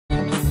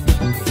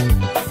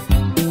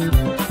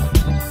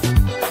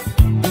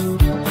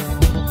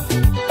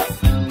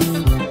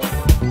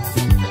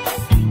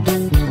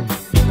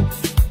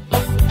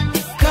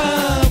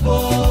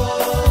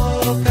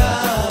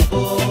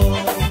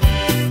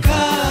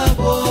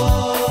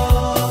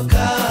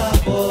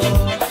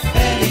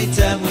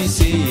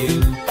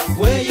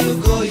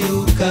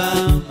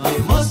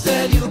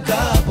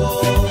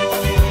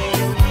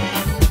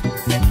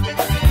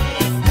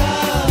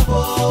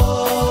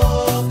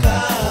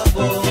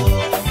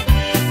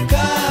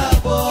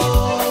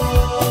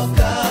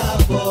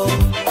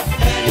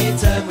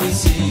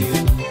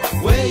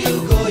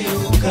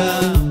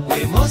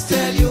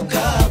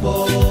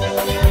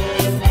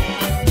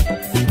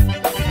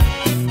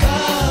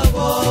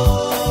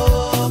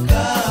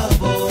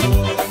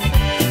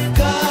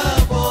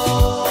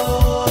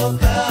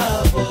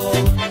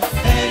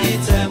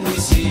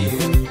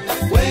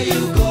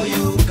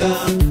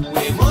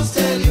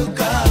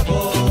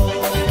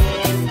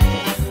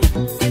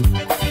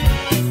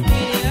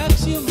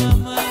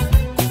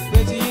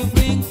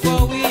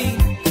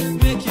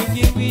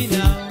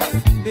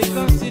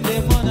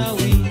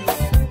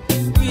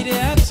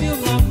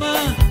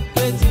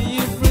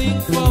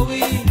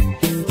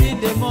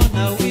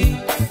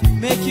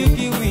make you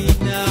give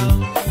it now.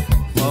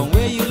 From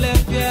where you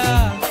left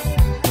here,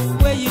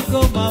 where you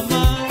go,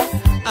 mama?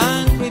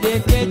 Angry they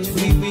get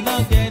we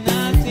not get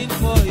nothing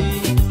for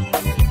it.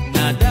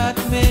 Now that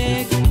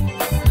make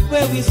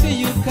where we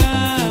see you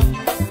come,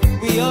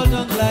 we all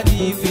don't glad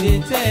if we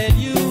didn't tell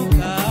you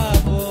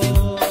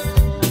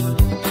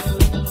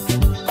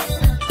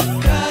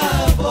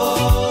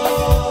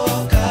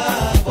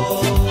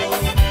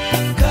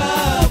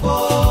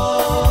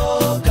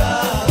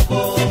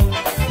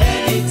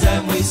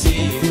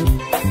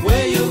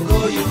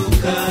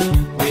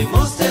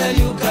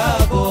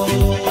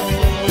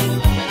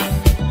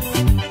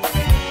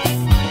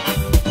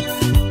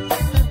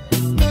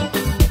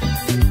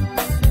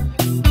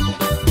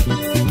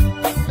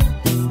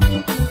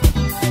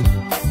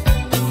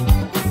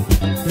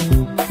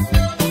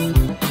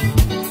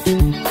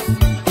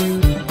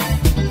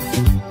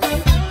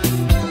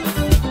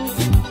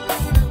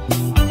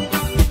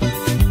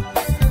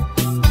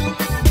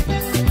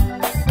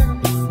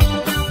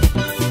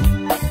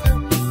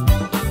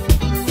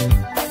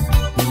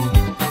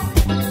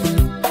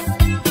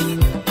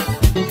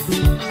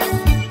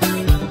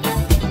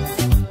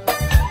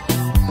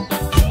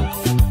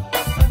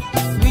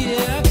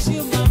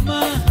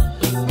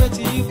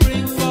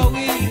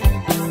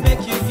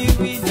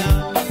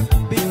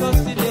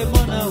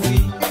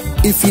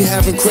If you're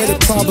having credit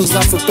problems,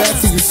 I feel bad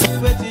for you,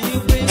 son.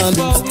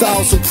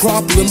 1,000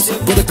 problems,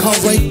 but I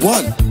can't rank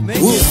one.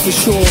 Wolves for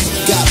sure,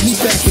 got me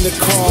back in the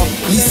car.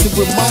 Leasing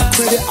with my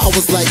credit, I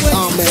was like,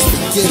 man,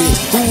 forget it.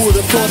 Who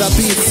would've thought I'd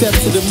be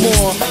accepted and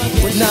more?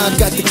 But now I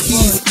got the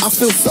keys, I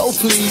feel so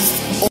pleased.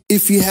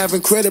 If you're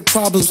having credit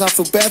problems, I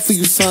feel bad for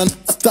you, son.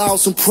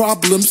 1,000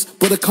 problems,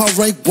 but I can't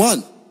rank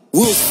one.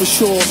 Wolves for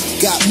sure,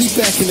 got me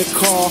back in the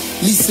car.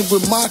 Leasing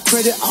with my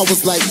credit, I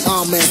was like,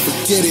 man,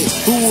 forget it.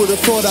 Who would've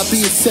thought I'd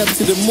be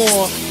accepted and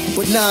more?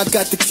 But now I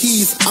got the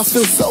keys, I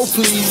feel so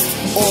pleased.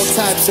 All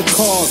types of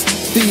cars,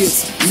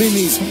 Fiats,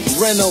 Minis,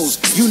 Renaults,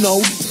 you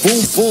know,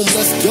 boom, boom,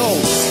 let's go.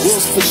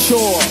 Wolves for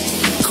sure,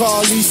 car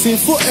leasing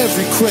for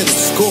every credit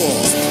score.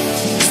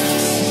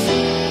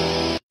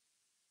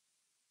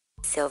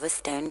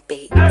 Silverstone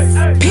Beats.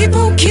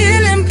 People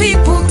killing,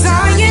 people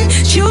dying,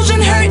 children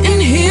hurting,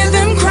 hear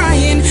them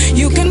crying.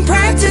 You can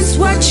practice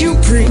what you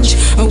preach,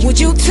 or would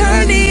you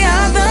turn the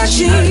other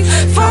cheek?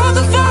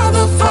 Father,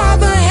 Father,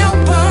 Father,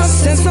 help us,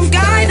 send some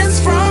guidance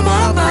from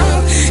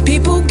above.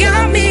 People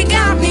got me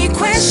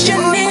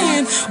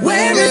questioning,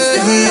 where is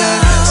the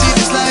love? See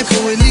this life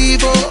going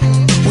evil,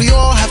 we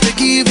all have to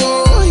give,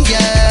 oh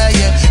yeah,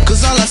 yeah.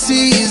 Cause all I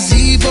see is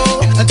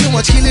evil, and too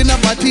much killing of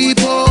my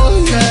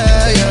people,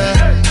 yeah, yeah.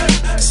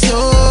 So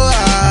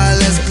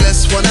let's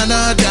bless one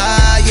another,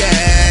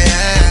 yeah,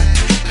 yeah.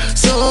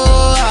 So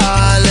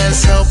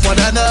let's help one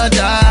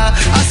another.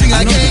 I sing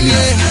again,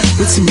 yeah.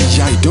 What's me,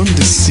 I don't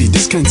see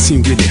this can't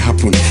seem where they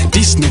happen.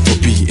 This not to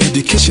be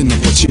education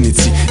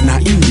opportunity. Now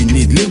in we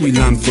need, let we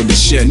learn for the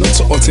share, not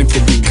to attain for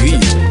big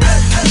greed.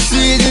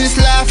 See this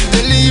life,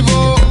 the live,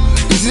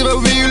 is it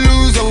we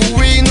lose or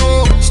we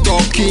know?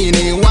 Stop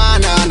killing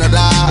one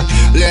another,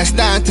 let's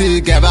stand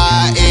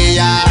together,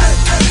 yeah.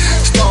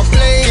 Stop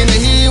playing the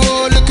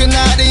hero, looking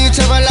at each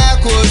other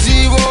like we're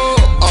zero.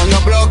 On the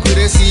block with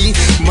a C,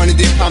 money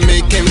dip and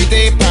make every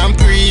day pan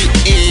pre,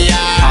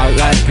 yeah.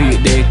 R.I.P.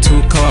 they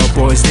took our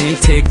boys, they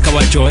take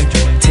our joy,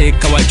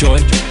 take our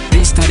joy.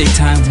 This study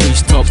time we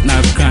stop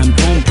now crime,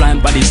 don't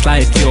blind by this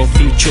life, your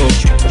future.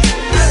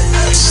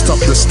 Stop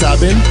the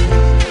stabbing,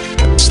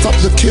 stop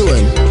the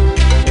killing.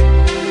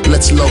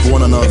 Let's love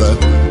one another.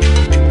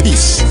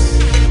 Peace.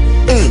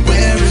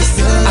 Where is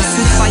the I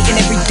see fighting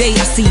every day,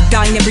 I see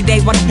dying every day.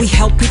 Why don't we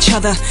help each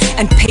other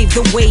and pave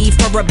the way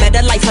for a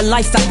better life, a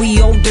life that we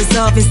all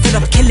deserve? Instead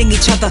of killing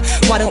each other,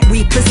 why don't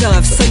we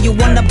preserve? So you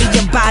wanna be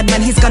a bad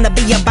man, he's gonna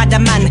be a badder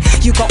man.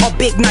 You got a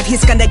big knife,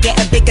 he's gonna get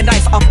a bigger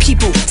knife. Our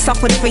people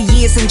suffered for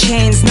years in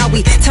chains. Now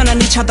we turn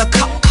on each other,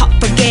 cut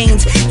for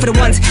gains. For the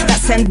ones that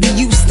send the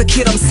youth to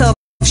kill themselves.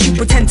 You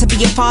pretend to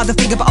be a father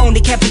figure but only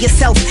care for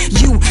yourself.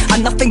 You are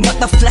nothing but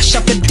the flesh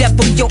of the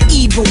devil. You're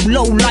evil,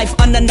 low life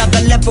on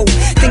another level.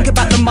 Think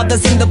about the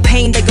mothers and the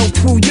pain they go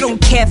through. You don't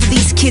care for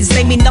these kids,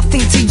 they mean nothing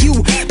to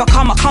you. But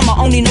karma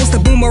only knows the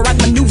boomerang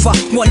maneuver.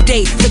 One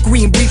day the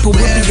green reaper will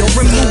be your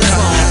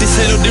remover. This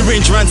head of the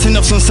range ranting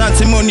up some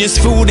sanctimonious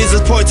food is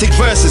a poetic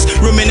verses,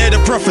 ruminate a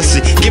prophecy,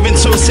 given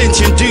to a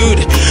sentient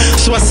dude.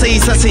 So I say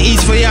it's as it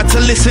is for you to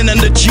listen and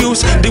the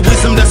juice, the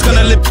wisdom that's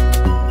gonna live.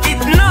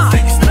 It's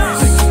nice.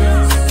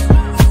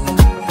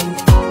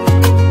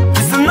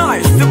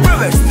 The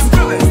realest.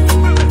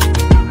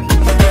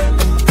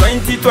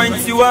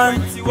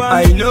 2021,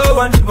 I know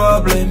one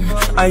problem,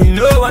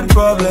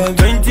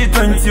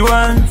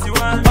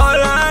 2021,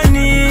 all I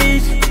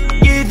need,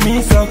 give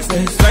me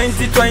success.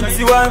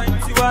 2021,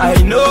 I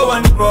know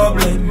one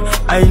problem,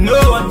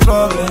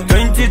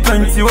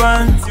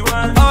 2021,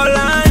 all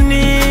I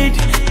need,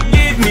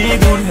 give me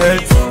good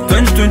health.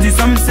 2020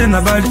 something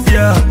about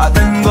year, I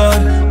thank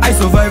God I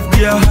survived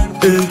here.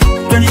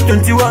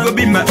 2021 will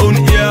be my own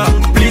year.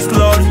 Please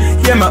Lord,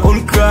 hear my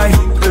own cry.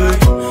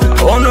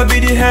 I wanna be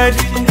the head,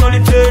 not the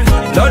tail.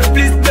 Lord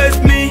please bless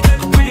me.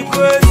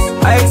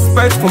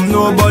 expect from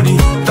nobody.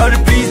 Lord,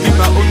 please be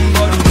my own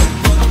body.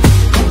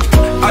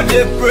 I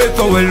dey pray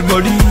for well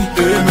body,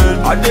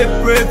 amen. I dey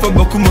pray for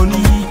boku money,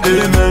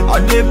 amen.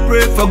 I dey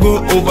pray for go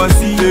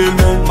overseas,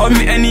 amen. All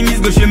my enemies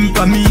go shame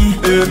for me,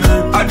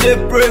 amen. I dey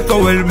pray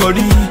for well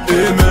body,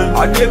 amen.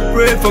 I dey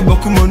pray for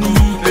boku money,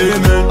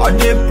 amen. I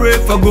dey pray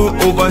for go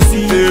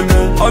overseas,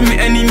 amen. All my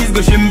enemies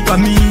go shame for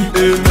me,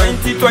 amen.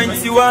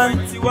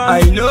 2021,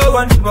 I know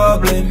one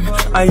problem,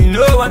 I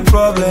know one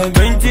problem.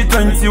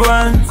 2021,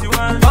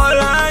 all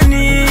I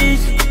need,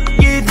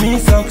 give me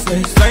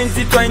success.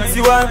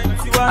 2021,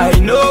 I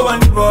know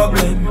one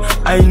problem,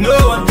 I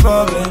know one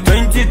problem.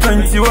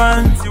 2021,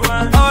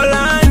 all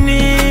I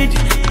need,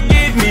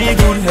 give me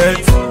good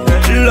health.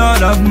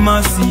 Lord have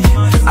mercy,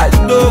 I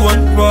don't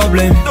want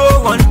problem,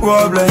 don't want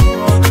problem.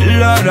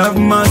 Lord have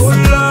mercy,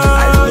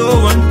 I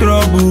don't want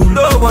trouble,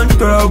 don't want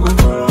trouble.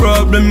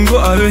 Problem go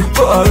away,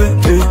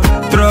 eh.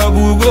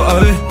 Trouble go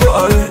away,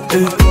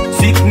 eh.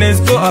 Sickness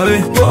go away,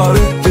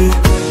 eh.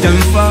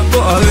 Temper go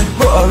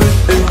away,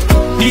 eh.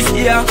 This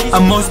year I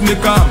must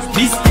make up.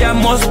 This year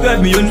must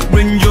get me on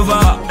Range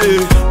Rover.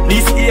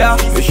 This year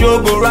the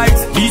show go right.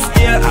 This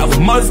year I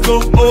must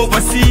go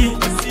overseas.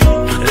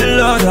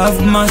 Lord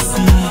have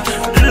mercy,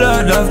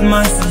 Lord have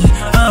mercy.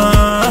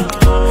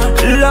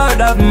 Lord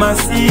have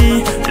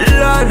mercy,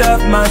 Lord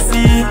have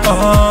mercy.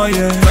 Oh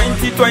yeah.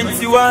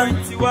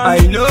 2021, I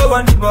know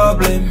one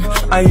problem,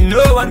 I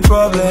know one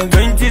problem.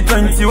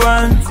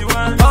 2021,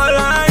 all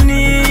I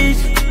need,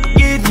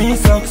 give me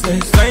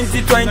success.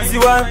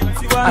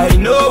 2021, I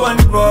know one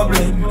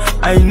problem,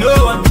 I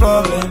know one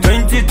problem.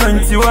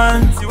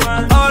 2021,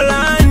 all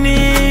I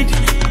need,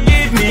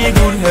 give me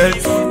good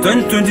health.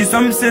 2020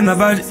 something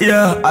about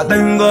year, I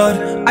thank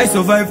God I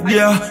survived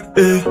there.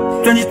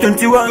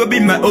 2021 will be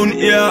my own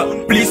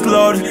year. Please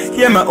Lord,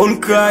 hear my own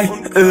cry.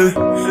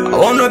 I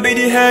wanna be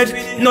the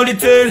head, not the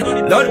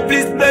tail. Lord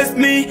please bless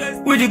me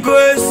with the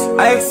grace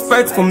I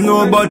expect from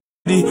nobody.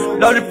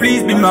 Lord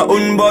please be my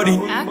own body.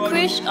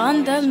 Akrish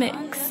on the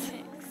mix.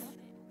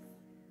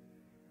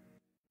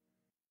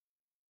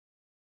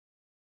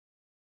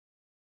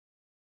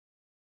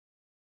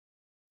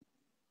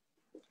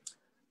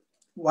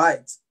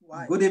 Right.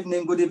 Good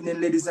evening,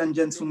 ladies and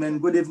gentlemen.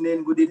 Good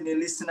evening,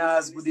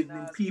 listeners. Good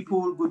evening,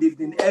 people. Good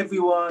evening,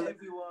 everyone.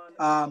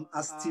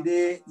 As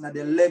today, na the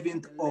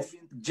 11th of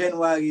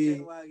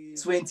January,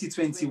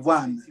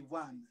 2021.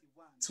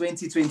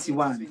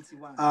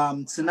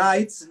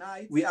 Tonight,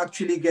 we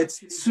actually get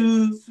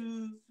two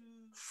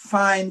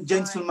fine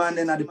gentlemen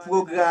in the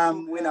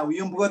program. When our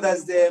young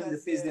brothers them, the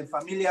face them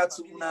familiar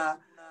to una.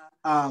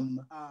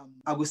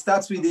 I will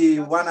start with the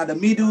one at the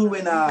middle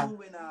when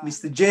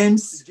Mr.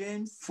 James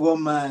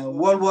from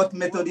World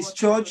Methodist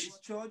Church.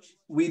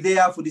 We're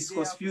there to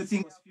discuss few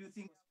things.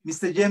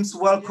 Mr. James,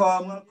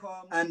 welcome.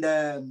 And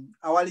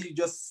I want you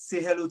just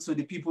say hello to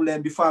the people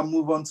and before I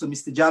move on to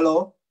Mr.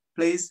 Jalloh,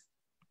 please.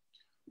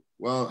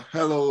 Well,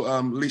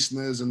 hello,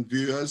 listeners and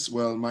viewers.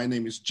 Well, my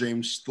name is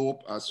James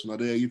Thorpe, as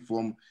Naderi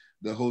from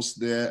the host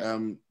there,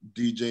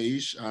 DJ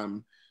Ish.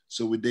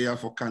 So we're there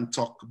for Can't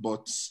Talk,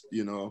 but,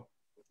 you know,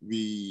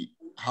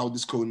 how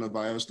this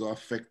coronavirus will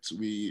affect,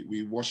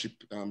 we worship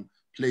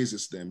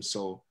places them.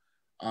 So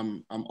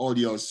I'm all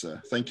yours,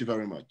 sir. Thank you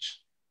very much.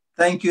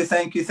 Thank you.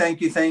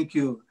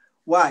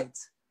 Right.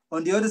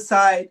 On the other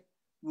side,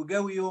 we'll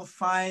get with your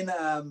fine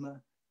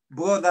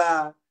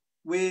brother,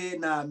 where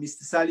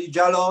Mr.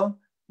 Sajalieu,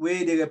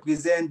 where they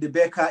represent the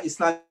BECA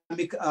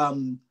Islamic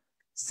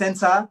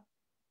Center,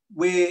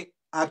 where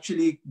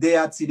actually they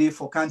are today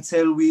for can't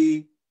tell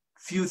we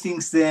few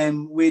things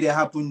them where they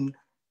happen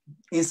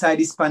inside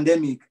this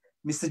pandemic.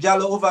 Mr.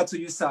 Jalloh, over to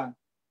you, sir.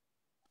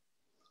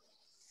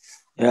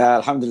 Yeah,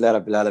 Alhamdulillah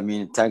Rabbil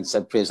Alameen. Thanks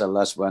and praise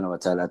Allah subhanahu wa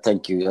ta'ala.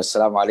 Thank you.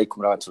 Assalamu alaikum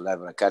warahmatullahi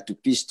wabarakatuh.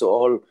 Peace to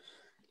all.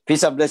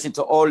 Peace and blessing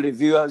to all the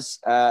viewers.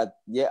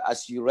 Yeah,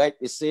 as you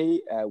rightly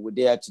say, we're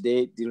there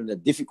today during a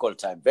difficult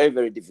time, very,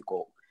 very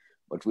difficult.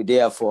 But we're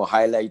there for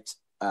highlight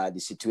the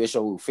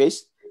situation we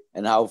face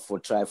and how for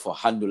try for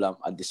handle them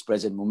at this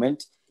present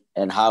moment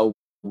and how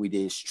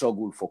we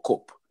struggle for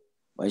cope.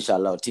 But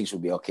inshallah, things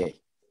will be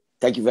okay.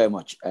 Thank you very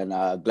much. And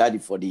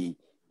glad for the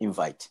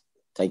invite.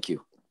 Thank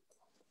you.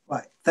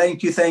 Right.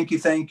 Thank you.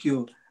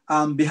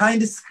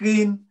 Behind the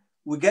screen,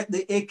 we get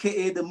the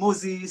AKA, the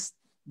Moses,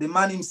 the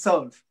man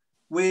himself.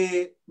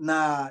 We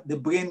na the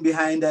brain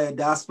behind the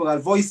Diaspora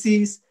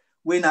Voices.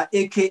 We na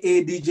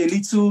AKA DJ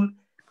Little.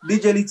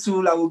 DJ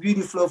Little, I will give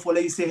the floor for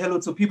let you say hello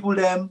to people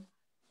them.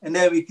 And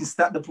then we can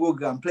start the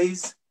program,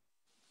 please.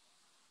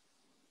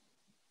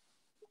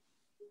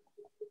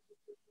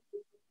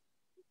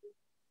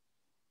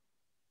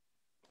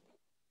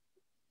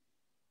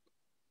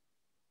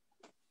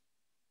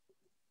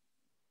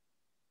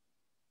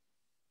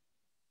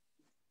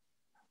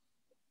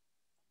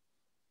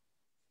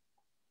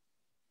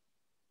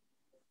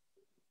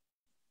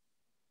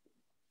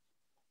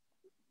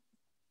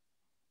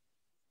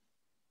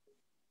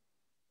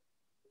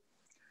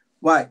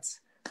 Right.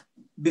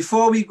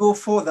 Before we go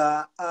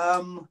further,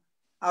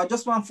 I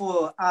just want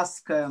to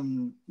ask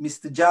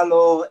Mr.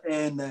 Jalloh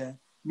and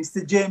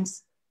Mr.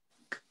 James,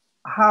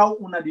 how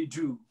una dey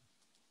do?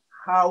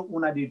 How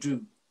una dey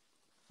do?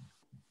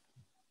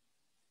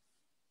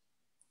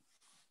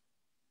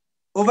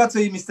 Over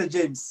to you, Mr.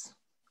 James.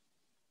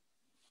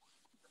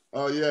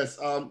 Oh yes.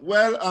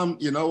 Well,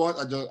 you know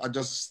what? I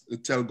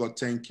just tell God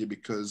thank you,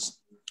 because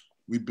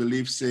we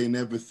believe saying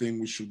everything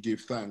we should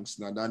give thanks.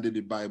 Now that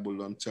the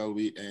Bible until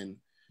we end.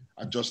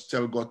 I just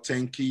tell God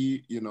thank you,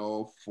 you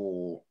know,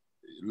 for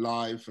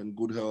life and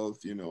good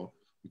health, you know,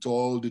 with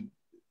all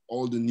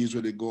the news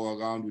where they go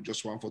around. We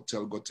just want to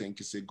tell God thank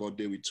you, say God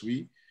there with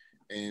we.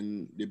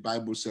 And the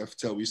Bible self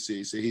tell we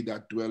say he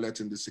that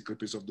dwelleth in the secret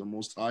place of the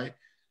Most High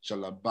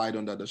shall abide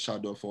under the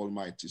shadow of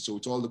Almighty. So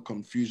with all the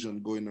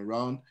confusion going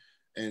around,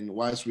 and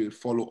whilst we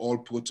follow all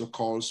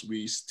protocols,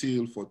 we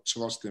still for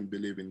trust and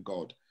believe in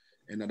God.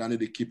 And I need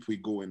to keep we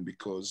going,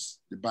 because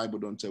the Bible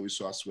don't tell we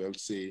so as well,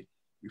 say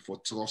we for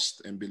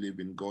trust and believe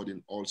in God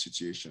in all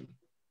situations.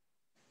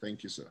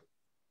 Thank you, sir.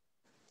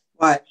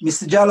 All right,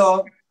 Mr.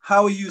 Jalloh,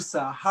 how are you,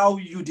 sir? How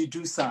you did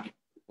do, sir?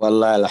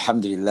 Wallah,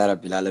 alhamdulillah,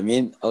 rabbil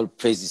alameen. All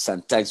praises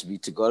and thanks be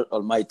to God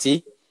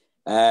Almighty.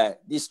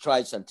 These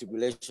trials and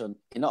tribulation,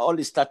 you know,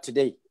 only start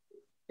today.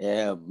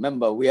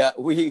 Remember, we as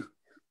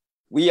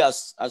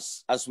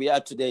we are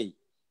today,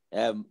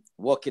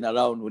 walking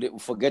around, we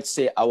forget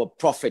say our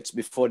prophets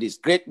before this,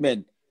 great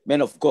men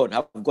of God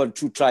have gone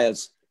through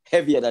trials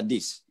heavier than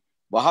this.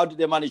 But how did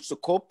they manage to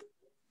cope?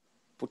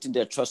 Putting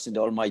their trust in the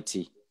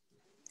Almighty.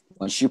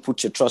 Once you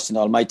put your trust in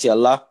Almighty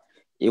Allah,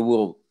 it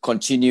will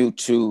continue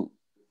to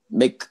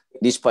make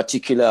this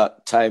particular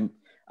time.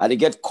 And they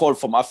get called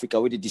from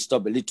Africa where they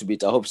disturb a little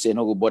bit. I hope say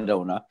no go bother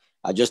una.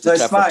 I just try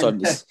to turn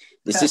this.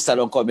 The sister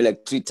don't call me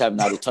like 3 times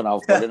now. They turn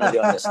off, but they don't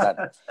understand.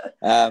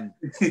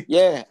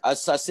 Yeah,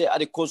 as I say,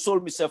 I console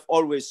myself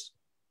always.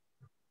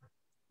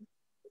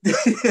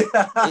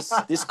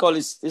 This call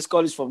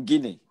is from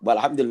Guinea, but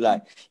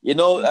alhamdulillah. You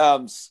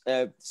know,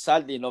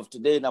 sadly enough,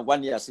 today now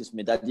 1 year since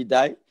my daddy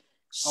died.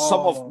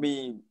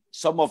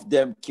 Some of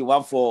them can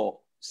want for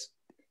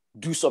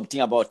do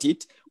something about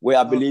it where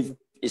I believe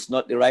it's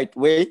not the right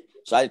way.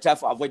 So I try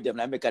to avoid them.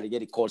 I make her get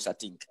the calls, I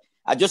think.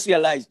 I just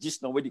realized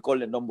just now when you call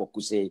the number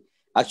could say,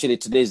 actually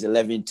today is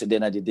 11, today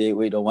not the day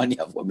we don't want to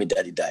have my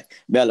daddy die.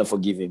 May Allah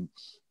forgive him.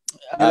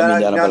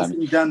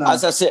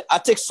 As I say, I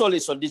take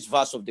solace on this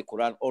verse of the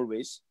Quran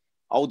always.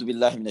 أعوذ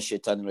بالله من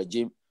الشيطان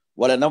الرجيم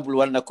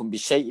ولنبلونكم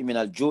بشيء من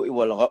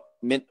الجوع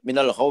من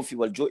الخوف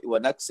والجوع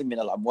ونقص من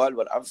الأموال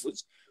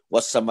والأنفس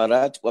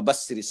والثمرات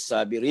وبشر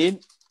الصابرين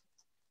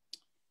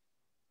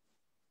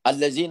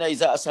الذين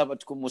إذا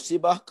أصابتكم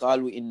مصيبة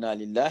قالوا إنا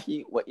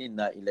لله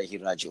وإنا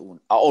إليه راجعون.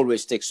 I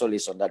always take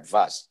solace on that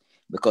verse,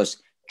 because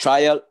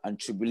trial and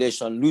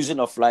tribulation, losing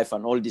of life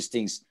and all these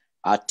things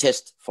are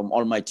tests from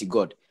Almighty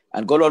God.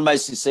 And God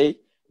Almighty say,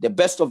 the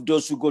best of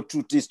those who go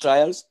through these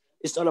trials,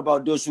 it's not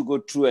about those who go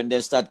through and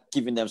then start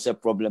giving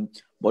themselves problem,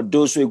 but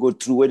those who go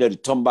through where they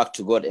return back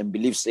to God and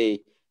believe,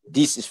 say,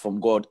 this is from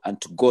God, and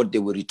to God they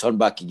will return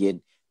back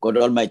again. God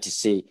Almighty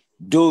say,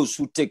 those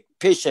who take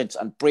patience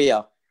and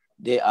prayer,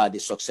 they are the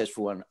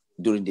successful one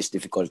during this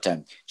difficult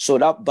time. So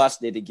that verse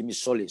they give me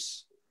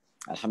solace.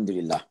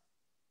 Alhamdulillah.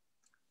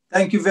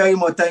 Thank you very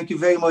much. Thank you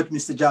very much,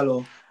 Mr.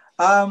 Jalloh.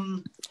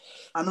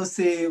 I know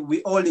say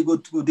we all go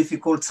through a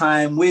difficult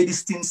time where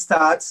this thing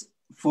starts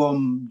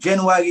from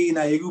January in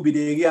Nairobi,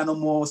 the area no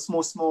more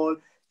small,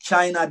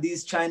 China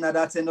this, China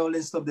that, and all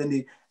that stuff.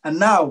 And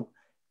now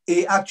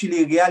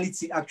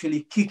reality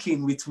actually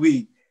kicking with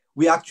we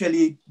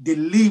actually they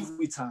live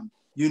with them,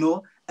 you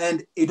know,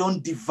 and it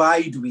don't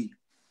divide we.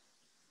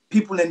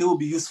 People and they will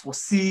be used for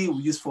sea,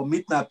 we use for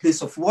midnight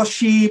place of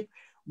worship,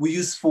 we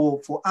use for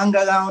hang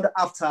around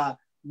after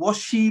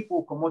worship,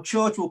 or come on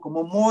church, or come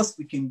on mosque,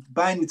 we can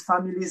bind with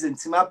families and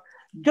team up,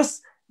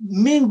 just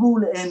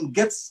mingle and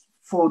get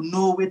for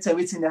no wait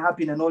everything that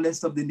happen and all that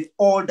stuff. Then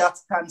all that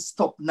can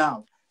stop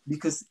now,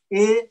 because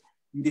the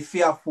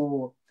fear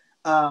for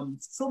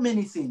so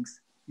many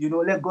things, you know,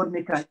 let God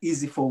make it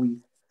easy for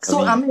you.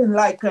 So I mean,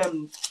 like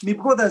me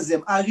brothers,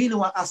 I really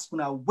want to ask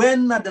now,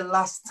 when are the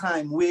last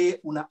time where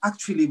una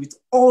actually with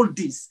all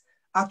this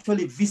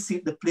actually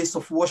visit the place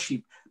of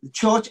worship, the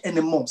church and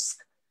the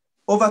mosque?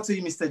 Over to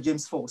you, Mr.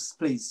 James Force,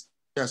 please.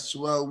 Yes,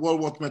 well,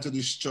 World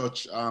Methodist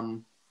Church,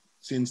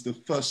 since the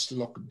first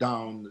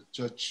lockdown, the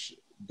church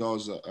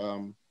doors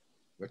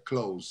were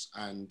closed,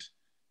 and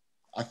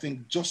I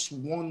think just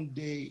one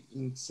day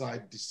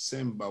inside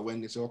December when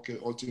they say, okay,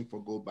 all things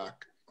for go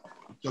back,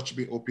 church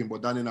be open,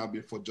 but that will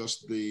be for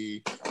just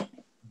the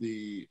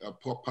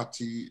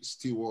property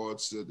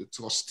stewards, the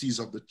trustees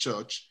of the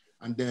church.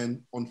 And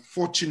then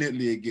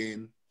unfortunately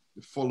again,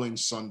 the following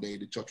Sunday,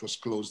 the church was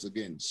closed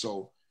again.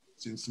 So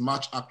since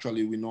March,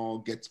 actually, we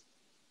now get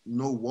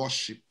no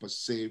worship per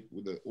se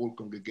with the whole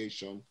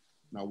congregation,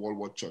 now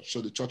World Church. So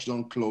the church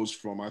don't close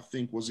from, I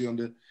think, was it on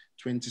the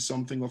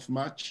 20-something of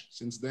March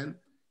since then?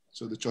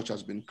 So the church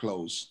has been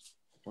closed,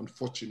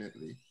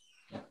 unfortunately.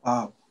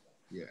 Wow.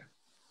 Yeah.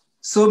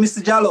 So,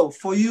 Mr. Jalloh,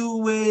 for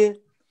you,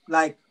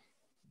 like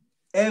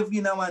every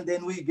now and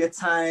then we get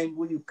time,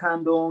 when you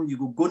come down,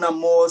 you go to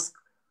mosque.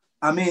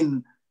 I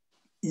mean,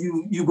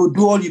 you go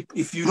do all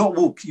if you not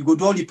work, you go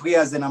do all the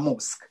prayers in a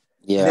mosque.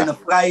 Yeah. Then a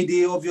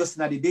Friday,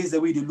 obviously, now the days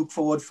that we look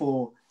forward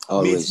for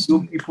Always.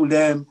 meeting people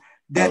them.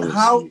 Then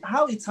Always.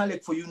 how it's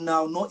like for you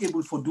now, not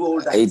able to do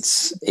all that?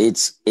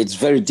 It's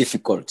very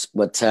difficult,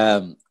 but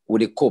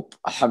with a cope,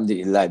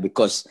 alhamdulillah,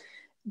 because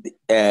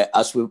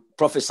as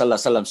Prophet Sallallahu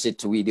Alaihi Wasallam said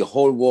to we, the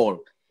whole world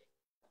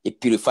is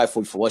purified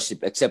for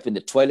worship, except in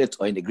the toilet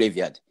or in the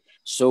graveyard.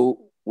 So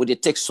with the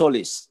take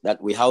solace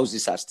that we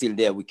houses are still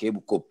there, we can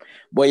able cope.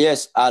 But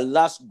yes, our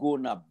last go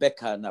na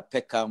BECA na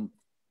Peckham,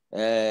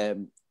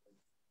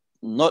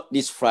 not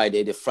this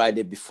Friday, the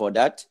Friday before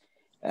that,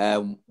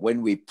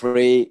 when we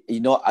pray,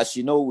 as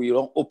you know, we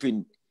don't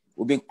open.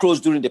 We've been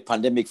closed during the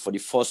pandemic for the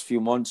first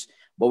few months,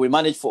 but we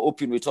managed to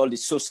open with all the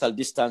social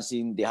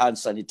distancing, the hand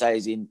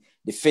sanitizing,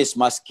 the face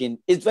masking.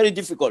 It's very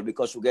difficult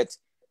because we get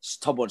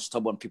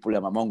stubborn people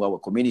among our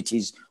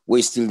communities.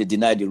 We still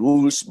deny the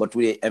rules, but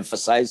we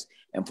emphasize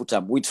and put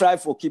them. We try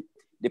to keep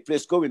the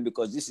place going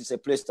because this is a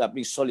place that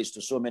brings solace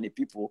to so many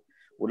people.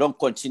 We don't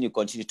continue.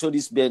 To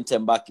this being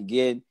turned back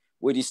again,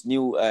 with this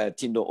new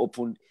thing that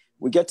opened.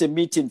 We get a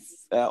meeting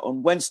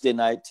on Wednesday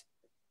night,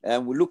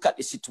 and we look at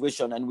the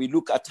situation and we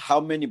look at how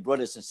many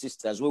brothers and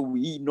sisters where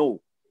we know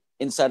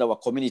inside our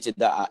community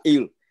that are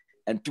ill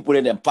and people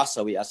let them pass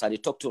away. As I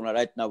talk to them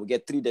right now, we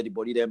get 3 dead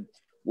body them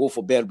will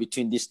for bear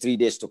between these 3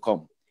 days to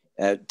come.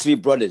 3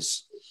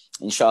 brothers,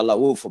 inshallah,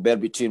 will for bear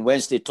between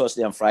Wednesday,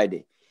 Thursday, and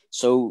Friday.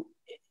 So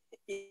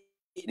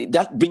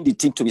that brings the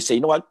thing to me say,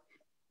 you know what?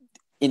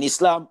 In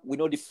Islam, we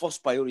know the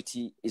first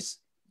priority is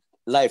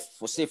life,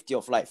 for safety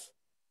of life.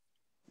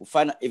 We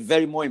find it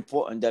very more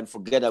important than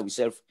forget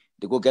ourselves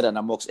to go get an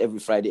amongst every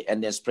Friday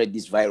and then spread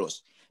this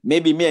virus.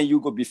 Maybe me and you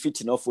go be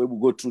fit enough where we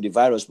go through the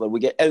virus, but we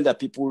get elder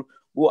people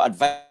who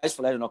advise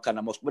for that and not kind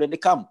of amongst, but then they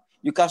come.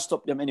 You can't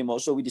stop them anymore.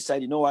 So we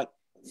decide, you know what?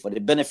 For the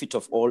benefit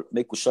of all,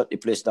 make we shut the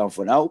place down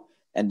for now,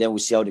 and then we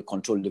see how they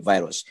control the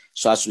virus.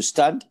 So as we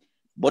stand,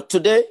 but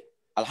today,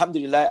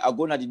 alhamdulillah, I'm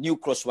going to the new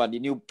cross one, the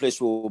new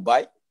place we will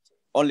buy,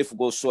 only for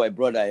go show a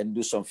brother and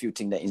do some few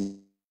things that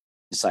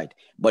inside.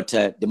 But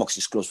the mosque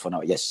is closed for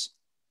now, yes.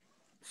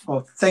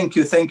 Oh, thank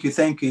you.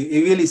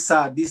 It really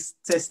sad, this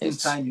testing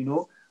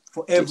time,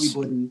 for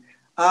everybody.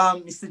 Yes.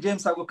 Mr.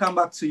 James, I will come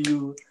back to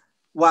you.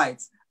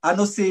 White, I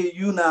know say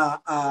you na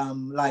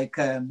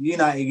you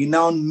na a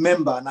renowned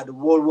member na the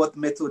World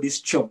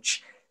Methodist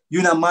Church.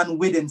 You na man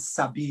within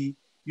Sabi.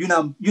 You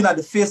na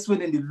the face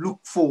within the look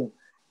for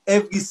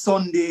every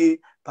Sunday,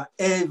 but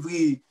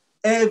every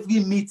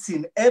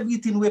meeting,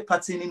 everything we're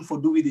pertaining for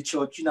do with the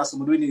church,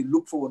 somebody we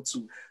look forward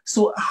to.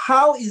 So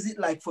how is it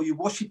like for you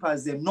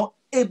worshippers them not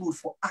able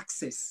to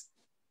access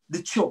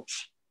the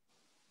church?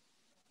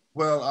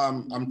 Well,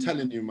 I'm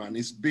telling you, man,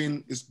 it's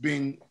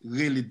been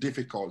really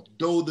difficult.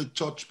 Though the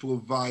church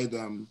provide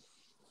an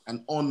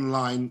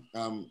online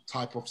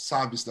type of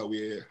service that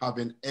we're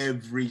having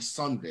every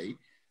Sunday,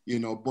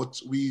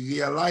 but we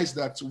realize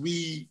that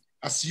we,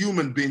 as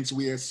human beings,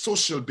 we are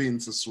social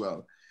beings as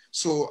well.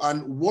 So,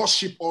 and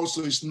worship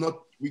also is not,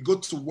 we go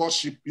to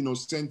worship,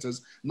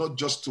 centers, not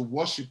just to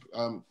worship,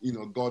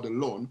 God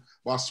alone,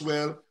 but as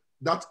well,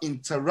 that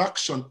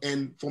interaction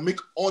and for make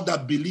other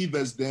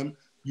believers them,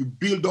 you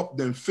build up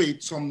them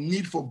faith, some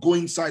need for go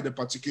inside a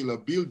particular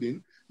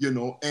building,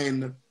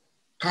 and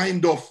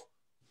kind of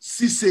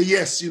say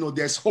yes,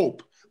 there's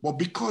hope. But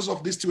because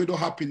of this thing don't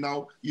happen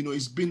now,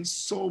 it's been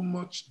so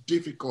much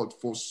difficult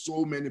for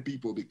so many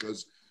people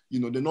because,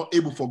 they're not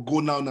able to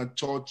go down at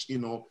church,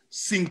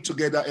 sing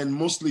together. And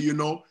mostly,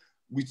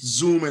 with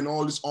Zoom and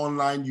all this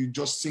online, you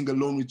just sing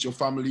alone with your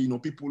family.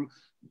 People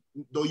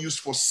don't use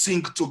for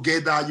sing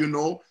together,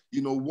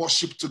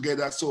 worship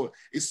together. So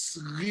it's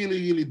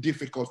really, really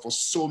difficult for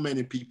so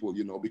many people,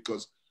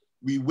 because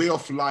we way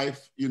of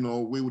life,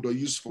 we would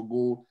use for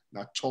go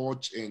to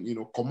church and,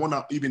 come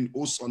on, even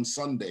us on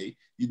Sunday,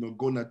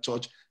 go to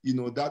church,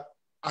 that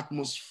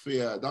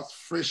atmosphere, that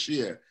fresh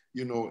air,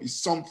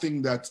 is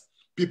something that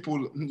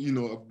people,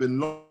 have been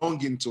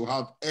longing to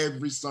have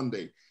every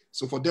Sunday.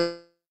 So for them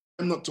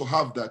not to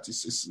have that,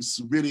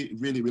 it's really,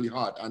 really, really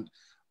hard. And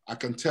I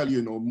can tell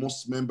you,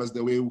 most members,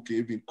 the way we can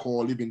even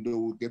call, even though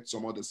we get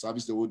some other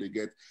service, the way they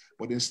get,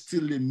 but they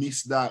still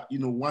miss that,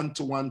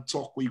 one-to-one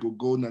talk where you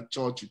go in a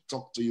church, you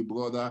talk to your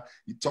brother,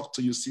 you talk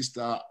to your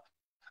sister,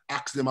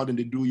 ask them how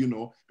they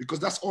do, because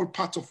that's all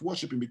part of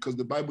worshiping, because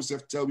the Bible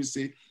says,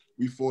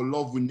 we for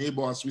love with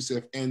neighbor as we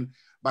say, and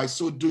by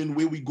so doing,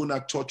 where we go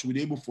to church, we're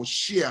able to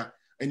share,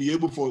 and you're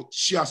able to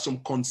share some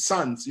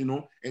concerns,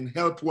 and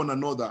help one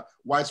another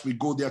whilst we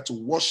go there to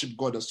worship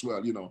God as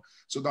well,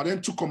 So that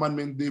then 2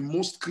 commandments, the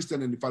most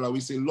Christian in the Father, we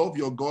say, love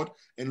your God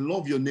and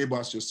love your neighbor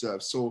as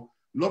yourself. So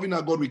loving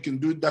our God, we can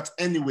do that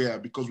anywhere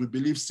because we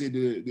believe,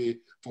 say,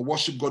 for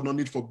worship God, no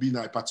need for being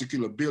in a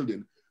particular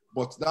building.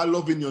 But that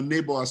loving your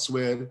neighbor as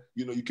well,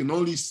 you know, you can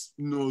only,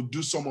 you know,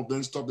 do some of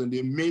them stuff. Then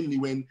they mainly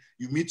when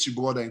you meet your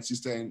brother and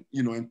sister and,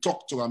 you know, and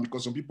talk to them,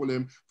 because some people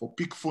them for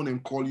pick phone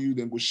and call you,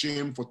 then go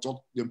shame for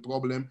talk them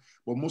problem.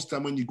 But most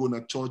time when you go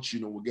to church, you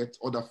know, we get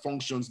other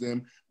functions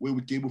them where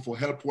we able for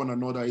help one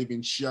another,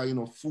 even share, you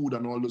know, food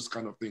and all those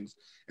kind of things.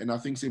 And I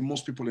think say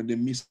most people and they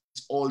miss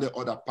all the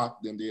other part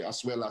then they,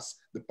 as well as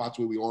the part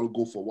where we all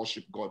go for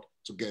worship God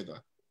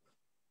together.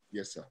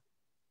 Yes, sir.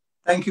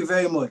 Thank you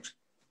very much.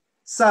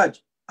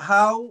 Saj,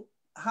 how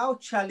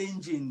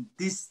challenging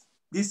this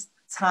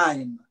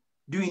time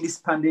during this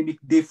pandemic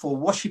day for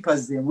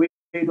worshippers then we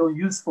don't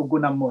use for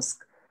Gona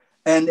Mosque,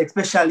 and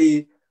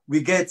especially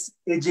we get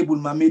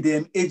Ejebul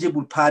Mamedem,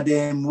 Ejebul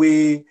Padem,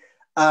 where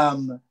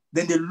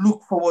then they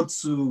look forward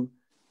to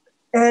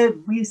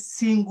every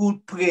single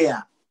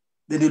prayer.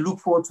 Then they look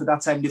forward to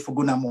that time day for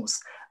Gona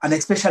Mosque, and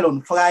especially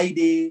on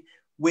Friday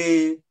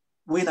where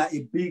when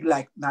a big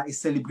like now a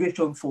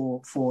celebration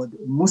for the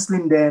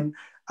Muslim them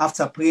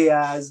after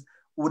prayers.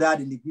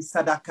 Without in the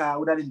sadaka,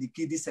 without in the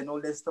kiddies and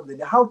all that stuff. Then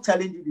how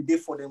challenging the day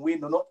for them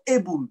when they're not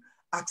able to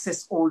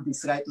access all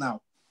this right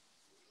now?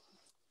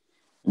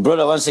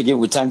 Brother, once again,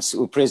 we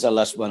praise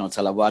Allah subhanahu wa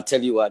ta'ala. But I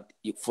tell you what,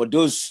 for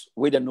those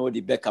who don't know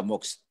the BECA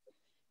Mosque,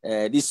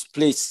 this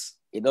place,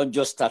 it don't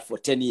just start for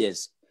 10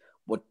 years,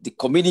 but the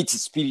community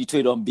spirit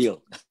we don't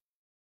build.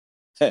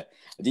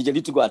 Did you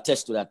need to go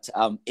attest to that?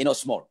 Not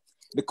small.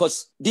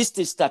 Because this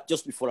thing starts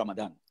just before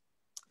Ramadan.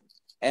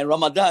 And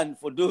Ramadan,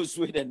 for those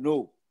who don't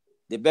know,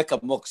 the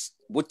BECA Mosque,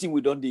 what thing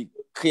we don't the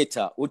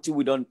cater, what thing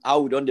we don't,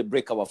 how we don't the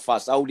break our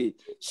fast, how they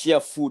share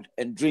food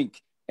and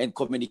drink and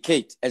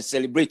communicate and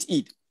celebrate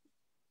Eid.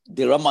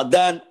 The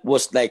Ramadan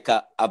was like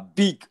a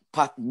big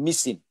part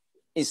missing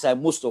inside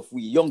most of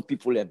we young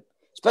people,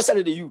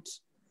 especially the youth.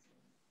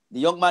 The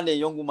young man and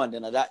young woman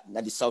in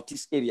the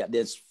southeast area,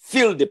 they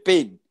feel the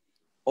pain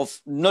of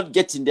not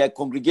getting there,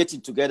 congregating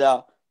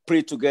together,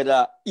 pray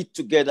together, eat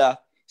together,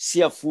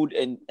 share food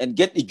and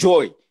get the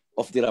joy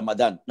of the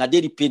Ramadan. Now,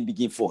 the pain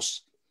begin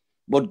first.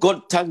 But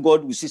God, thank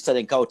God, we still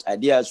start out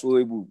ideas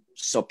where we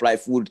supply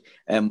food,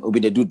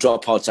 when they do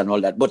dropouts and all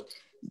that. But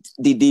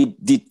the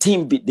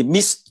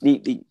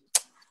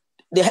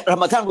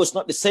Ramadan was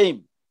not the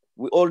same.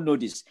 We all know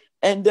this.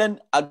 And then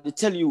I'll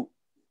tell you,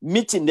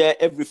 meeting there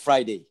every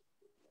Friday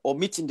or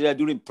meeting there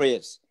during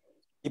prayers,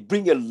 it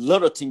brings a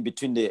lot of things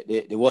between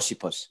the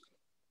worshippers.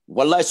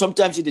 Wallahi,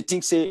 sometimes the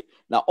things say,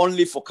 now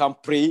only for can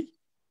pray,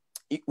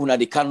 una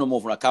they can't no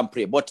more can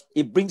pray, but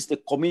it brings the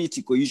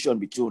community cohesion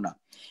between una.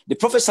 The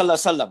Prophet sallallahu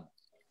alaihi wasallam,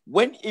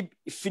 when he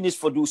finished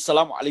for do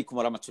salamu alaikum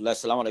wa rahmatullah,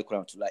 salamu alaikum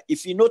wa rahmatullah,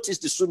 if you notice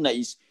the sunnah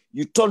is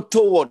you turn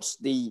towards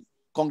the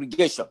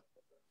congregation.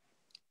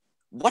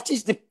 What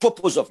is the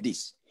purpose of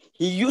this?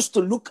 He used to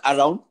look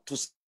around to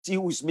see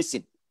who is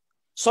missing.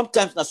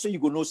 Sometimes now so you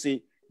go no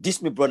say,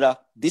 this my brother,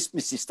 this my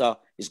sister,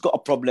 has got a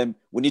problem,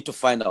 we need to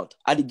find out.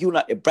 I'll give you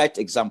a bright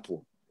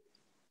example.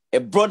 A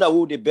brother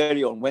who they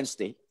bury on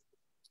Wednesday,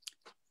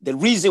 the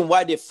reason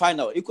why they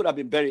find out, it could have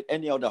been buried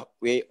any other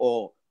way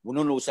or we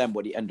don't know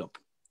somebody end up.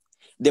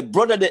 The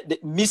brother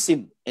that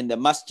missing in the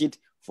masjid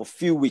for a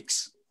few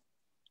weeks.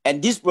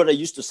 And this brother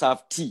used to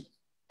serve tea.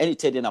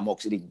 Anytime in a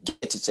mosque, they get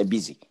it so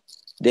busy.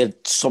 There's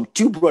some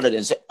two brothers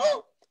that say,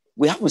 oh,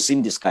 we haven't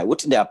seen this guy. What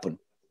did happen?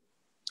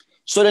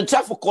 So then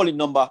try for calling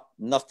number,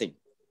 nothing.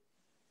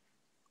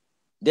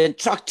 Then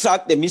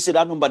track, they miss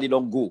that number, they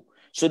don't go.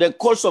 So then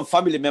call some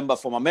family member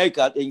from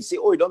America and say,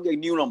 oh, you don't get a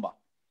new number.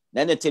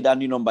 Then they take that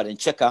new number and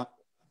check her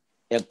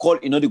and call,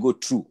 they go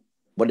through.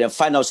 But then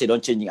find out, say,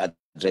 don't change the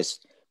address.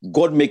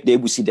 God make the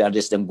able see the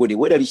address, then go there.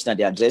 Whether reach now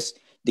the address,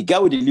 the guy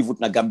will live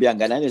with Gambia and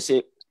Ghana, and they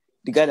say,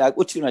 the guy that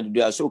what you know to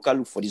do, I so can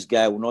look for this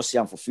guy, we'll not see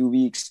him for a few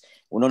weeks,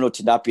 we'll not know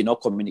to that,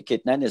 not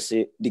communicate. And they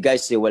say, the guy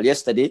say, well,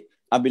 yesterday,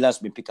 ambulance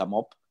been pick him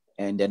up,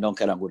 and then don't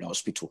carry him go to the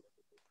hospital.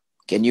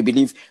 Can you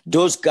believe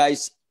those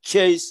guys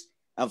chase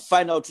and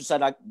find out who's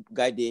that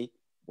guy there?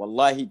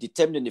 Wallahi,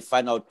 determined to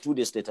find out 2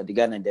 days later, the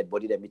guy and dead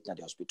body they meet at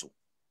the hospital.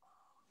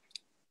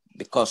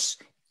 Because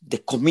the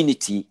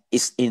community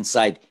is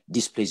inside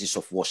these places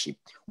of worship.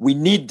 We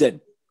need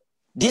them.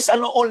 These are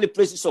not only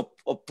places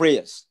of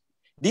prayers.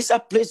 These are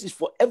places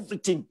for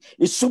everything.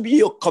 It should be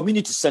your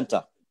community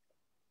center.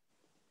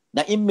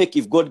 Now,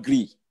 if God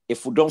agree,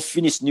 if we don't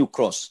finish New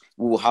Cross,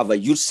 we will have a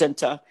youth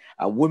center,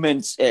 a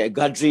women's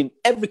gathering,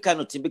 every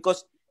kind of thing.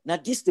 Because now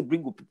this to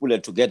bring people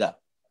together.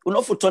 We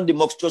not for turn the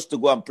mosque just to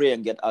go and pray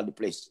and get out of the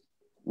place.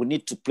 We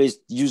need to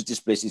use these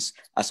places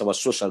as our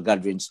social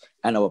gatherings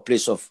and our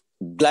place of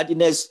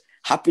gladness,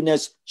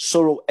 happiness,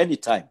 sorrow,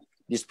 anytime.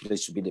 This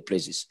place should be the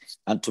places.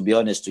 And to be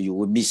honest to you,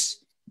 we miss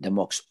the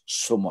mosque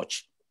so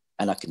much.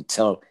 And I can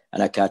tell,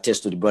 and I can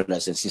attest to the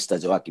brothers and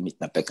sisters who meet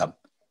na Peckham.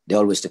 They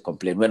always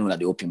complain, when will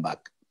they open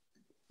back?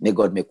 May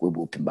God make we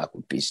open back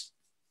with peace.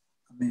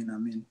 Amen,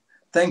 amen.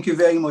 Thank you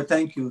very much,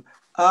 thank you.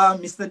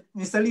 Mr.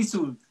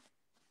 Litul,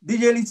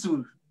 DJ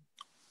Litul.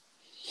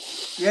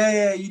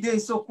 Yeah, you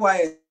did so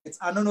quiet.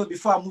 I don't know,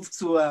 before I move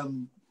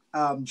to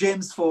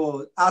James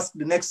for ask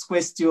the next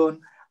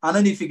question, I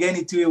don't know if you get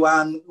into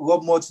one,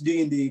 what more to do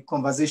in the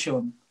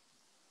conversation.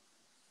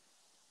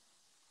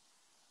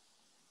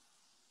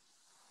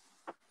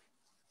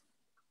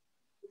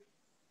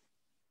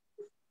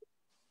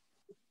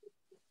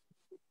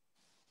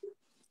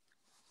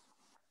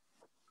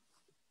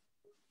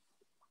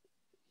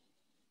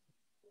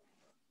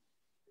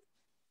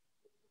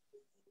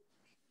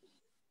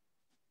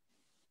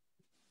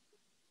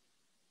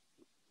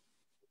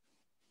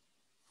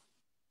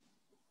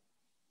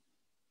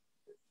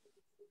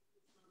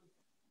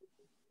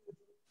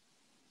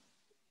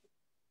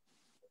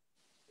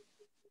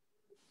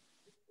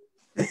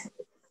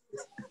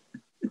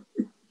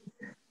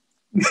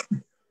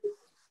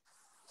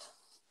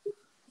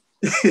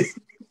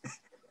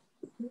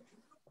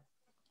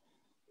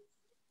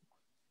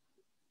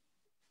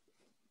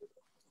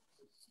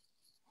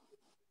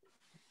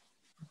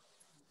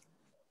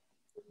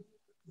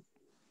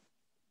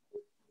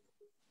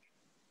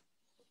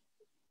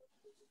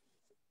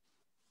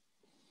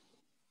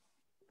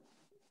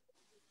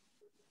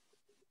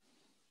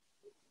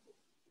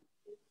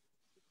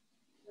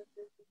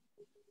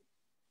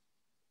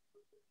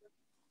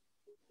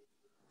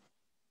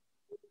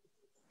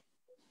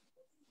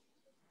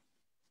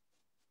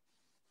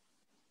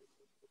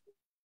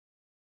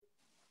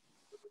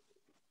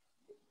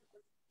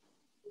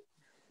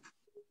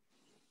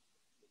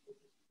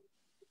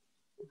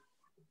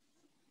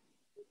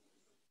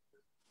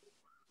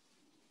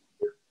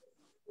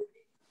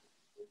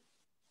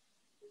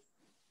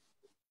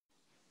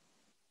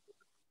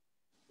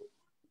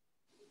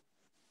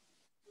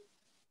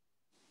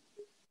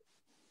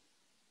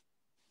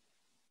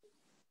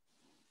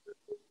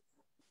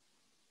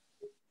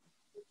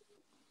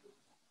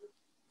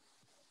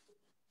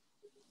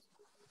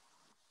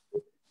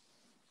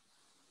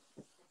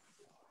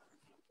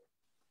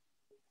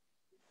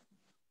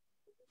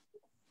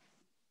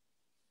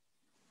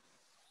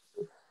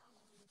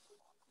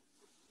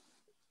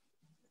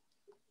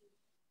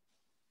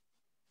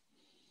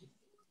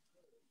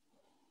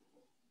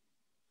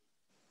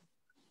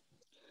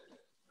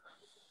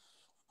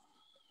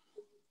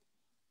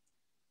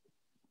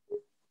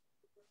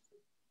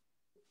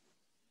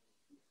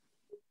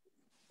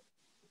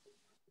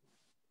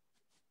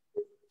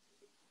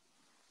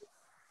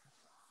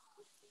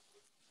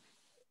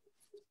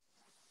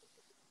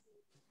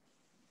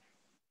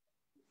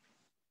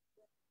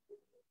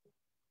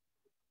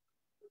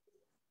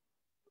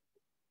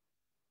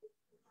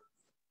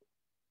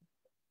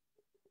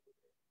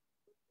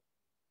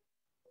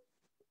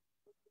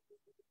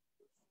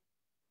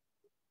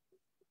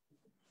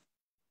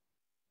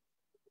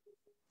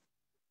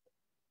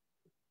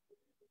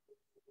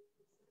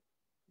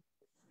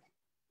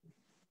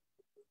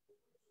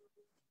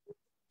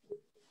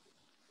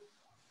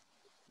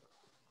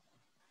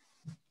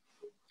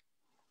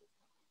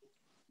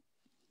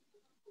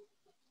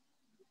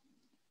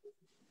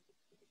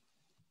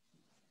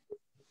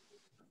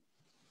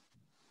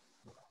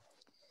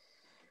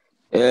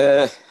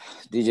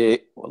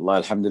 DJ, Wallah,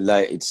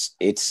 Alhamdulillah,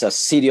 it's a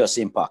serious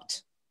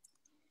impact.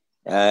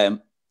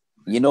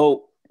 You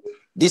know,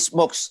 this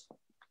mosque,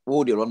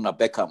 who they run at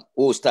BECA,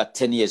 who start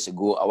 10 years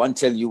ago. I want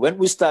to tell you, when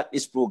we start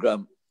this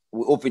program,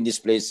 we open this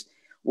place,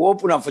 we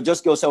open them for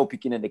just girls out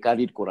picking and they can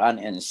read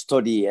Quran and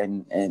study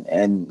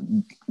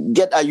and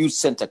get a youth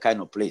center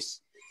kind of place.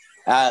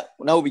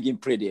 Now we begin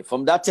pray there.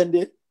 From that 10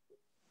 day,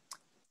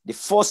 the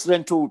first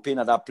rental we pay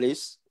at that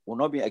place will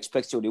not be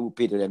expected they will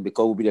pay the rent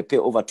because we'll be pay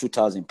over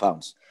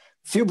 £2,000.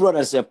 Few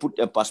brothers put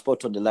their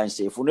passport on the line,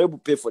 say, if we're not able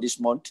to pay for this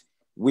month,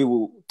 we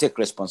will take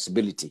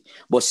responsibility.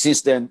 But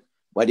since then,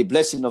 by the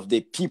blessing of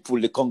the people,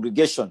 the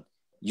congregation,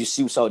 you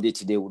see Saudi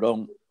today, we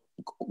don't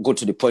go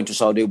to the point to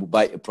Saudi, we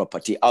buy a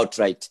property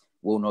outright,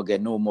 we will not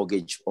get no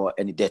mortgage or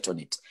any debt on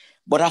it.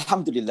 But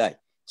alhamdulillah,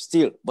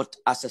 still, but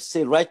as I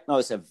say, right now,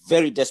 it's a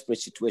very desperate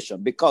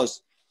situation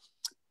because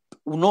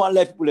we know a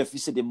lot of people have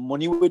said the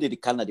money where they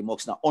can at the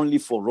mosque now only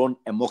for run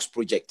a mosque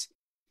project.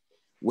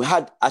 We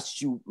had,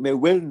 as you may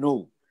well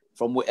know,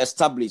 from we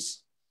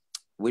established,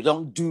 we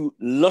don't do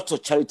lots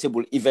of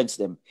charitable events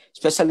them,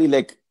 especially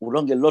like we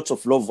don't get lots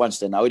of loved ones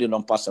then now they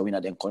don't pass away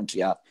in their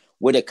country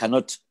where they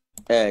cannot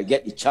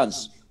get the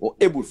chance or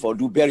able for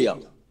do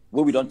burial,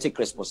 where we don't take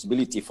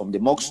responsibility from the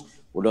mosque,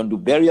 we don't do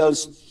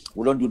burials,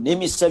 we don't do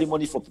naming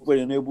ceremony for people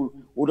unable,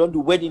 we don't do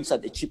weddings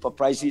at the cheaper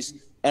prices.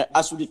 And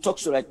as we talk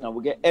so right now,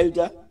 we get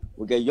elder,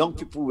 we get young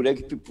people, we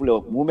get people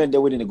or women that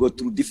when they go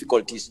through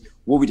difficulties,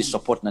 we will be the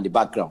support in the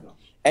background.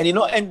 And you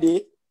know, end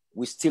day,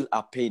 we still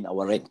are paying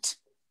our rent.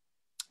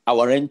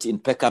 Our rent in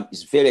Peckham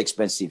is very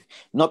expensive.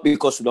 Not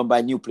because we don't buy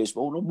a new place,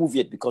 but we don't move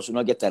yet because we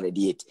don't get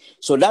ready yet.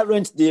 So that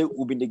rent there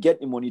will be to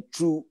get the money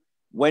through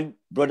when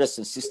brothers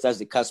and sisters,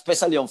 they can,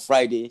 especially on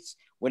Fridays,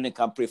 when they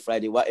can pray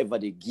Friday, whatever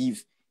they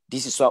give.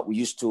 This is what we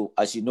used to,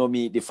 as you know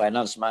me, the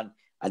finance man,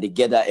 and they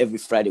gather every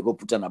Friday, go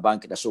put on a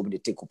bank, that's how they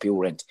take up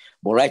your rent.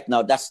 But right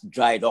now, that's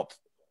dried up.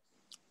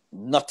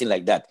 Nothing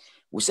like that.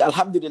 We say,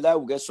 alhamdulillah,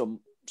 we get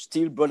some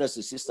still brothers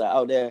and sisters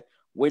out there,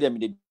 where them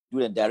they do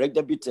and direct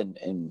debit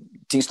and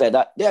things like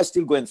that. They are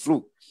still going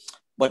through,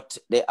 but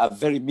they are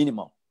very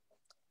minimal.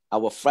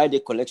 Our Friday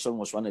collection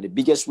was one of the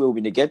biggest way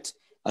we get.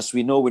 As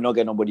we know, we not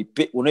get nobody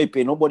pay, we not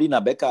pay nobody in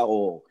a BECA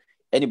or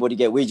anybody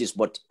get wages,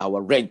 but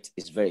our rent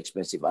is very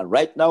expensive. And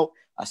right now,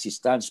 as it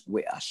stands,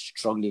 we are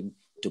struggling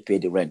to pay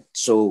the rent.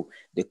 So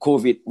the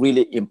COVID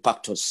really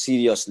impacted us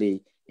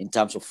seriously in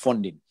terms of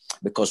funding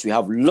because we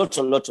have lots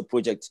of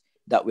projects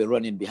that we're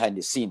running behind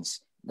the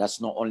scenes.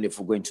 That's not only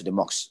for going to the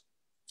mosque.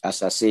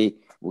 As I say,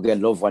 we get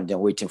loved ones and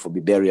waiting for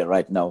the burial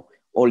right now.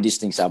 All these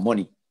things are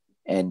money.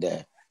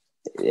 And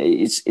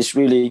it's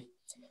really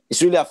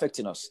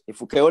affecting us.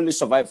 If we can only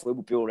survive for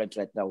able pay rent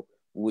right now,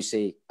 we will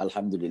say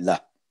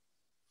Alhamdulillah.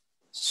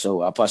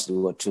 So I'll pass the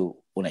word to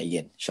Una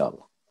again,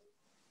 inshallah.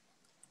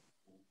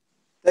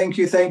 Thank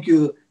you.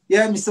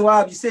 Yeah, Mr.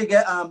 Wahab, you say,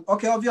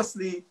 okay,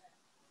 obviously,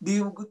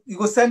 you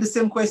go send the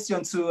same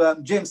question to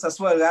James as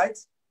well, right?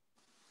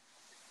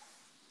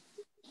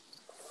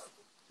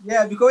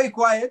 Yeah, because you're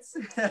quiet.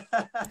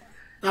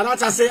 Now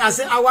that I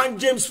say, I want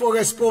James to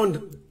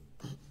respond.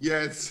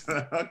 Yes,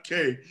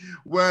 okay.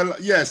 Well,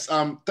 yes,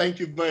 thank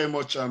you very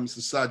much, Mr.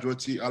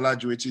 Sajalieu,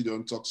 Alhaji,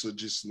 don't talk so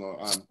just now.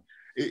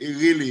 It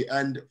really,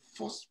 and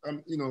first,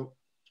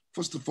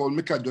 first of all,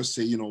 make I just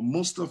say,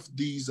 most of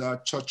these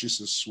are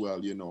churches as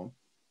well,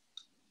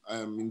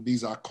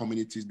 these are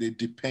communities, they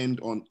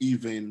depend on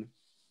even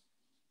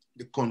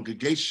the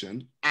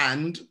congregation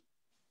and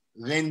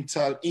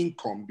rental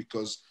income,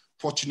 because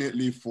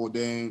fortunately for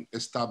them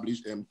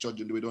established church,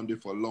 and we don't do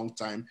it for a long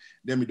time,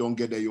 then we don't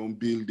get their own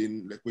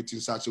building, like waiting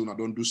such I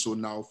don't do so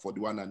now for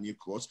the one at New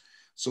Cross.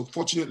 So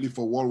fortunately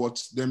for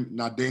Walworth, them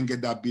now then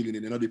get that building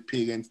and they know the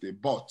parents they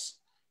bought.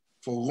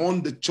 For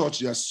run the church,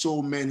 there are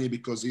so many,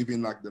 because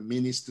even like the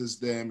ministers,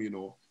 them,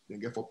 they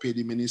get for pay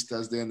the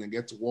ministers, then they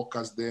get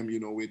workers, them,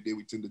 where they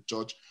within the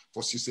church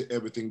for CC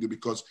everything,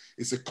 because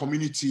it's a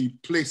community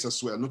place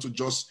as well, not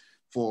just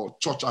for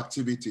church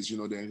activities,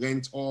 they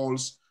rent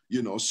halls,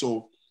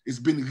 so it's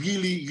been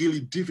really,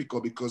 really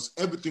difficult, because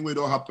everything will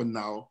not happen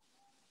now.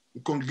 The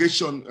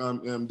congregation,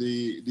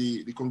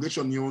 the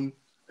congregation own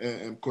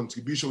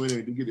contribution, when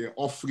they get their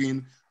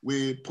offering,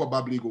 will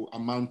probably go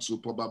amount to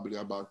probably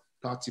about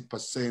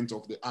 30%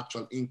 of the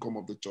actual income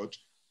of the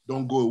church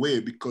don't go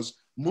away, because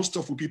most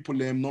of the people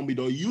normally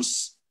don't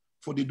use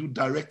for they do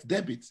direct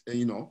debit,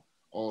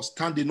 or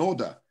standing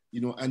order,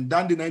 and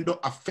then they don't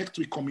affect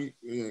the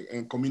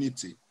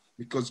community,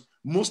 because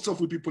most of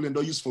the people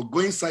don't use for go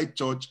inside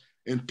church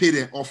and pay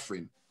their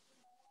offering.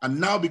 And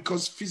now,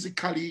 because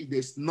physically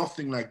there's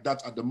nothing like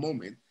that at the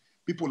moment,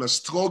 people are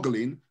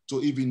struggling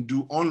to even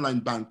do online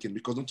banking,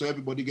 because not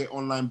everybody get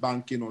online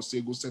banking or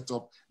say go set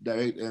up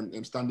direct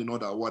standing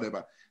order or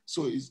whatever.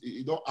 So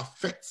it don't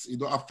affect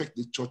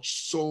the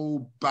church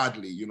so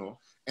badly,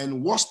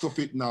 And worst of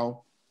it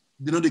now,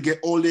 they get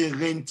all the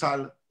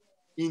rental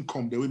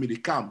income the way they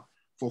come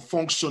for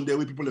function the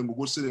way people can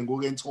go sit and go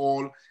rent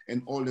all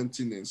and all them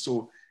things.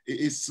 So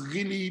it's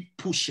really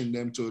pushing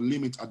them to a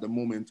limit at the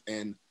moment,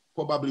 and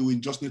probably we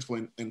just need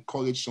to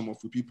encourage some of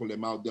the people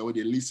them out there where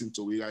they listen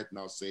to it right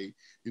now say,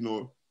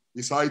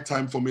 it's high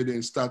time for me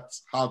to start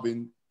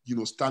having,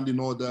 standing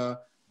order,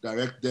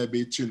 direct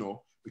debit,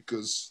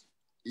 because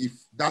if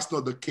that's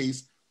not the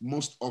case,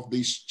 most of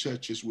these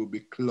churches will be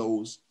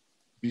closed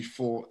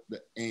before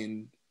the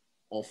end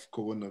of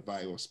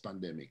coronavirus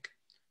pandemic.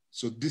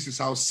 So this is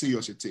how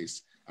serious it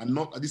is. And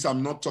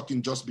I'm not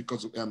talking just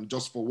because of,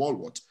 just for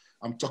Walworth.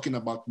 I'm talking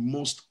about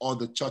most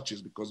other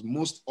churches, because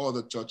most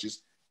other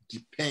churches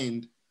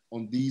depend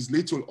on these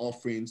little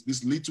offerings,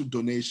 these little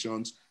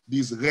donations,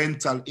 these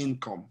rental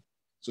income.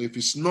 So if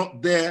it's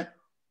not there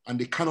and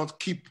they cannot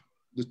keep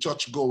the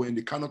church going,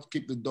 they cannot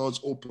keep the doors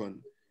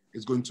open,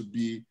 it's going to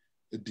be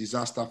a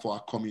disaster for our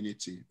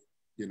community,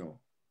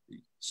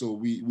 So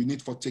we need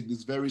to take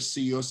this very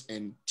serious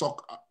and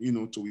talk,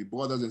 to we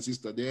brothers and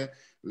sisters there,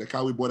 like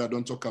how we brother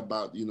don't talk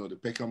about, the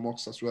BECA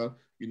mosques as well.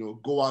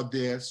 Go out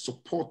there,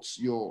 support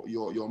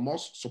your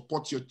mosque,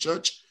 support your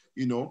church,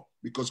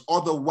 because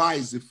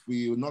otherwise, if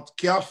we're not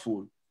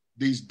careful,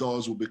 these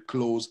doors will be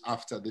closed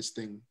after this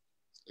thing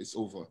is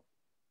over.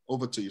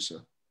 Over to you,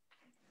 sir.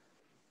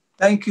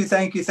 Thank you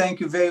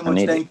very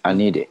much. I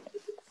need it.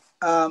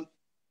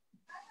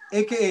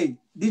 AKA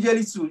DJ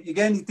Little, you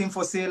got anything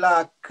for say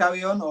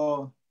carry on,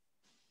 or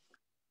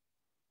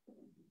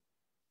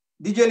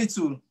DJ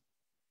Little?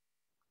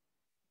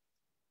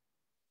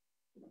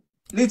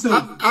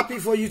 Happy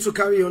for you to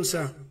carry on,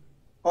 sir.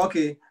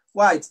 Okay,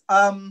 right.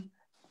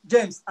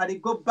 James, I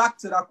did go back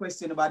to that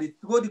question about it.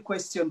 Throw the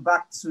question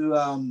back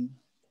to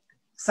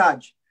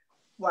Saj.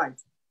 Right.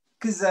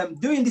 Because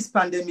during this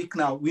pandemic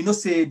now, we know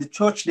say the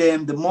church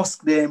them, the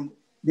mosque them,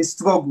 they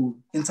struggle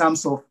in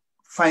terms of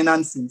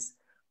finances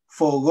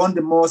for run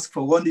the mosque,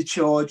 for run the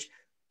church,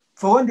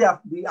 for run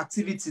the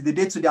activity, the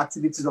day-to-day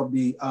activities of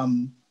the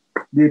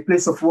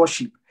place of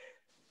worship.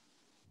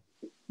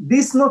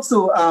 This not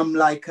so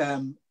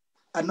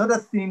another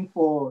thing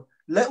for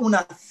let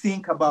una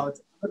think about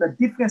a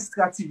different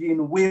strategy in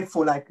a way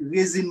for like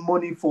raising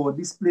money for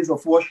this place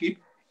of worship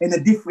in a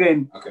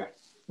different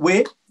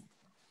way.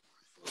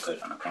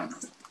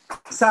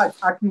 Saj,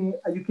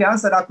 you can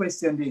answer that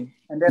question then,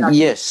 and then I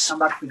can come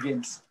back to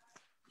James.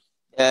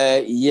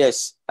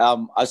 Yes,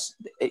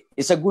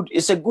 it's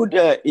a good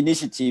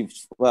initiative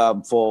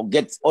for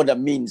get other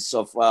means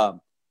of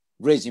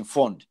raising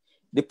fund.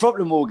 The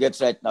problem we'll get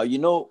right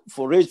now,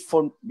 for raise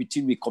fund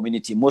between the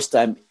community, most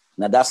time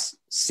now that's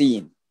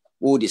seeing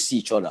who they see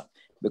each other.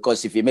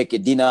 Because if you make a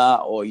dinner,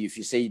 or if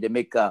you say they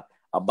make a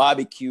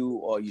barbecue,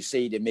 or you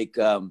say they make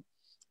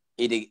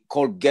they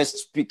call guest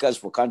speakers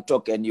for can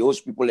talk, and you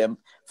host people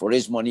for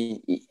raise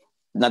money,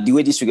 not the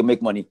way this we can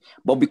make money.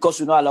 But because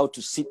we're not allowed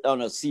to sit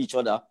down and see each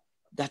other,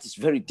 that is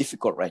very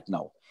difficult right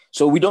now.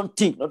 So we don't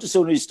think, not to say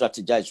only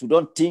strategize, we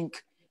don't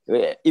think,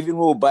 even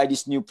when we buy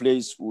this new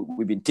place,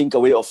 we've been thinking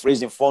a way of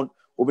raising funds.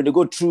 We're going to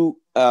go through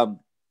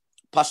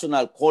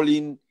personal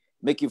calling,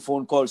 making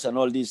phone calls and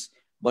all this.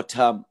 But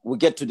we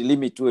get to the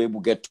limit we will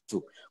get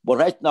to. But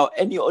right now,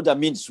 any other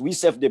means, we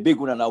serve the big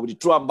one now, we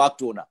throw them back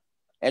to owner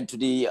and to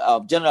the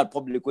general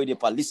public where they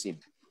listen.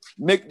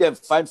 Make them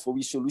find for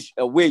we solution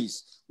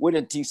ways where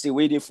they think say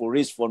where they for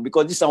raise fund,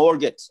 because this is all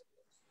get.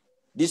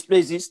 These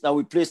places now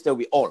we place that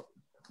we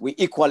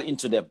equal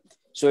into them.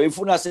 So if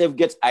we not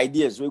get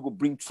ideas, we go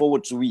bring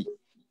forward to we,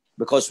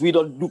 because we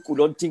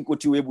don't think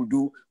what you able to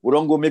do. We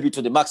don't go maybe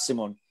to the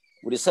maximum.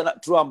 We send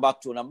throw them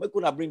back to them. We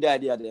could bring the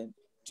idea then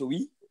to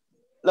we.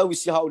 Let we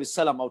see how they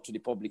sell them out to the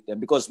public then.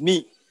 Because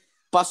me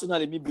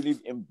personally, me believe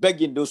in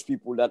begging those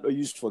people that are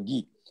used for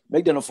give.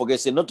 Make them not forget,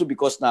 say not to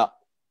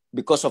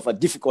because of a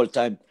difficult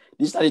time.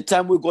 This is the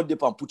time we got them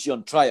and put you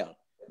on trial.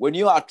 When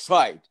you are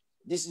tried,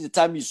 this is the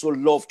time you show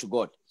love to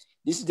God.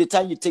 This is the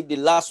time you take the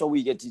last one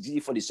we get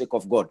it for the sake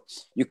of God.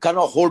 You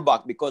cannot hold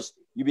back because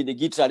you've been the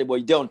give trial,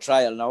 but you're on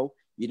trial now,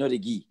 you know the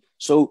give.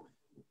 So,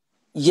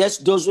 yes,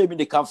 those women,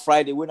 they come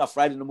Friday. When a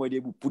Friday, no more, they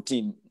will put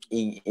in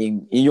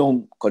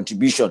your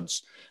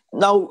contributions.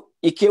 Now,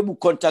 you can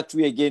contact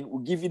you again. We'll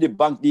give you the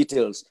bank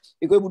details.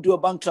 You can do a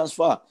bank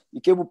transfer.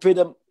 You can pay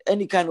them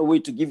any kind of way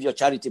to give your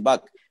charity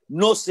back.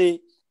 No,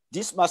 say,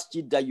 this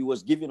masjid that you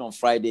was given on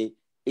Friday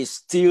is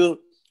still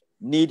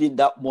needing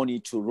that money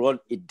to run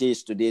its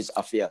day-to-day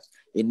affairs.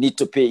 It need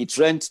to pay its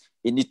rent.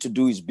 It need to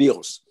do its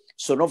bills.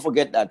 So don't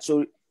forget that.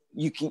 So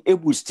you can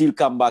able still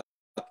come back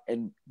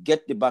and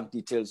get the bank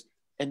details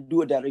and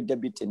do a direct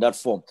debit in that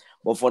form.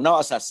 But for now,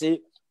 as I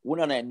say, we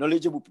are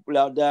knowledgeable people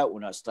out there.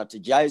 We are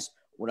strategize.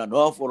 We are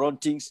know how to run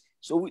things.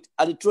 So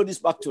I throw this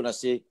back to you and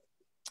say,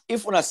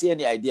 if we see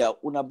any idea,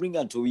 we bring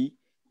them to we.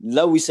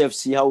 Let we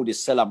see how they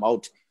sell them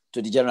out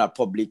to the general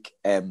public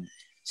and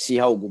see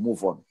how we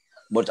move on.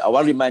 But I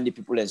want to remind the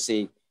people and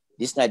say,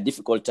 this is not a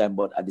difficult time,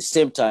 but at the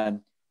same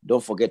time,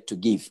 don't forget to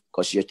give,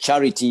 because your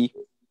charity,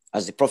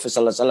 as the Prophet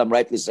ﷺ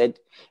rightly said,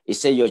 he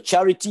said your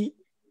charity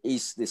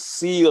is the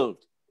seal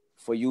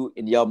for you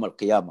in Yawm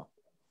al-Qiyamah.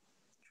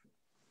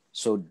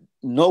 So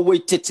no way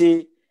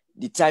to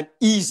the time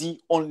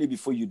easy only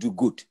before you do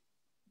good.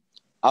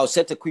 I'll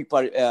set a quick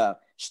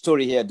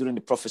story here during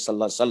the Prophet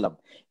ﷺ.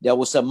 There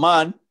was a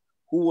man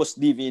who was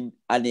living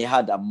and he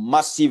had a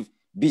massive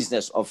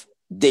business of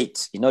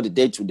dates. You know, the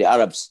dates with the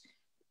Arabs,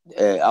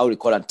 how we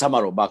call it,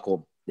 tamaro back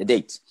home, the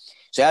dates.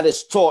 So he had a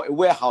store, a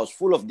warehouse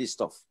full of this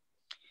stuff.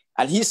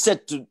 And he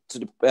said to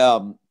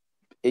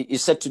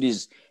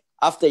this,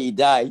 after he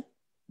died,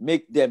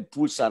 make them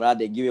pull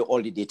Sarad and give you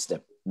all the dates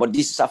them. But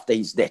this is after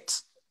his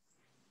death.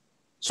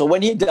 So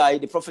when he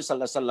died, the Prophet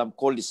ﷺ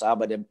called the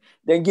Sahaba them,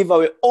 then give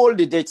away all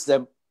the dates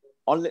them.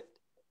 Only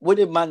when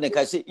a man like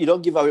I say, you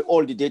don't give away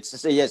all the dates. They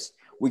say, yes,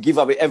 we give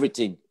away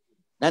everything.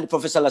 Then the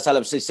Prophet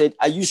ﷺ said,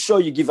 are you sure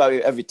you give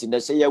away everything? They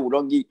say, yeah, we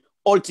don't give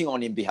all things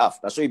on his behalf.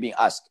 That's what he's being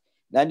asked.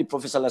 Then the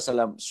Prophet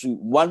ﷺ, so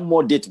one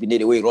more date be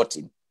the way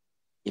rotten.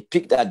 He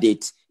picked that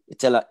date. He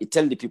tell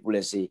the people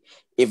and say,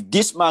 if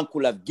this man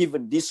could have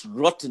given this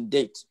rotten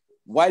date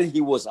while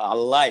he was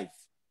alive,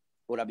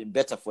 it would have been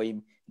better for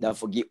him than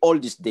forgive all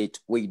this date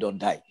where he don't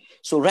die.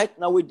 So right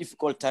now, with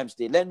difficult times,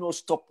 they let no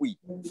stop we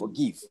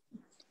forgive.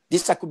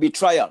 This could be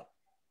trial.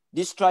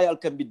 This trial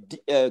can be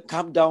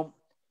calmed down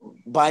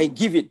by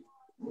giving.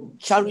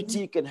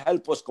 Charity can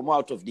help us come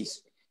out of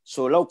this.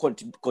 So now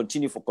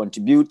continue for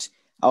contribute.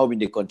 How when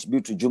they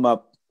contribute to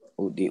Juma,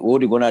 or they go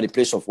to the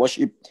place of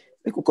worship,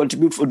 they could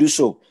contribute for do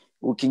so.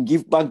 We can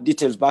give bank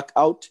details back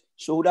out.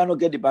 So we don't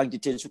get the bank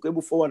details. We can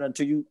move forward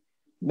until you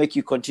make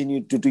you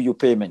continue to do your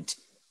payment,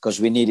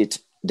 because we need it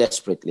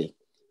desperately.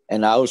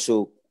 And I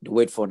also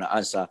wait for an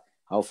answer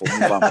how for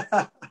move on.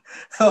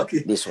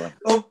 Okay. This one.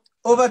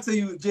 Over to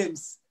you,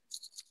 James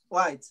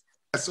White.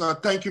 Yes,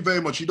 thank you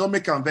very much. You don't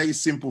make it very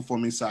simple for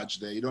me, Saj.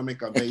 There, you don't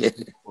make it very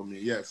simple for me.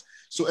 Yes.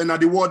 So, and at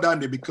the word down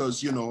there,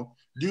 because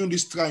during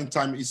this trying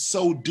time, it's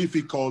so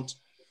difficult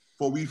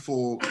for we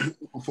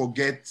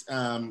forget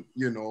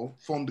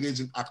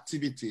fundraising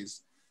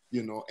activities,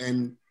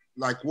 and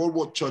like World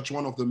War Church,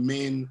 one of the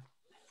main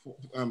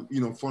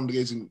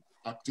fundraising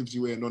activity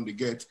we're on the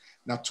get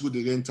now through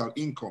the rental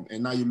income.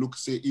 And now you look,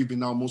 say, even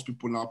now most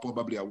people now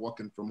probably are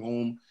working from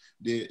home.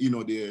 They're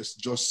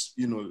just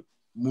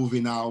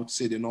moving out,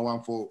 say they no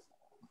one for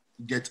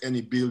get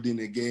any building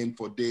again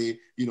for day,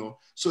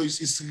 So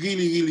it's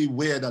really, really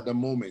weird at the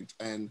moment.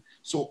 And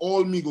so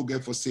all me go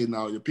get for say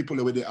now, your people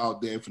already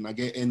out there, if you not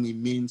get any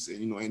means,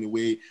 any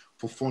way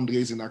for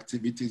fundraising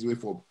activities, way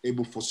for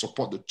able for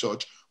support the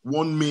church.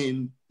 One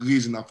main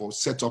reason for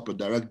set up a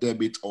direct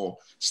debit or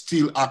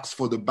still ask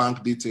for the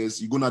bank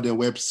details. You go to their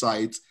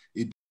website,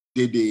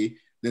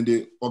 then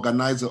they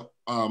organize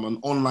an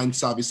online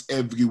service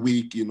every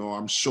week.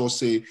 I'm sure,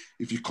 say,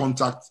 if you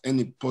contact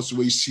any person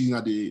where you see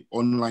at the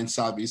online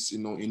service,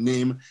 in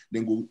name,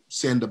 then we'll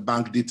send the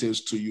bank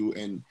details to you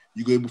and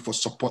you go able to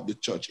support the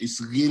church.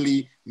 It's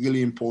really,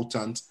 really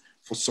important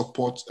for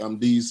support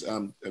these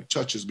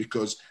churches,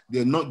 because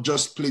they're not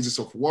just places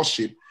of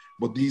worship,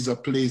 but these are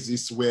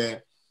places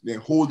where they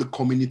hold the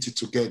community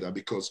together,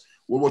 because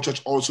what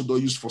church also do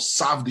use for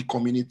serve the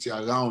community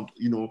around,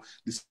 you know,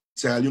 the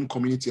Sierra Leone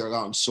community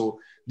around. So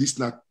this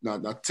not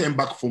turn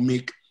back for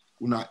make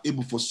we're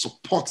able to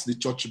support the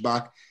church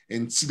back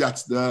and see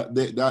that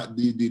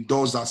the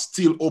doors are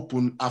still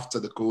open after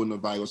the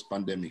coronavirus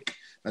pandemic.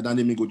 And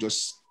then they go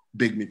just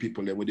beg me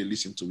people that when they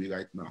listen to me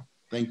right now.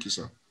 Thank you,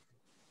 sir.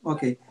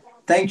 Okay,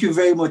 thank you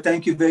very much.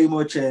 Thank you very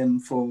much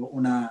for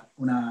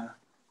una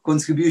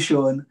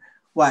contribution.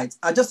 Right,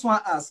 I just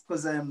want to ask,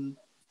 because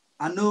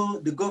I know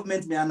the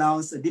government may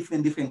announce a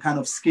different kind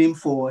of scheme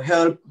for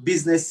help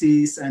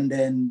businesses, and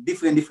then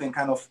different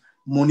kind of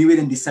money we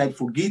then decide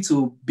for give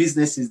to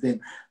businesses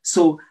then.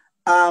 So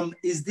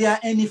is there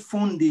any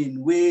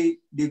funding where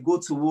they go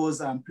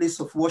towards place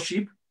of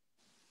worship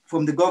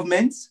from the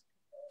government?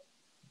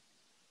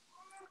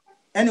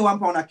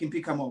 Anyone I can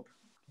pick them up?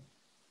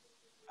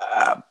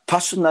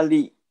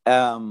 Personally,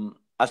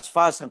 as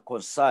far as I'm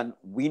concerned,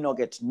 we not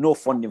get no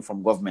funding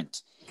from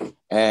government.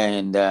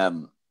 And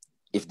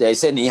if there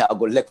is any, I'll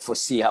go look for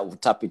see how we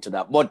tap into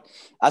that. But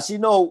as you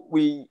know,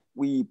 we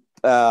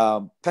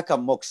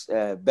Peckham Mox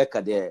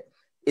BECA there,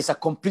 it's a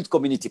complete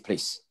community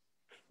place.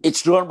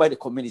 It's run by the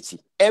community.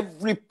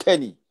 Every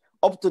penny,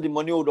 up to the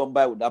money we don't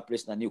buy with that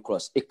place in New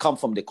Cross, it comes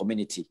from the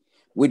community.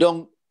 We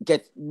don't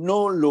get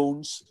no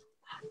loans,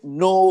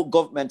 no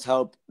government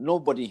help,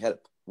 nobody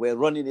help. We're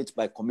running it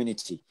by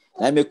community.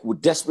 And we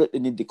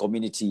desperately need the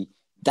community.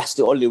 That's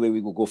the only way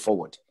we will go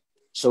forward.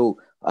 So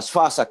as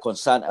far as I'm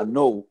concerned, I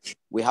know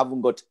we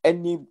haven't got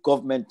any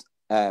government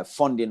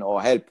funding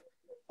or help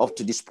up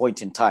to this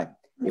point in time.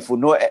 If we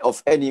know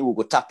of any, we'll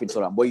go tap into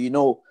them. But you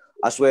know,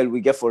 as well, we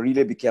get for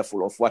really be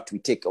careful of what we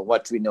take or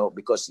what we know,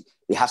 because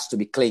it has to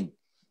be clean.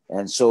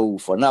 And so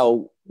for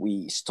now,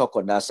 we stuck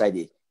on that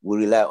side. We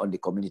rely on the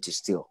community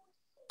still.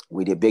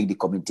 We beg the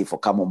community for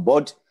come on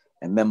board,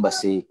 and members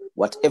say,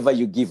 whatever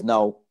you give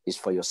now is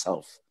for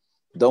yourself.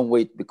 Don't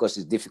wait because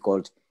it's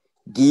difficult.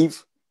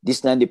 Give. This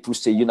time they push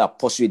say you not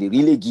pursue the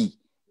really give.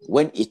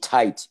 When it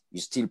tight,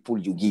 you still pull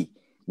you give.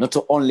 Not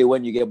only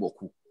when you get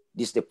boku.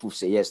 This the proof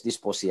say yes, this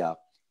pussy are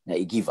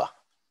a giver.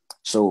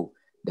 So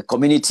the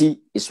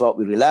community is what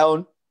we rely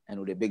on,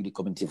 and we beg the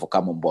community for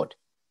come on board.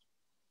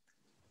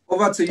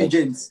 Over to you,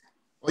 James.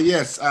 Oh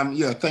yes,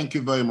 yeah, thank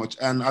you very much.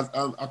 And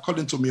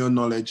according to my own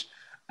knowledge,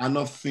 I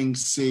don't think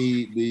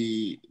say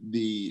the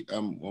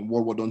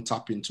what we don't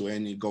tap into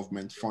any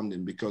government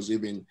funding, because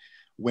even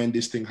when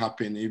this thing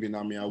happened, even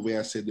I'm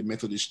aware, say the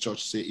Methodist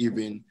Church say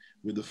even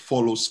with the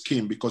follow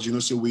scheme, because you know,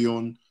 say we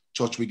own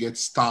church, we get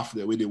staff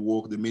there where they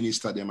work, the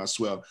minister them as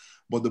well.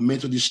 But the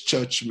Methodist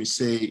Church may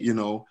say, you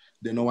know,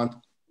 they don't want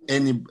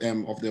any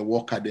of their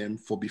work at them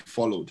for be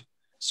followed.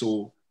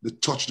 So the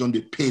church don't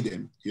they pay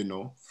them, you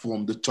know,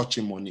 from the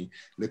churching money.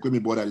 Like when we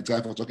bought at the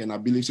time for talking, I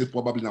believe it's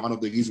probably one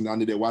of the reasons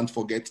that they want to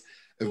forget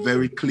a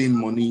very clean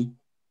money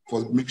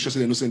for make sure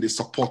they know saying they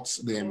support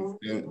them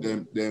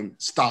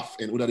staff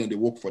and other than they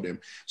work for them.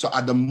 So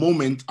at the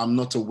moment, I'm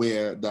not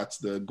aware that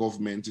the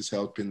government is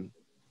helping,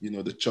 you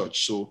know, the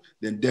church. So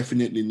they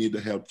definitely need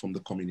the help from the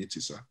community,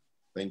 sir.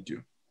 Thank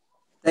you.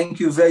 Thank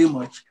you very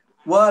much.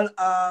 Well,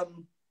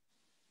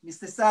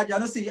 Mr. Sajalieu, I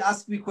know say you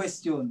ask me a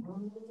question.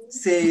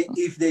 Say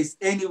if there's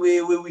any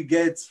way where we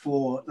get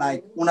for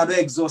like another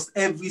exhaust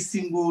every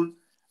single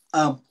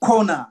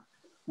corner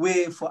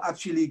where for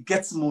actually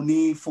get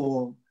money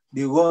for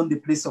they run the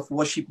place of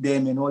worship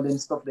them and all them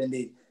stuff. Then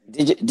they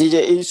DJ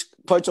is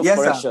point of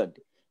correction. Sir.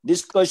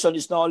 This question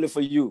is not only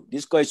for you.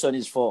 This question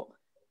is for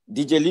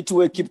DJ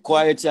Little. Keep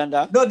quiet and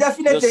no,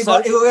 definitely,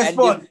 but it will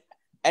respond.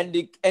 And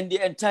the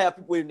entire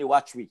people in the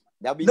watch we.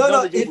 No.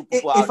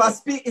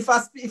 If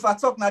I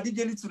talk now,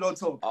 DJ Little don't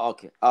talk.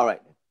 Okay, all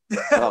right.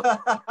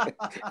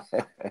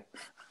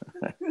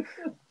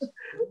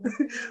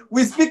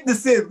 We speak the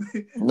same.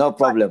 No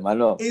problem, I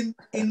know. In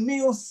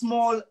me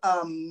small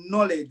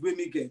knowledge when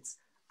we get,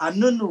 I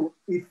don't know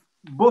if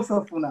both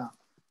of you now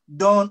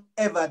don't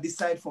ever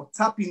decide for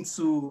tap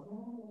into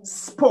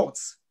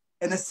sports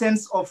in a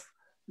sense of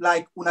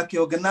like una can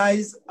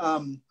organize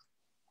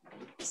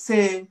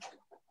say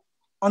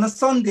on a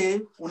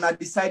Sunday when I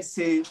decide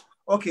say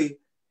okay,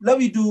 let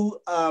me do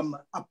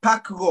a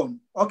pack run.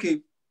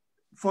 Okay,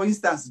 for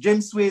instance,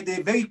 James Way,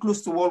 they're very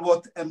close to World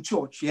War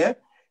Church, yeah?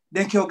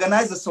 Then can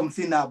organize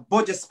something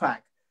Budget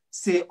Pack,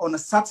 say on a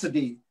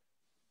Saturday.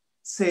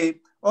 Say,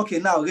 okay,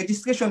 now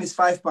registration is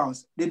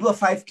 £5. They do a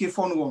 5K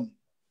fun run.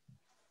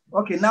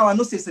 Okay, now I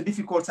know it's a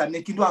difficult time.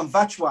 They can do a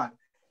virtual.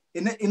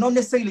 It not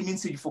necessarily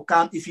means if you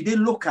can, if you did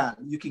local,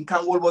 you can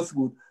come World War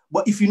good.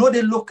 But if you know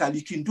the local,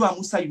 you can do a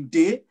Musa you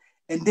day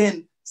and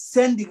then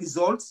send the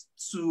results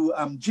to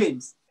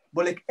James.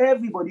 But like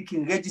everybody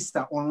can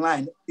register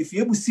online. If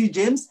you're able to see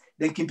James,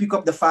 then can pick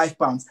up the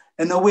 £5.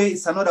 And a way,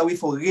 it's another way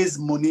for raise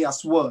money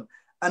as well.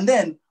 And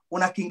then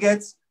when I can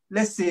get,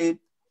 let's say,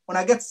 when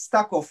I get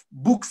stack of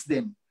books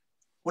them,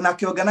 when I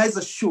can organize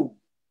a show,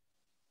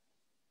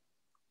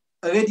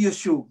 a radio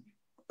show,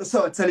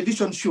 so a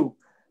television show,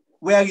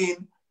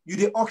 wherein you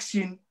the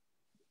auction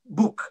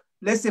book,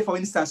 let's say for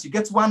instance, you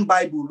get one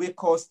Bible where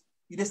cost,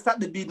 you just start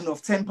the bidding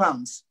of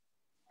 £10.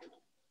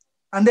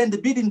 And then the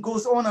bidding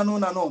goes on and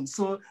on and on.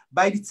 So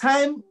by the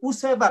time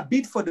whosoever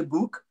bid for the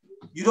book,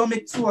 you don't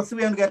make £200 or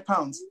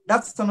 £300.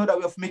 That's another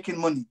way of making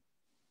money.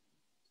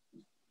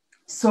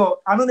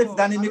 So I don't know if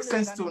that makes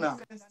sense to now.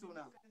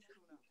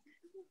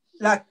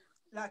 Like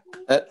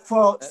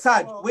for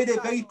SAD, where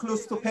they're very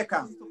close to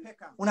BECA,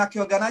 una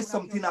can organize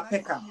something at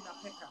BECA.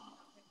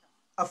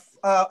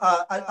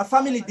 A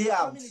family day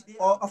out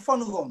or a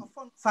fun run,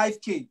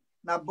 5K,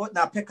 now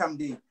BECA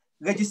day.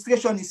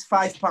 Registration is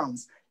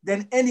 £5.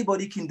 Then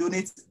anybody can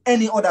donate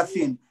any other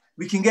thing.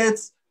 We can get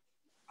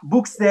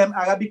books them,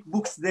 Arabic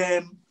books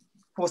them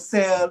for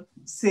sale.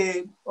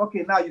 Say,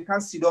 okay, now you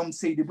can see them,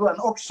 say they do an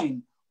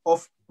auction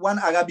of one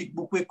Arabic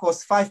book which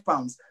costs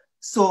 £5.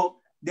 So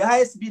the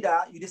highest bidder,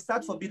 you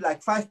start for bid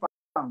like £5.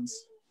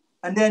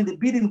 And then the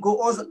bidding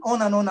goes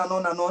on and on and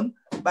on and on.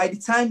 By the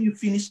time you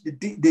finish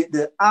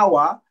the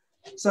hour,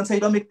 sometimes you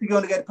don't make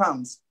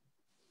 £300.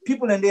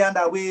 People in the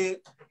other way,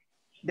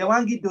 they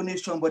want to give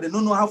donation, but they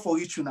don't know how for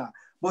reach you now.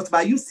 But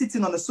by you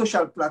sitting on a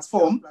social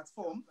platform,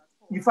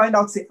 you find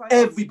out, say,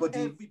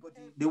 everybody,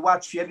 they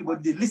watch you,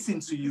 everybody, they listen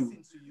to you.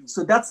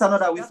 So that's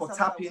another way for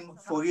tapping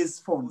for raise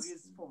funds.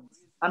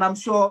 And I'm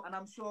sure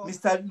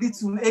Mr.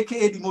 Little,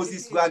 aka the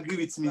Moses, will agree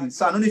with me.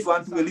 So I don't know if you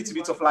want to do a little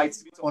bit of light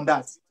on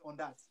that.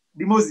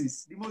 The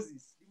Moses.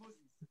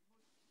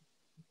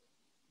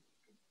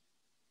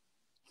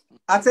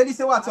 I tell you,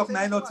 say what talk,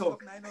 now not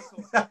talk.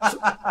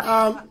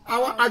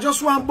 I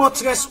just want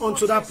buttress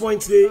onto that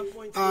point there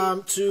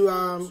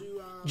to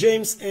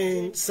James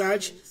and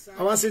Saj.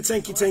 I want to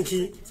say thank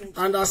you.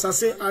 And as I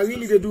say, I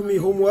really they do me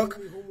homework.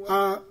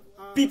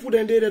 People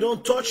then they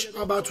don't touch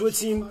about what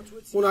team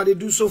when they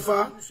do so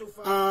far.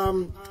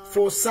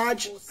 For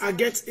Saj, I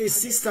get a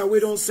sister we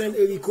don't send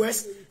a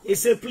request. He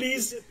say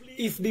please,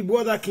 if the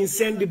brother can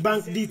send the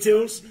bank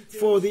details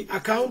for the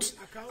account.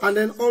 And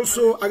then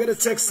also I get a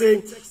text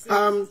saying,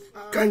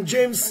 can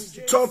James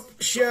Thorpe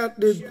share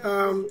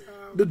the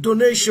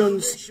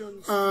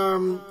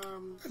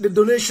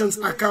donations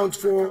account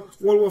for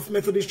Walworth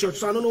Methodist Church.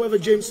 So I don't know whether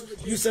James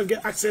yourself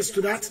get access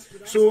to that.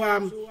 So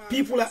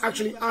people are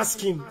actually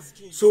asking.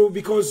 So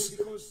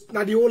because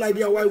now the whole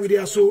idea why we're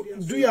there. So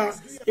do you,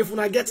 if when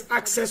I get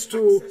access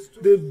to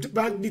the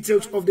bank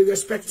details of the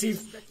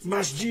respective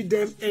masjid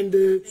them and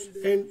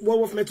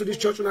Walworth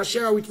Methodist Church, when I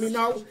share it with me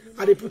now,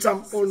 and they put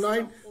them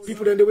online,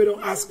 people then they will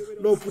don't ask,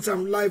 no, put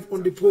them live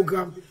on the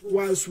program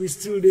whilst we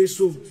still there.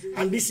 So,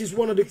 and this is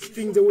one of the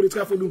things they will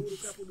try to do,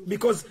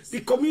 because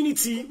the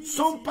community,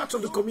 some parts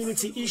of the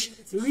community is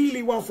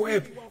really want for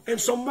help, and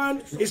some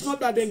man, it's not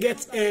that they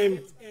get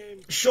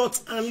short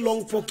and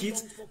long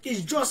pockets.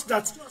 It's just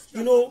that,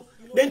 you know,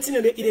 then thing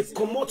it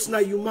come out now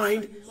you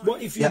mind.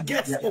 But if you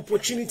get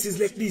opportunities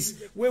like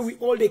this, where we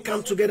all they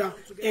come together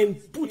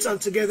and put them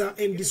together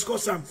and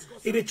discuss them,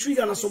 it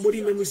trigger on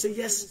somebody when we say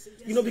yes,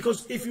 you know,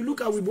 because if you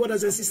look at we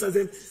brothers and sisters,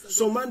 then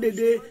some man they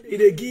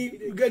give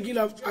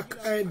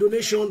a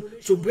donation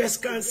to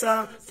breast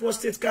cancer,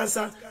 prostate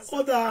cancer,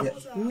 other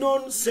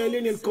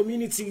non-Sierra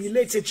community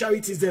related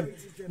charities. Them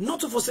not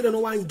to forsake no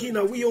one gain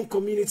a we own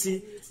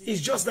community.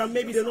 It's just that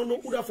maybe they don't know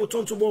who that for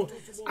turn to ball.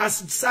 As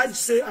Saj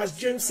say, as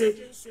James say,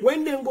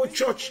 when they go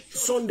church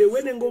Sunday,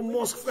 when they go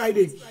mosque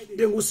Friday,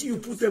 they will see you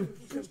put the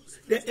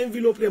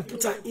envelope and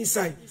put her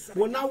inside.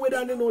 But now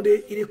whether they know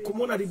it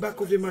come on at the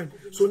back of the mind.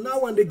 So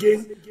now and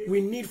again,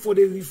 we need for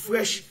the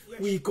refresh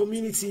we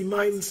community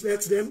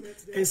mindset them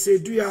and say,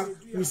 do ya,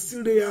 we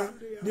still there,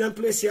 the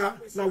place here,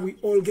 now we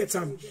all get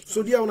them.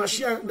 So they wanna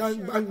share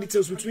that bank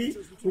details with me,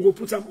 we will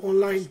put them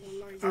online.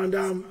 And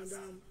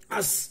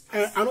as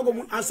I'm not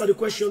going to answer the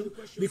question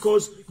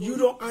because you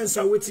don't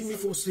answer waiting me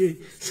for say.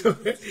 So,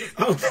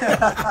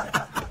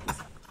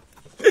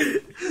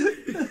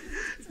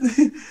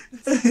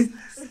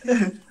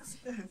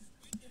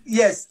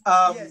 yes.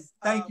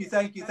 Thank you,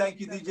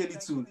 DJ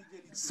Little.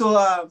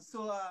 So,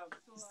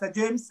 Mr.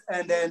 James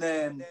and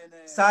then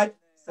Sad,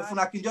 if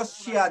I can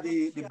just share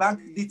the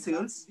bank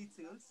details,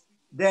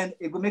 then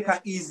it will make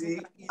it easy.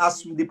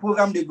 As the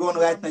program they go on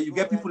right now, you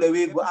get people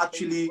away who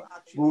actually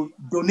will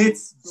donate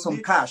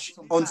some cash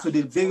onto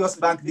the various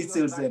bank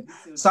details then.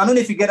 So I don't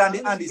know if you get on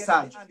the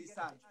side.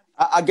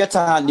 I get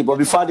a handy, but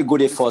before they go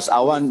there first, I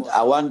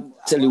want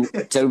tell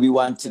you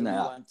one thing.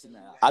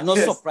 I'm not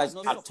surprised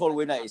at all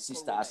when a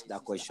sister asked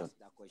that question.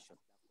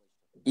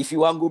 If you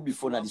want to go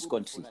before in this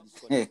country,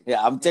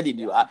 I'm telling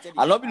you, I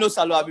not be no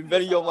salo. I've been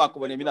very young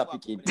when I'm not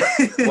picking.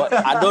 But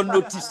I don't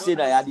notice say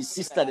that I had the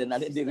sister and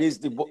then they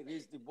raised the boy.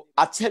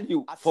 I tell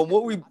you, from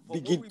what we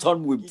begin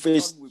turn we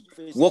first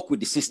work with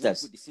the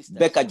sisters,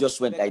 BECA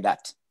just went like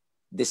that.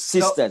 The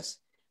sisters,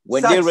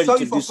 when they're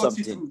ready to do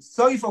something.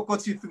 Sorry for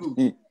cut you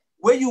through.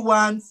 Where you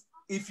want,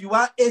 if you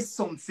want a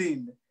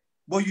something,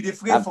 but you're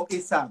afraid for a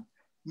son,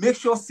 make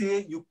sure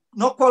say you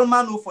not call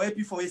man for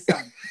happy for a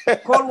son.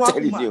 Call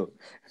one woman.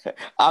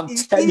 I'm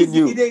telling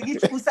you.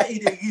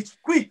 It reach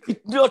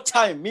quick. No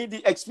time. Me,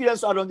 the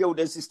experience I don't get with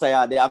the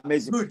sister, they're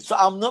amazing. Good. So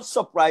I'm not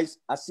surprised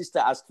a sister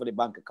asked for the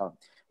bank account.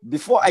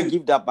 Before I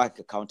give that bank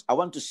account, I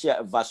want to share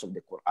a verse of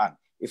the Quran.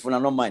 If you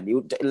don't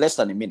mind, less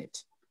than a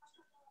minute.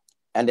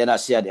 And then I'll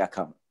share the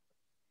account.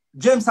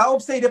 James, I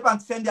hope say they can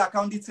send the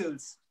account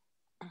details.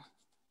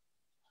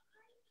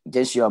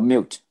 James, you are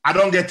mute. I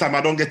don't get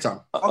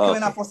them. Okay,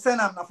 now for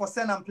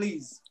send them,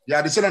 please.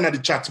 Yeah, they send them at the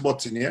chat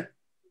button, yeah?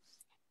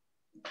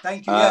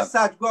 Thank you. Yes,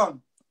 Saj, go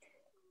on.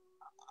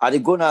 Are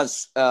going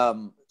as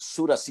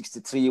Surah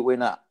 63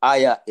 when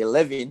ayah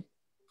 11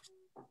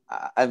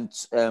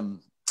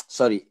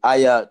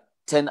 ayah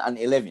 10 and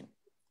 11.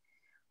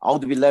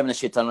 أعوذ بالله من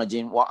الشيطان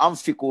الرجيم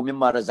وأنفقوا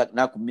مما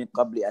رزقناكم من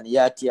قبل أن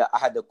يأتي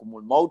أحدكم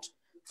الموت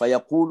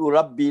فيقول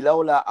ربي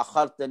لولا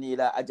أخرتني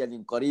إلى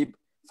أجل قريب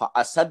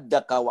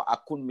فأصدق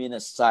وأكون من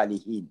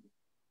الصالحين.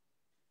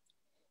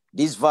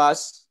 This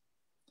verse,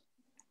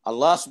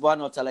 Allah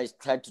subhanahu wa ta'ala is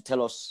trying to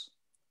tell us,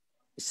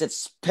 he said,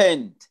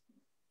 spend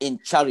in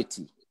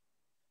charity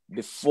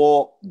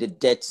before the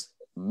death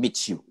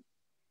meets you.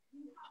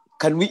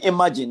 Can we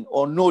imagine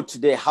or know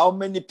today how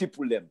many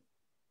people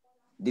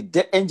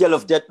the angel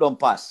of death don't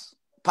pass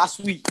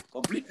we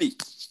completely.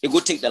 They go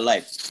take their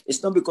life.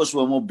 It's not because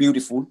we're more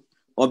beautiful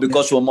or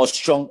because we're more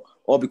strong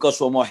or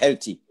because we're more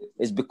healthy.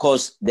 It's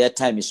because their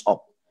time is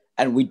up.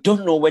 And we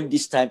don't know when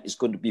this time is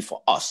going to be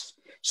for us.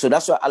 So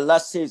that's why Allah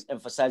says,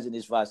 emphasizing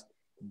this verse,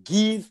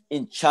 give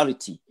in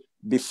charity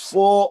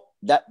before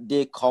that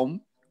day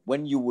come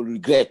when you will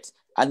regret.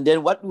 And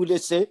then what will they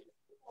say?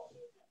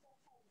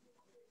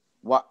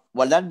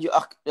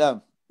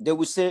 They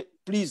will say,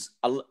 please,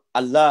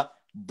 Allah,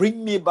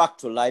 bring me back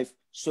to life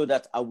so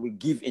that I will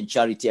give in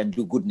charity and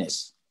do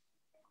goodness.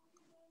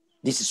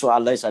 This is what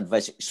Allah is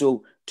advising.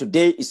 So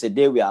today is a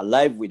day we are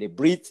alive, we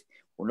breathe.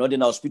 We're not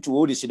in our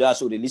hospital,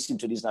 so they listen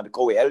to this now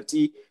because we're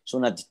healthy. So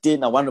now the day,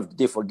 now one of the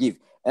day forgive.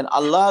 And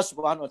Allah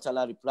subhanahu wa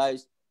ta'ala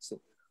replies,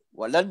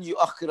 وَلَنْ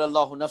يُؤَخِّرَ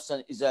اللَّهُ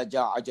نَفْسًا إِذَا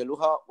جَاءَ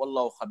عَجَلُهَا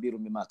وَاللَّهُ خَبِيرٌ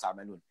بِمَا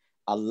تَعْمَلُونَ.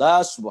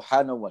 Allah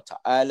subhanahu wa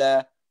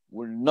ta'ala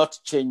will not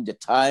change the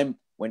time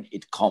when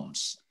it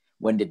comes.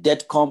 When the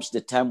death comes,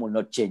 the time will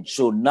not change.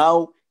 So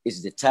now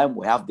is the time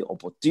we have the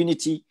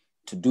opportunity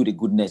to do the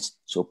goodness.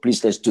 So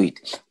please, let's do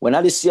it. When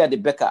I see at the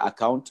BECA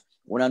account,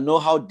 when I know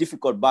how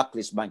difficult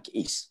Barclays Bank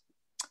is,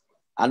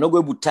 I'm not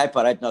going to type it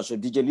right now. So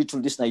DJ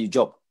Little, this is not your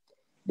job.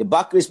 The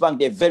Barclays Bank,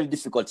 they're very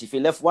difficult. If you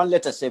left one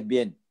letter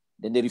CBN,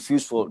 then they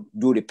refuse to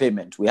do the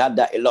payment. We had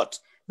that a lot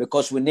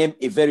because we name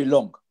it very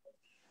long.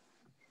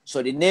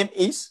 So the name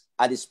is,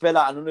 at the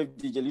speller, I don't know if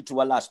DJ Little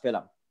will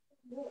spell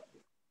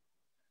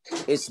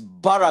it's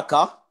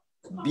Baraka,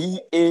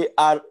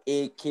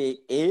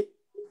 B-A-R-A-K-A,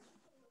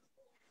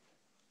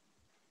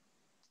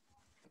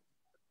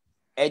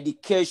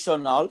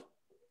 educational.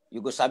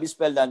 You go sabi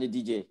spell down the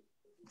DJ.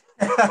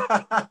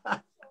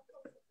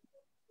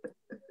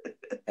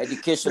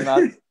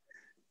 Educational.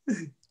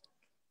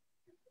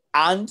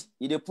 And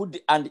you put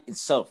the and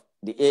itself,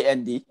 the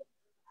A-N-D.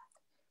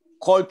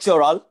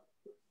 Cultural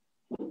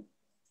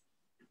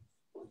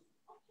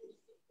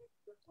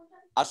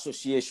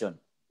Association.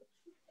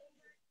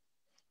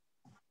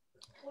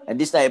 And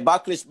this is a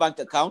Barclays Bank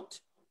account.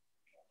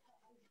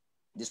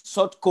 The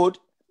sort code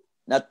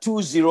now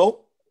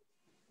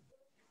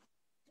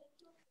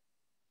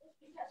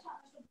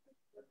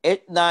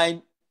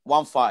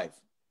 208915.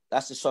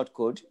 That's the sort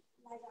code.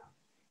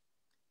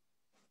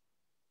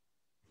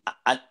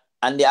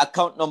 And the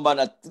account number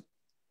that's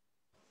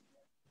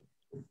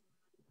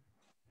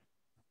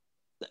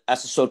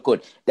the sort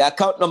code. The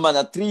account number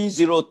is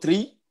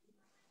 303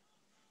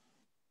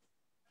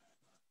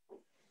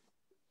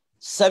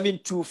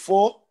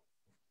 724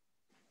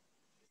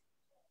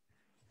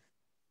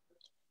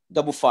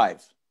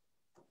 55.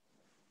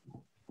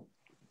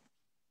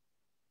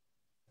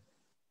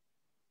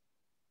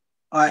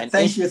 All right,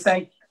 thank you.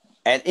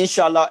 And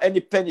inshallah,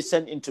 any penny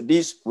sent into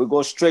this will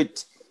go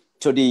straight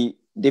to the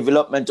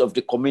development of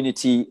the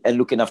community and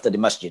looking after the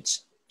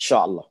masjids.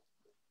 Inshallah.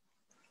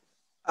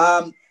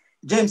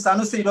 James, I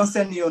know say you don't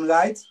send me on,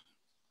 right?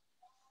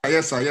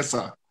 Yes, sir. Yes,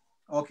 sir.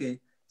 Okay.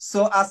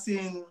 So as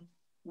in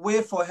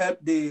way for help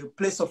the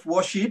place of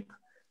worship,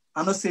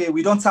 I know say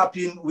we don't tap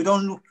in, we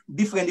don't look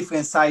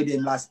different side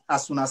and as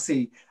soon as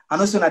say. I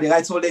know so now they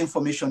write all the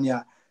information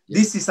here.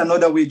 Yeah. This is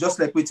another way, just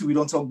like we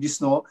don't talk this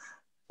now.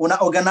 When I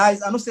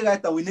organize, I know say right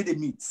that we need a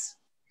meet.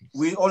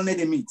 We all need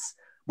a meet.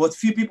 But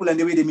few people in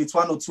the way they meet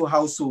 1 or 2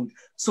 households.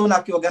 So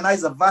now can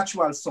organize a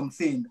virtual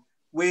something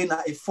where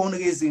a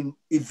fundraising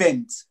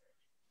event.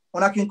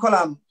 When I can call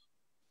them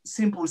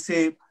simple,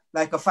 say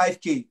like a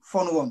 5K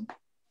fun run.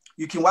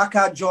 You can work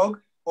out, jog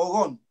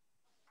or run.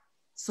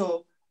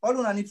 So all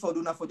you need for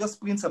do now for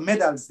just print some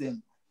medals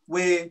then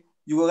where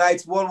you will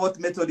write Walworth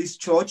Methodist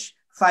Church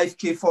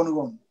 5K fun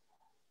run.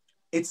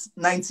 It's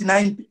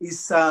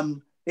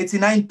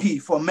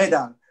 89p for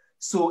medal.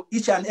 So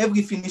each and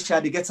every finisher,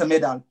 they get a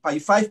medal. By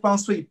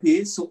 £5 for you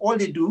pay. So all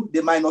they do,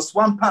 they minus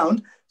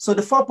 £1. So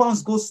the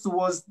 £4 goes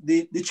towards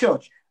the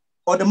church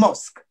or the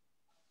mosque.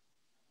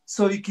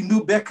 So you can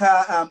do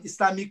BECA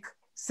Islamic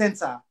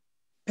Center,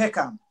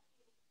 Peckham,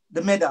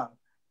 the medal.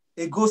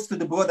 It goes to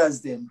the brothers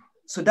then.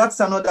 So that's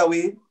another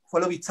way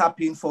for we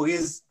tap in for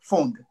his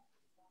fund.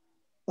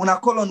 Una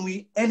call on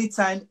we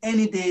anytime,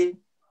 any day.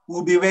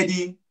 We'll be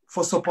ready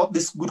for support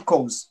this good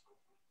cause.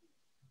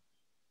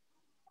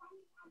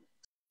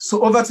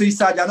 So over to you,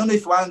 Saj. I don't know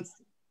if you want to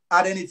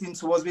add anything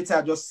towards what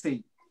I just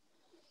say.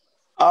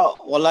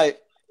 Well,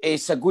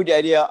 it's a good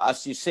idea,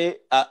 as you say.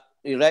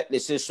 You rightly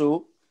say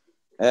so.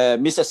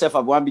 Mr. Sef, I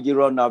want to begin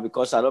run now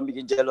because I don't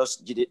begin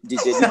jealous DJ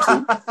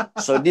Little.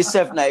 So this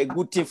Sef now a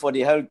good thing for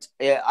the health.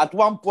 At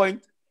one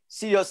point,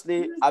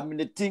 seriously, I mean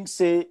the thing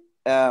say,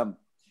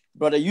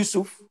 Brother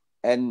Yusuf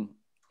and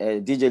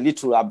DJ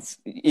Little,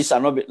 it's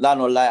not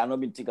lie. I not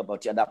been think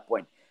about it at that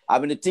point. I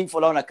mean the thing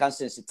for long I can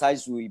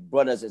sensitize with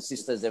brothers and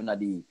sisters them at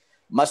the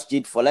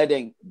masjid for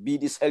letting be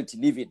this healthy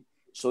living.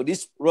 So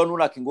this run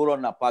when I can go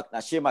run a park, na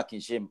shame I can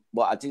shame.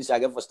 But I think I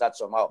get for start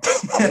somehow.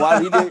 I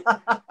want really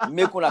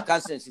make one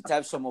can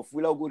sensitize some of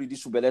will go to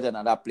this better than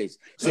that place.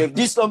 So if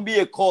this don't be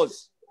a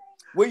cause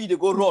where you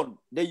go run,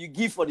 then you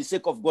give for the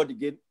sake of God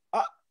again.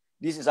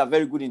 This is a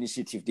very good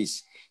initiative.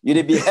 This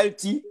you be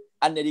healthy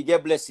and then you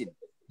get blessing.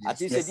 I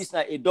think this is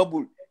not a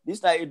double. This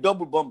is not a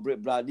double bomb,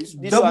 bro. This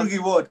double one,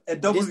 reward. A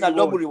double this reward.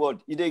 Double reward.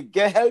 You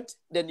get health,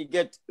 then you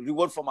get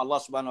reward from Allah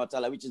subhanahu wa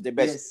ta'ala, which is the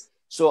best. Yes.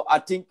 So I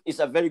think it's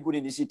a very good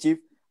initiative.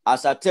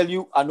 As I tell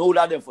you, I know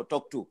that them for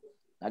talk to.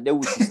 And they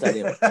will sister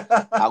them.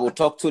 I will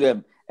talk to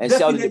them and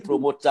see how they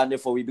promote Sunday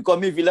for me. Because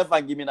me, if you left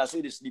and give me, I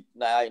say they sleep,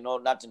 I know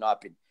nothing will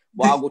happen.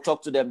 But I will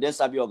talk to them, then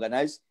Sabi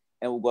organize,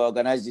 and we'll go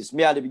organize this.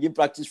 Me, I begin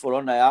practice for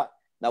 1 year.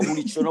 Now,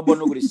 we show no one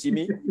to see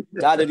me.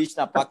 That reach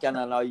na pack and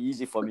now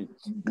easy for me.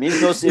 Me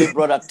no say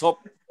brother top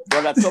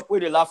where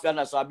they laugh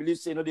and so I believe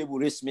say no they will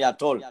race me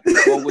at all. But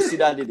we'll see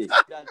that day.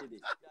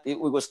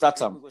 We go start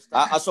them.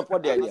 I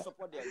support the idea.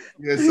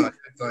 Yes, sir.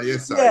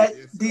 Yes, sir. Yeah,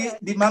 yes, sir.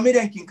 the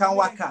Mameden can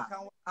waka.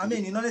 I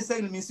mean, it not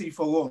necessarily means you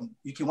for one.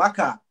 You can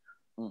waka.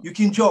 You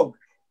can jog.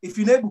 If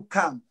you never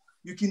come,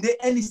 you can do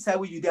any side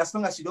where you there as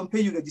long as you don't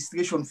pay your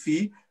registration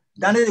fee.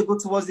 Then they go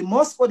towards the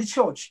mosque or the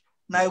church.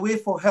 Now way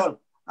for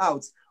help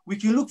out. We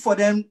can look for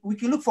them. We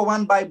can look for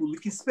one Bible. We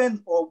can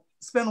spend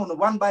on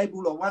one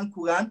Bible or one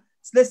Quran.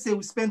 So let's say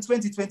we spend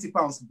 20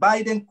 pounds,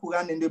 buy them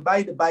Quran and they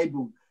buy the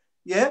Bible.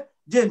 Yeah,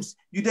 James,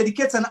 you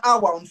dedicate an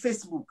hour on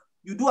Facebook.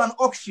 You do an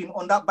auction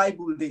on that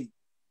Bible day.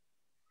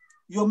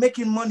 You're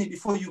making money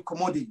before you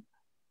commodity.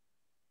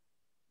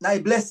 Now a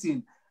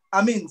blessing.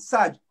 I mean,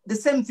 Saj, the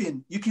same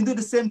thing. You can do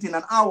the same thing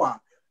an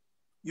hour.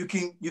 You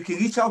can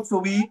reach out to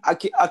we. I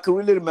can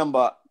really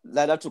remember.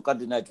 Like that took at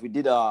the night. We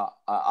did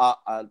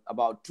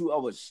about 2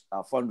 hours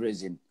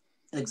fundraising.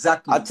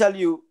 Exactly. I tell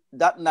you,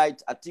 that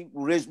night, I think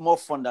we raised more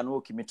fund than we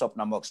can meet up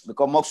now Mox,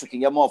 because Mox we can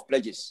get more of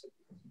pledges.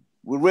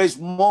 We raised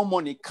more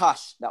money,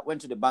 cash, that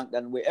went to the bank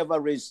than we ever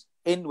raised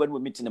when we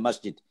meet in the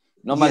masjid.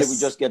 Normally, we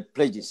just get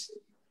pledges.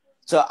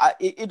 So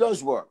it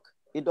does work.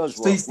 It does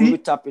work. So we will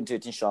tap into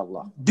it,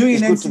 inshallah. Doing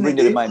it's good to bring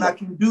the reminder.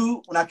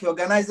 When I can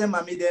organize them,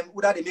 I made them,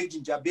 whether they make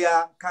ginger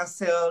beer,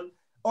 cancel,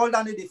 all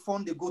that they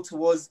fund, they go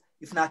towards.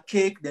 If not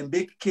cake, then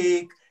bake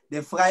cake,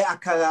 then fry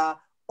akara.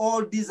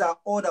 All these are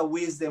other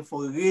ways then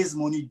for raise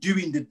money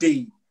during the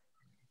day.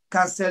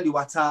 Cancel the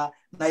water,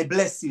 my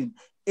blessing.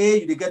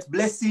 You they get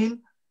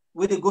blessing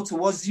where they go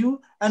towards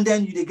you, and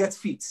then you they get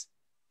fit.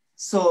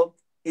 So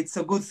it's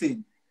a good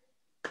thing.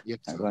 Yes,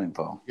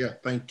 yeah,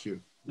 thank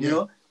you. You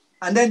know,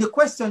 and then the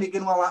question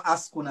again, what I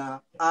ask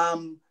Kuna,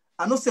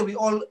 I know say we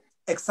all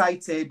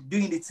excited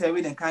during the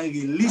terrain and can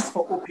release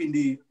for open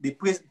the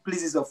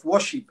places of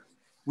worship.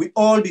 We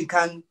all been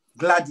can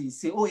gladly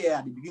say, oh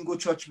yeah, they begin go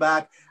church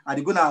back, and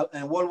they go now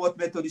World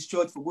Methodist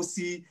Church for go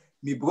see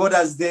me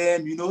brothers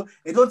them, you know.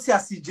 They don't say I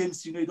see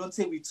James, you know, they don't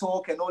say we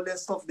talk and all that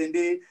stuff then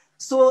they.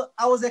 So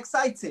I was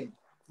excited,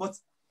 but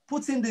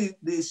putting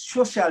the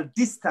social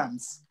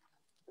distance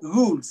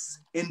rules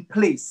in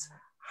place,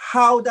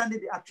 how then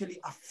did they actually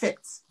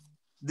affect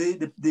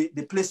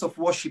the place of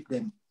worship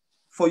then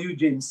for you,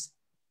 James?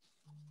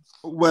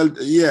 Well,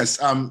 yes,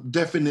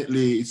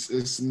 definitely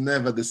it's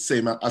never the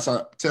same. As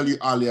I tell you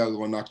earlier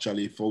on,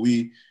 actually, for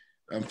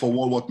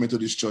World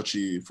Methodist Church,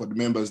 for the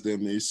members,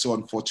 then it's so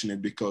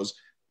unfortunate because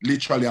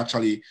literally,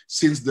 actually,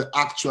 since the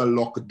actual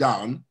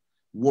lockdown,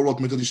 World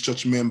Methodist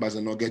Church members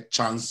are not get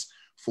chance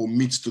for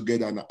meet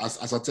together. And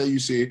as I tell you,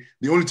 say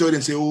the only time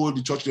they say, oh,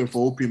 the church then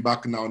for open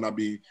back now, and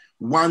be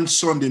one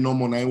Sunday no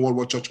more now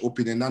World Church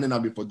open, and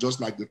then be for just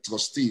like the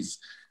trustees,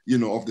 you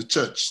know, of the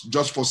church,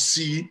 just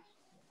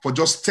for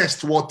just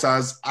test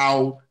waters,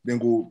 how then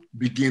go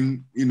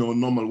begin, you know,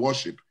 normal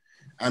worship.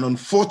 And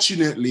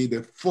unfortunately,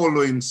 the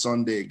following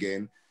Sunday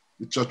again,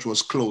 the church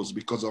was closed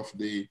because of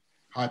the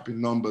hyping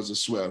numbers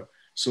as well.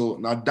 So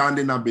now that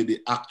did not be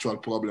the actual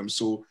problem.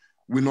 So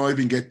we not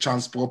even get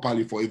chance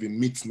properly for even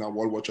meet now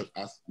World Church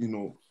as, you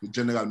know, the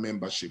general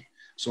membership.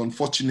 So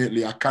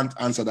unfortunately, I can't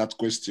answer that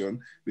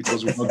question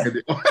because we don't get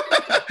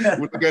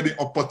the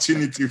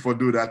opportunity for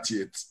do that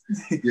yet.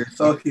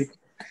 Yes. Okay.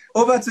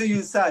 Over to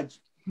you, Saj.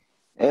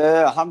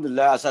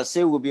 Alhamdulillah, as I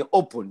say, we'll be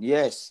open,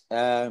 yes.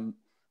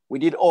 We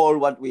did all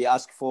what we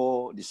asked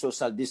for, the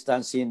social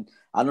distancing.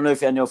 I don't know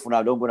if any of you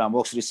don't go to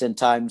work recent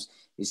times.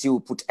 You see, we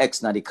put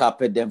X on the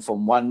carpet, then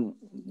from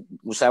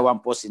we say one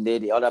person there,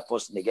 the other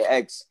person, they get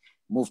X.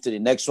 move to the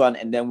next one.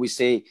 And then we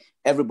say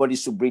everybody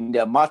should bring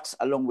their mats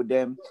along with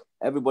them.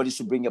 Everybody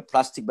should bring a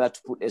plastic bag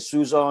to put their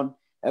shoes on.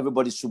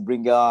 Everybody should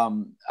bring a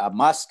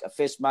mask, a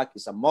face mask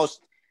is a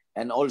must.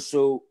 And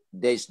also,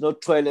 there is no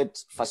toilet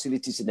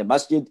facilities in the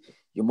masjid.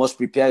 You must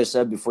prepare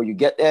yourself before you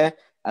get there.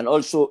 And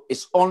also,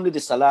 it's only the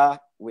salah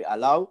we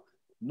allow.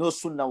 No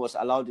sunnah was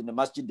allowed in the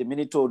masjid. The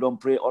minute you don't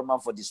pray, all man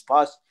for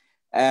disperse.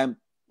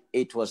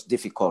 It was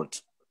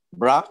difficult.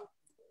 Bruh,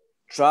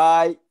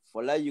 try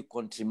for let you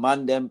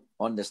countryman them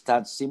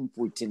understand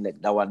simple thing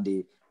like that one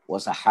day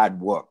was a hard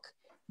work.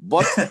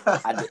 But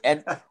at the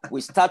end,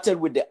 we started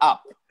with the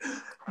app.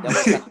 There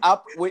was an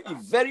app where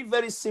it's very,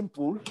 very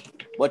simple,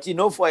 but you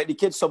know, for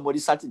educate somebody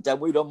certain time,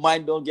 we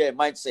don't get a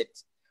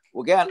mindset.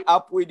 We get an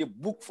app where they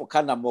book for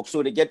Kanamok,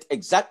 so they get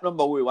exact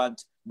number we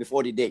want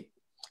before the day.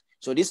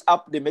 So this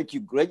app, they make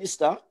you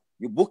register,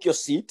 you book your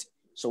seat.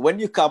 So when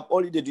you come,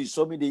 all you do is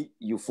show me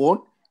your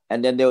phone,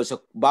 and then there was a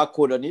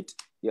barcode on it.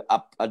 You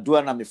do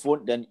it on my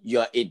phone, then you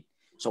are in.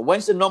 So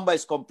once the number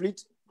is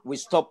complete, we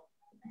stop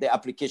the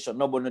application.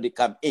 Nobody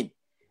come in.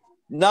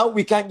 Now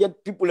we can't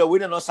get people that we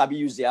don't know sabi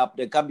use the app.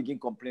 They can begin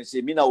complaining.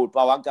 Say, "Me now will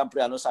power one can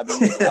pray. I not sabi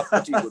use the app."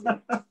 What you go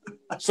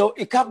do? So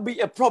it can be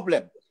a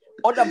problem.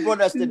 Other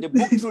brothers, then they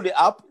book through the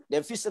app.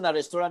 They fish in a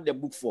restaurant. They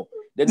book for.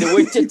 Then they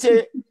wait till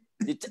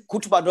the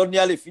kutuba don't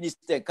nearly finish.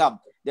 They come.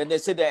 Then they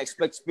say they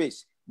expect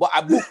space. But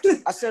I booked.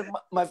 I said,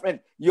 my friend,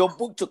 you're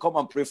booked to come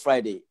and pray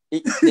Friday.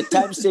 The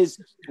time says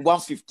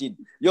 1:15.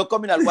 You're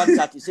coming at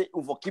 1:30. Say,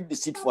 we'll keep the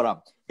seat for them.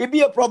 It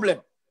be a problem.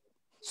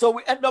 So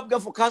we end up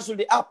going for cancel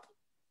the app.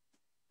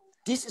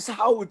 This is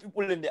how we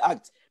people in the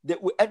act.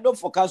 That we end up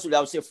for cancel. I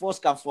would say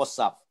first come, first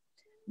serve.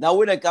 Now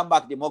when I come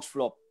back, the mosque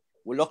flop.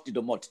 We locked the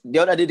domot. The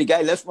other day, the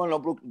guy left one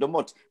and broke the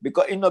domot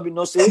because he not be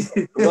no say.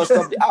 We don't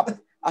stop the app.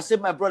 I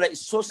said, my brother,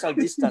 it's social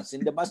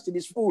distancing. The masjid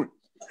is full.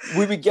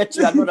 We will get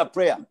you another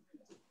prayer.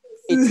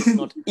 It is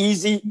not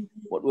easy,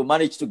 but we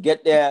managed to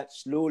get there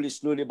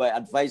slowly by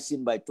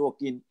advising, by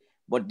talking.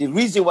 But the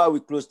reason why we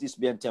closed this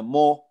BNT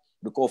more,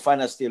 because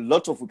finally still a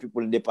lot of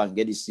people in Nepal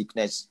get this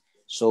sickness.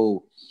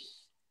 So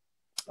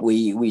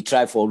we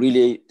try for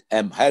really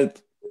help,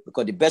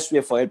 because the best way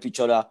for help each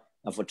other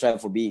and for try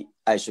for be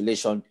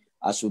isolation,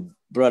 as with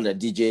brother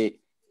DJ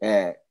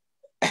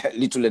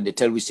Little and they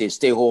tell we say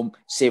stay home,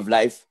 save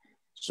life.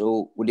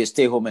 So we they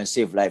stay home and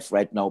save life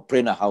right now, pray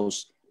in a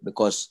house,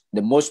 because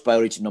the most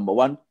priority number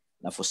one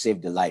now for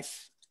save the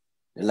life.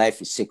 The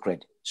life is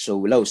sacred. So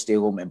we'll always stay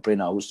home and pray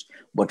in a house,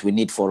 but we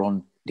need for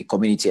run the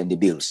community and the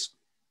bills.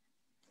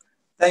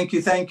 Thank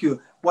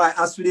you. Well,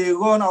 as we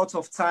run out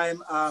of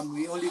time,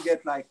 we only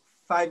get like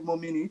 5 more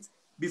minutes.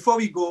 Before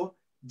we go,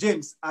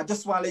 James, I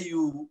just want to let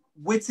you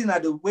waiting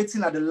at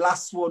the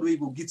last word we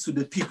will get to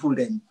the people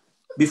then,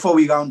 before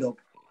we round up.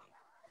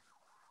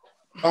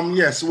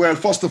 Yes, well,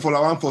 first of all, I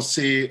want to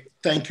say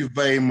thank you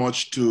very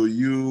much to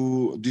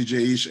you,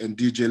 DJ Ish and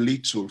DJ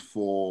Little,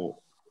 for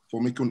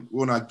making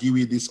wanna give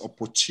me this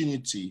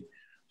opportunity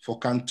for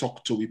can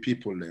talk to the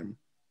people them.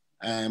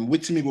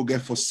 With me go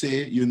get for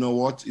say, you know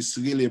what, it's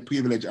really a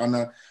privilege. And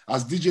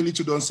as DJ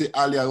Little don't say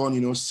earlier on,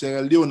 you know,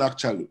 Sierra Leone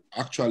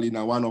actually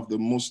now one of the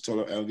most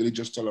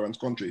religious tolerant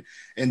country.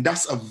 And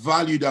that's a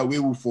value that we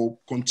will for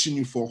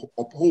continue for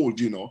uphold,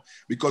 you know,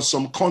 because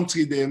some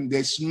country then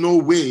there's no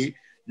way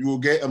you will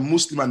get a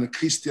Muslim and a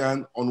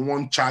Christian on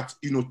one chat,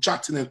 you know,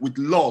 chatting it with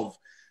love,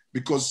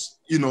 because,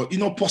 you know, it's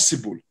not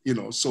possible, you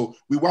know. So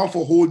we want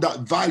to hold that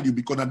value,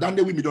 because at that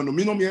day we don't know.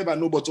 Me ever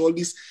know, but all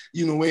this,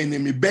 you know,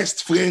 when my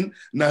best friend,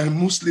 now a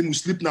Muslim, we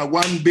sleep now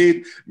one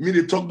bed, me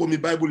they talk about my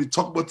Bible, they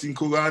talk about in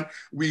Quran,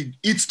 we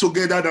eat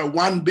together at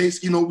one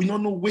base, you know, we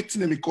don't know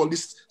waiting and we call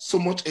this so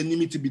much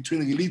enmity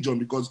between religion,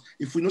 because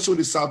if we know so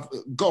they serve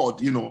God,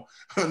 you know,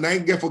 now you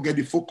get forget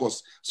the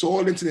focus. So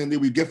all the thing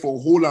we get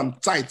for hold and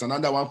tight,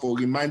 another one for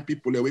remind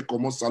people that we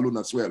come on salon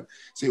as well.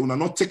 Say, we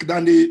not take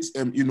down this,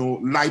 you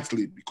know,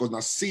 lightly, because now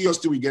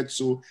seriously we get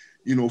so,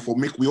 you know, for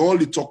make we all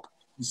the talk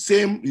the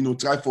same, you know,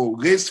 try for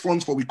raise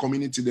funds for we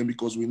community then,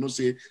 because we know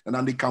say and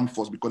then they come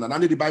first, because and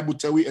then the Bible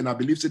tell we, and I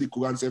believe say the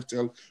Quran self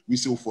tell we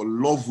say for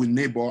love with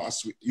neighbor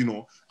as we, you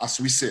know, as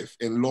we serve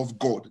and love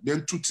God.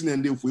 Then two things,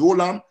 and if we all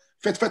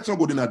fet not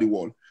go in at the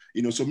wall.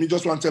 You know, so me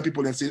just want to tell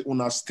people and say,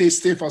 una stay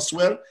safe as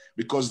well,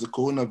 because the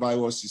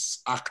coronavirus is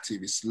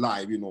active, it's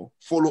live, you know.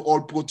 Follow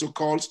all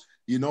protocols,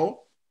 you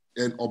know,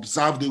 and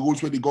observe the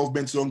rules where the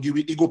government don't give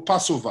it. It go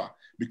pass over.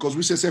 Because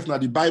we say safe now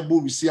the Bible,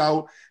 we see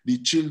how the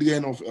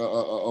children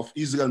of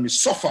Israel may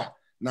suffer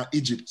now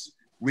Egypt.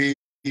 We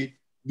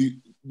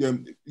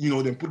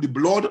them put the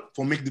blood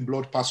for make the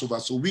blood pass over.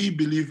 So we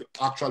believe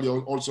actually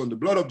also on the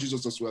blood of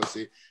Jesus as well.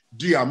 Say,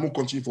 dear, more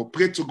continue for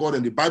pray to God,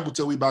 and the Bible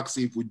tell we back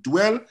say if we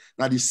dwell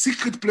now the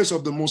secret place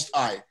of the Most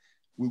High,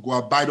 we go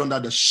abide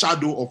under the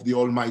shadow of the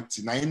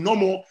Almighty. Now no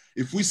more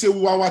if we say we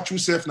want watch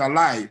yourself now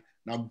lie.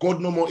 Now, God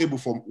no more able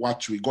for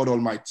watch we, God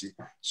Almighty.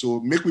 So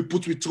make we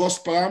put we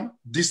trust param,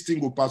 this thing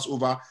will pass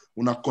over.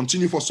 We'll not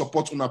continue for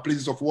support on our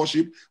places of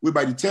worship. We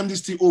by the time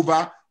this thing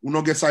over, we'll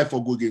not get side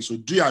for go again. So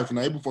dear, if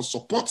you're not able for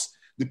support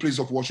the place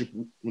of worship,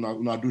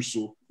 we'll not do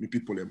so with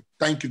people.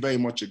 Thank you very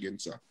much again,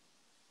 sir.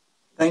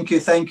 Thank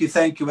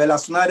you. Well,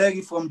 as another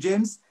from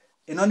James,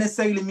 it not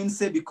necessarily means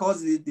say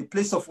because the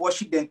place of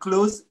worship then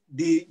close,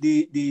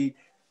 the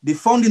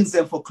fundings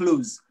them for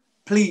close.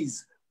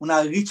 Please, when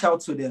I reach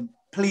out to them,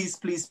 please.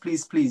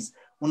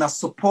 When I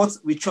support,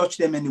 we church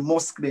them and the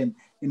mosque them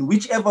in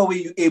whichever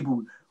way you're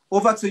able.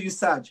 Over to you,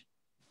 Saj.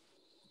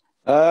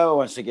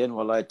 Once again,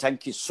 well, I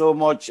thank you so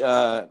much,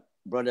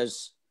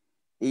 brothers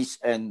Ish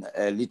and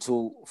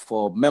Little,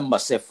 for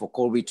membership for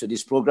calling to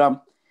this program.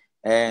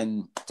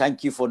 And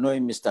thank you for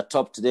knowing Mr.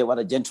 Thorpe today. What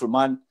a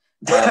gentleman.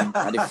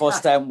 And the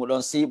first time we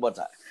don't see, but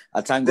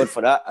I thank God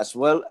for that as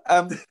well.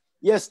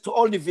 Yes, to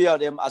all the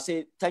viewers, I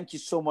say thank you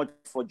so much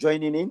for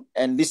joining in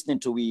and listening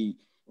to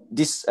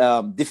this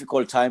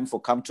difficult time for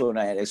come to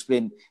and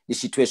explain the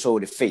situation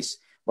we face.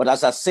 But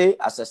as I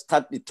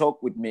start the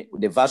talk with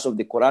the verse of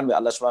the Quran where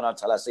Allah subhanahu wa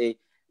ta'ala say,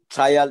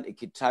 trial,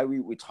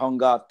 ikitawi with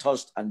hunger,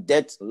 thirst, and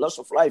death, loss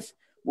of life.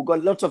 We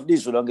got lots of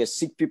these. We don't get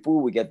sick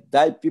people, we get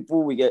died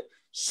people, we get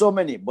so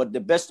many. But the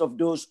best of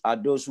those are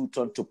those who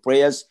turn to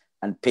prayers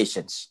and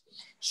patience.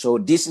 So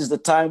this is the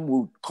time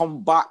we'll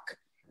come back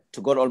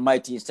to God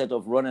Almighty instead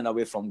of running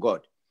away from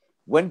God.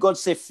 When God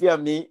says, fear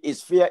me,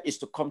 his fear is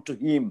to come to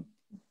him,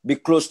 be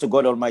close to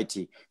God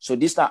Almighty. So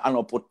this is an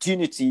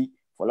opportunity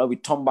for us we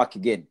turn back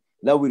again.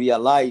 Now we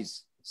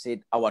realize,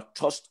 said, our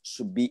trust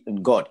should be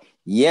in God.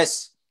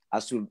 Yes,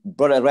 as your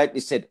brother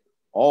rightly said,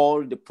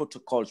 all the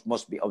protocols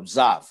must be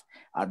observed.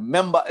 I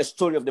remember a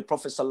story of the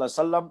Prophet Sallallahu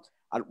Alaihi Wasallam.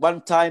 At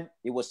one time,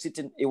 with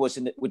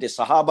the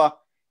Sahaba.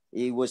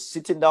 He was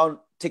sitting down,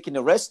 taking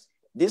a rest.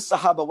 This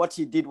Sahaba, what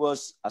he did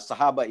was, a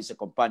Sahaba is a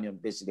companion,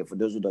 basically, for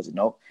those who doesn't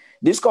know.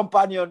 This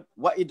companion,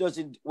 what he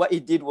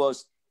did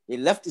was, he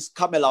left his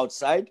camel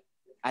outside,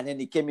 and then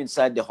he came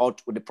inside the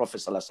hut with the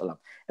Prophet Sallallahu Alaihi Wasallam.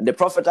 And the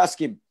Prophet asked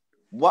him,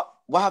 what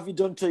have you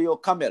done to your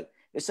camel?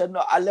 He said,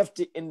 no, I left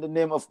it in the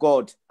name of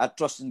God. I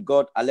trust in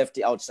God. I left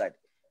it outside.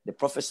 The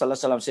Prophet Sallallahu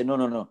Alaihi Wasallam said,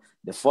 no.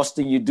 The first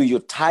thing you do, you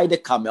tie the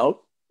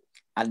camel,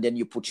 and then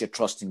you put your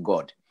trust in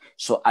God.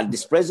 So at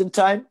this present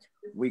time,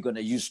 we're going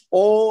to use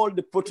all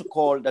the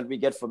protocol that we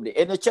get from the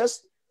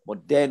NHS,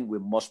 but then we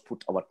must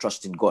put our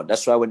trust in God.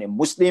 That's why when a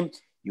Muslim,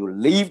 you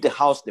leave the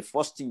house, the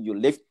first thing you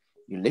leave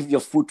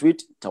your foot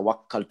with,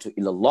 tawakkaltu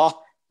ilallah,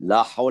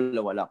 la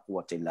hawla wa la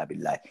quwwata illa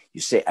billah.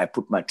 You say, I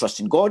put my trust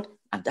in God,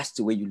 and that's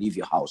the way you leave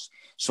your house.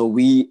 So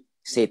we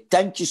say,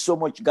 thank you so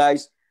much,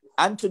 guys.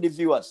 And to the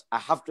viewers, I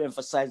have to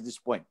emphasize this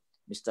point.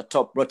 Mr.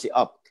 Thorpe brought it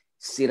up.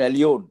 Sierra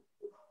Leone,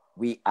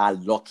 we are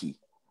lucky.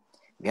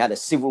 We had a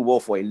civil war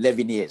for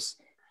 11 years.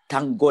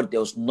 Thank God there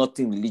was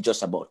nothing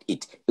religious about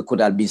it. It could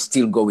have been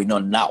still going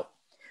on now.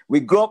 We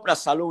grew up in a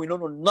salon. We don't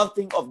know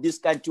nothing of this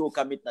kind to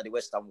commit in the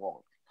Western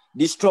world.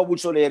 This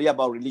troublesome area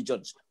about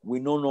religions, we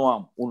don't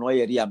know no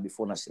area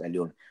before Sierra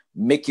Leone.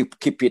 Make you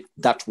keep it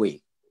that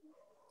way.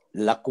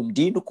 Lakum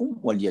dinukum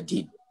waliya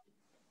din.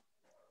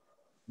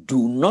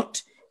 Do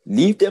not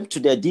leave them to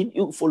their deen.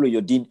 You follow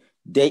your deen.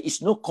 There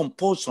is no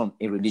compulsion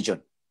in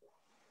religion.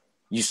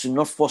 You should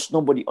not force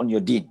nobody on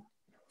your deen.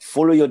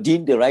 Follow your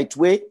deen the right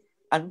way,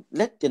 and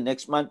let the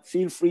next man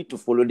feel free to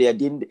follow their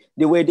deen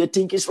the way they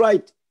think is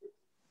right.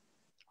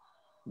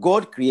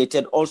 God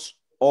created us,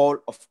 all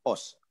of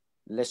us.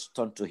 Let's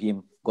turn to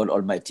him, God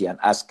Almighty, and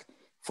ask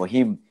for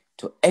him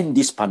to end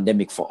this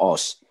pandemic for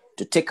us,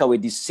 to take away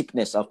this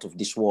sickness out of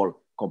this world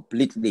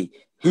completely,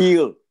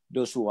 heal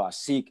those who are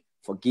sick,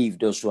 forgive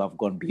those who have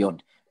gone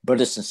beyond.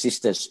 Brothers and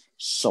sisters,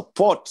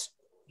 support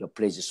your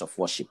places of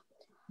worship.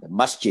 The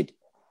masjid,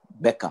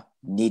 BECA,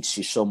 needs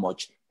you so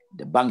much.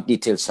 The bank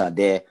details are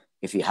there.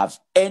 If you have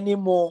any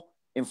more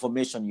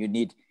information you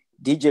need,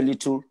 DJ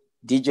Little,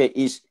 DJ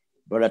Is,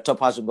 Brother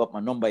Thorpe hasn't got my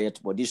number yet,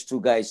 but these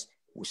two guys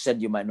will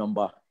send you my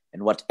number.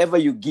 And whatever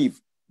you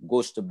give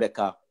goes to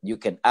BECA. You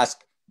can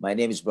ask. My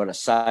name is Brother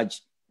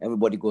Saj.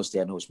 Everybody goes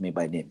there and knows me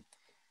by name.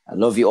 I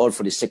love you all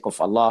for the sake of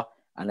Allah,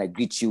 and I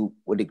greet you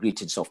with the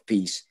greetings of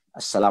peace.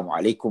 Assalamu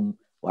alaikum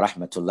wa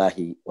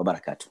rahmatullahi wa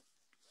barakatuh.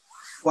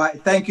 Well,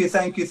 thank you.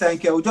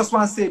 We just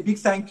want to say a big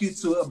thank you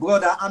to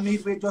Brother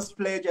Amid. We just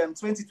pledged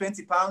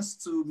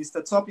 £20 to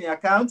Mr. Thorpe in your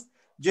account,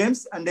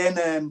 James, and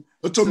then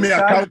to me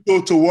account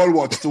to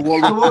Walworth. To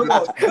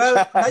Walworth.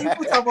 Well, now you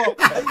put them up.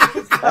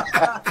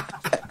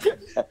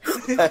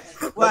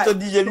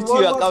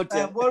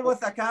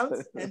 Walworth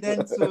account, and then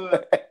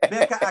to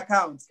BECA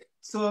account.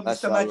 So,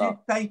 Mr. Majid,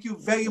 thank you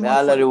very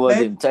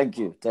much. Thank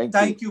you.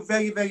 Thank you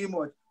very, very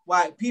much.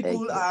 Why,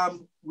 people,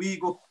 we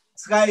go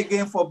try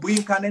again for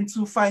bring and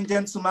two fine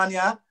gentlemen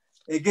here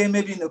again,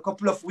 maybe in a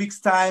couple of weeks'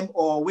 time,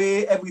 or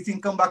where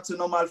everything come back to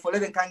normal. For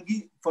let them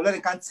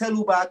can tell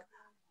you back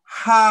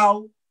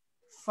how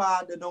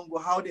far they don't go,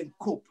 how they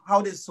cope,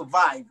 how they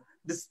survive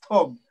the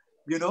storm.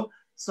 You know.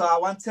 So I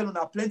want to tell you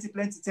now, plenty.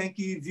 Thank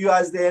you,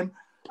 viewers. Them.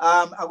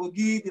 I will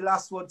give the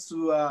last word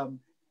to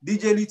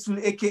DJ Little,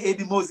 aka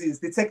the Moses,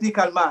 the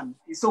technical man.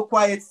 He's so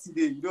quiet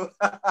today, you know.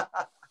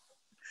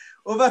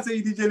 Over to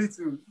you, DJ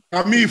Little.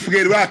 I'm me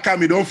afraid where I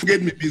come, don't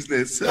forget me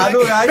business. I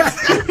know, right?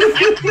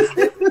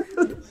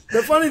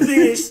 The funny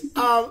thing is,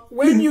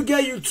 when you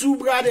get your two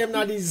brother in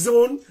the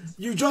zone,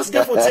 you just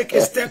get to take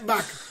a step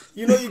back.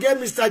 you know, you get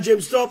Mr.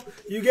 James Thorpe,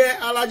 you get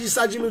Alhaji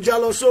Sajalieu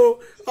Jalloh.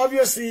 So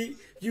obviously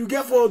you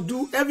get for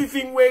do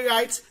everything way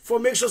right for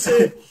make sure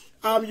say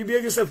you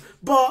behave yourself.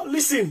 But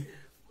listen,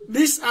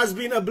 this has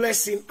been a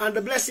blessing, and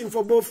the blessing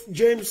for both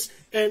James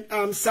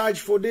and Saj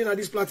for being at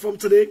this platform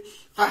today.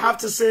 I have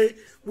to say,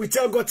 we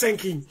tell God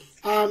thank you.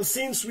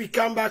 Since we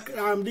come back,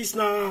 this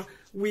now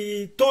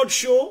we third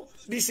show.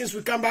 This since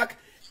we come back,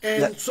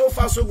 and so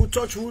far so good.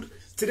 Touch wood.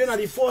 Today now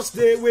the first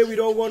day where we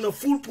don't want a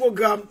full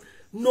program,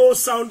 no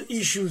sound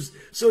issues.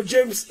 So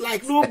James,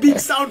 like no big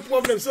sound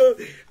problem. So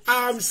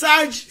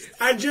Saj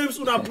and James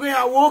would have pray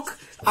and walk.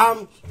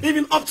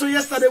 Even up to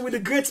yesterday with the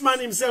great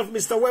man himself,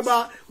 Mr.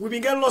 Weber, we've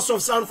been getting lots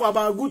of sound for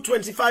about a good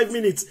 25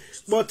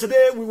 minutes. But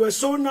today we were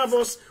so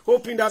nervous,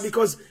 hoping that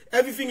because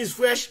everything is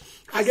fresh,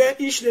 I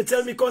get Ish, they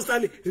tell me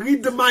constantly,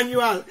 read the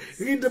manual,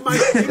 read the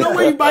manual. You know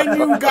when you buy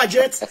new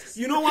gadgets,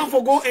 you don't want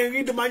to go and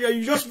read the manual.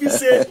 You just be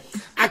say,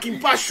 I can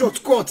pass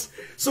shortcut.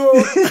 So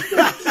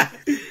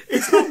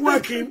it's not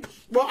working,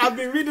 but I've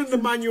been reading the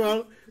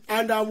manual.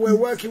 And we're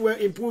working, we're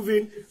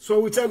improving. So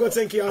we tell God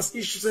thank you. As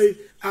Ish say,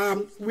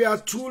 we are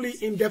truly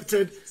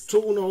indebted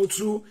to Uno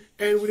too.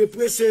 And we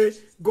pray, say,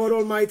 God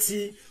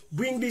Almighty,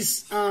 bring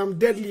this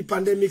deadly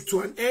pandemic to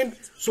an end.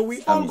 So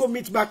we all go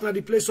meet back at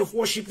the place of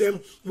worship them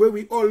where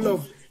we all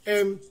love.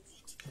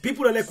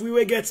 People are like, we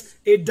will get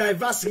a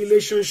diverse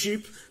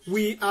relationship.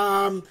 We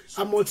are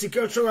a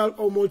multicultural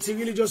or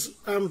multi-religious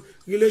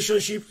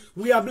relationship.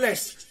 We are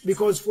blessed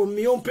because from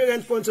my own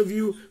parent point of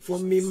view,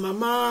 from me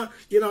mama,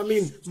 you know what I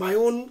mean, my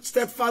own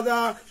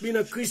stepfather being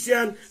a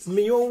Christian,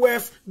 my own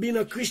wife being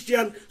a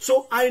Christian.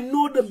 So I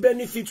know the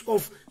benefit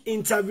of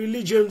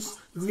inter-religious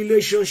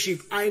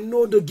relationship. I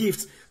know the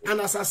gift.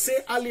 And as I say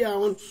earlier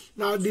on,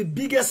 now the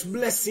biggest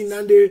blessing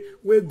and the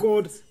way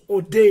God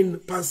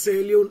ordained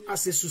Sajalieu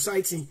as a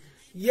society.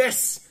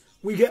 Yes,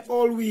 we get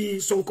all we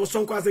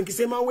sonko as and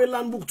say man we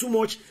land book too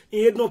much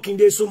in head knocking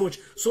there so much.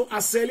 So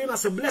as Sajalieu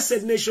as a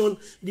blessed nation,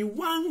 the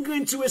one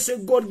going to say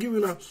God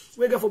giving us,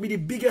 we for be the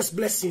biggest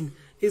blessing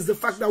is the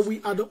fact that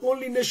we are the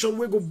only nation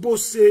where go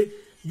both say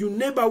you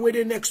neighbor where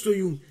they next to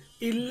you.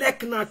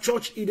 Elect na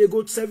church, they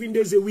go 7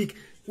 days a week.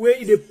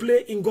 Where they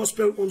play in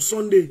gospel on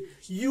Sunday,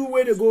 you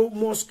where they go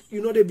mosque,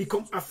 you know they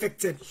become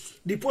affected.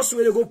 The person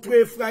where they go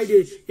pray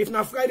Friday, if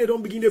na Friday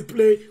don't begin to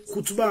play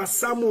kutubah,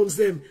 sermons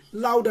them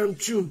loud and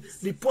tune.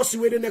 The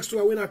person where the next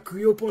to when a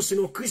Creole person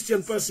or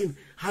Christian person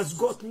has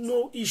got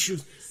no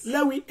issues.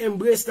 Let we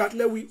embrace that,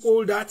 let we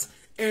hold that,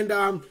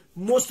 and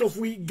most of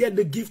we get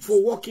the gift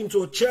for walking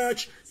to a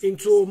church,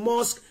 into a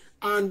mosque,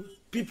 and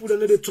people that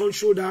know they turn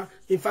shoulder,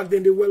 in fact,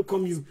 then they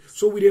welcome you.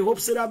 So with the hope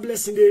say that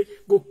blessing, they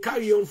go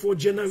carry on for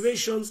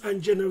generations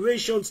and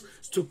generations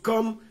to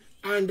come,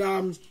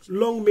 and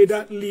long may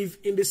that live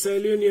in the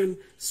Sajalieu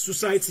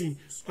society.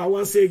 I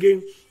want to say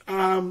again,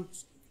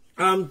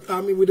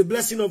 with the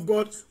blessing of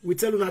God, we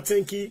tell you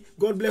thank you.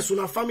 God bless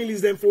our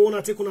families them for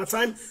one take on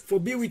time, for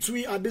be with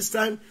we at this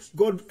time.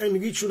 God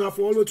enrich you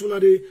for all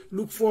what they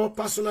look for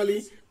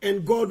personally.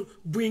 And God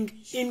bring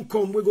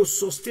income. We go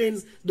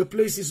sustain the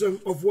places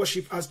of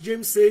worship. As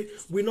James say,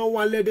 we don't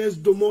want to let us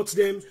demote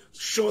them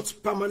shut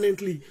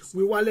permanently.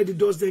 We want to let the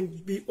doors then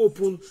be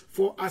open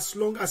for as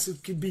long as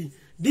it could be.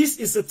 This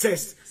is a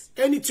test.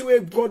 Anything way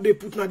God they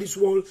put in this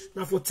world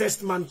now for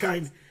test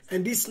mankind.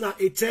 And this is now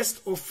a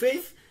test of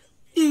faith,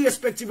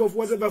 irrespective of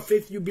whatever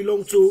faith you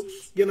belong to.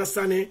 You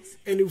understand?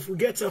 And if we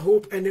get a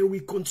hope and then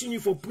we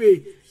continue for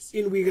pray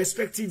in we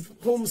respective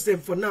homes then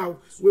for now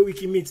where we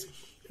can meet.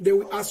 Then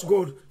we ask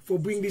God for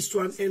bring this to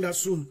an end as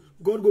soon.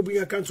 God go bring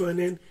a count to an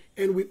end,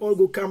 and we all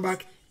go come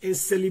back and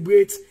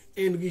celebrate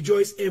and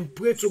rejoice and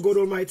pray to God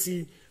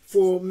Almighty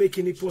for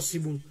making it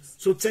possible.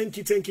 So thank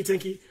you, thank you,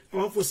 thank you. I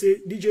want to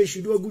say, DJ, you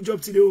should do a good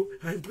job today.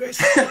 I'm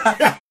impressed.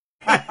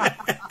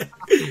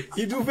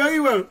 You do very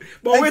well.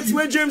 But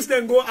when James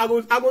then go, I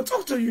go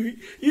talk to you.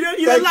 You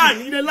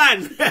the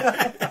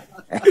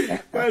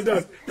land. Well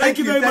done. Thank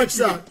you very much,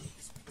 sir.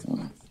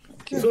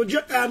 So,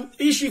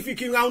 Ish, if you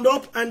can round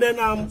up, and then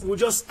we'll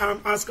just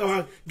ask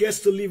our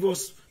guests to leave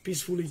us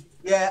peacefully.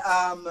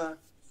 Yeah,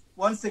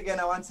 once again,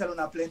 I want to tell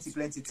you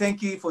plenty.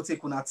 Thank you for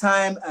taking our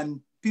time, and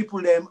people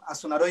them,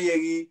 as soon as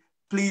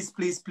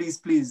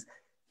please.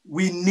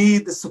 We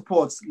need the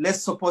support.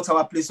 Let's support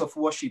our place of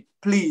worship.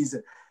 Please,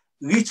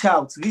 reach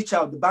out.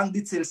 The bank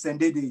details and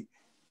they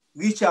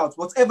reach out.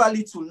 Whatever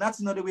little, not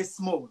in other way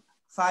small.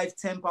 5,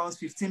 10 pounds,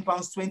 15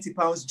 pounds, 20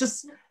 pounds.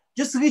 Just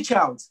reach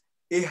out.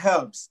 It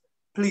helps.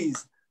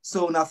 Please.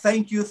 So now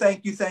thank you.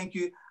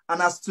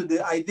 And as to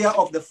the idea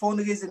of the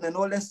fundraising and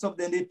all that stuff,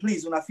 then they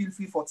please, when I feel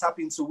free for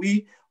tapping to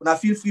we, when I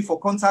feel free for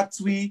contact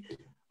we,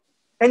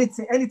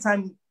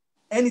 anytime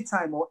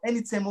or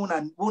anytime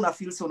when I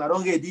feel so when I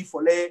don't ready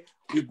for lay,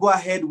 we go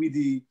ahead with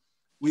the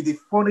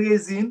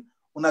fundraising.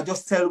 When I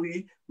just tell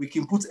we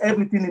can put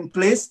everything in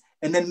place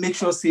and then make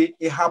sure say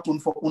it happen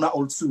for Una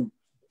also,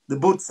 the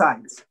both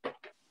sides.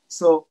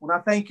 So when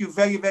I thank you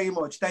very, very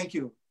much. Thank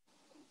you.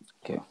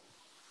 Okay.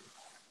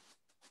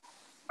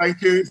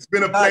 Thank you. It's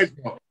been a pleasure.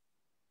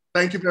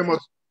 Thank you very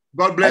much.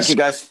 God bless you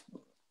guys.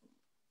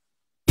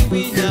 God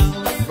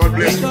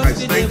bless you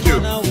guys. Thank you.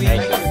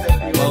 Thank you.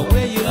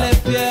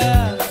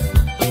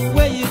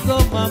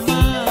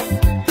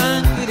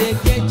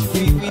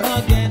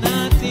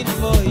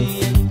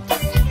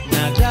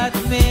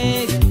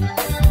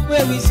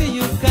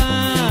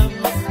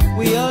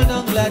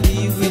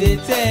 they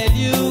tell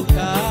you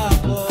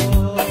cabo.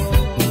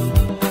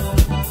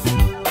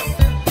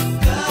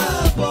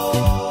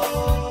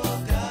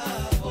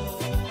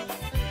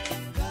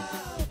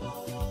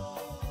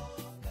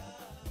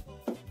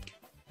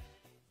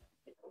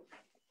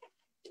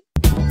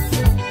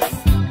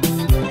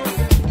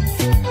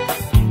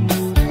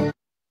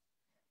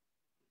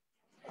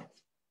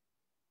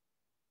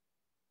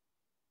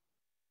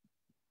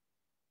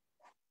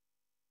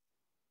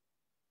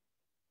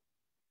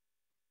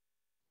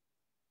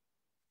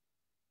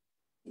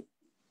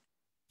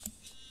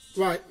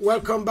 Right,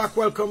 welcome back,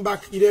 welcome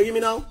back. You there, hear me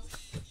now?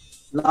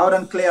 Loud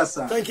and clear,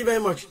 sir. Thank you very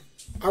much.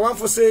 I want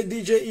to say,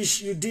 DJ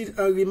Ish, you did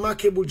a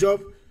remarkable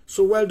job.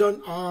 So well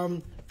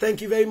done.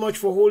 Thank you very much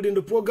for holding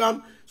the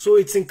program. So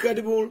it's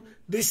incredible.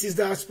 This is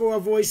the Diaspora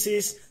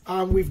Voices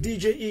with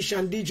DJ Ish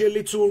and DJ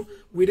Little.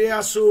 We're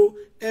there so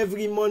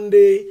every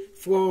Monday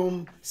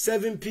from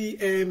 7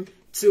 p.m.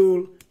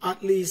 till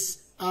at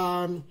least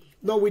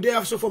no, we're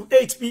there so from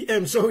 8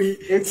 p.m. Sorry,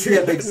 8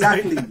 p.m.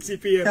 exactly.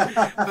 8 p.m.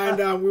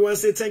 And we want to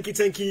say thank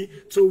you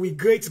to we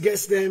great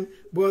guests them,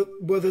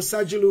 Brother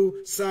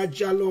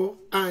Sajalieu,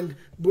 and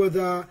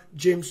Brother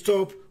James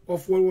Thorpe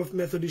of Walworth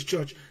Methodist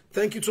Church.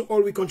 Thank you to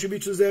all we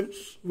contribute to them.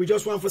 We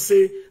just want to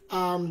say,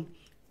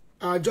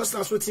 just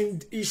as what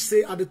each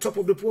say at the top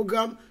of the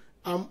program,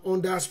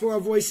 on Diaspora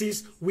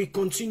Voices, we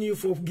continue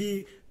for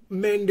give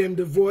men them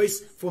the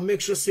voice, for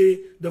make sure say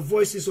the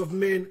voices of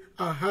men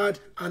are heard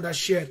and are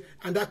shared,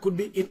 and that could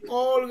be in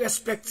all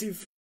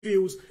respective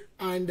fields.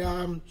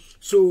 And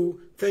so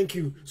thank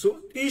you.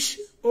 So Ish,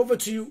 over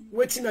to you.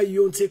 Waiting at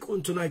your own take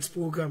on tonight's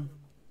program.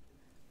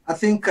 I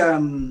think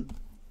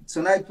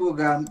tonight's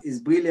program is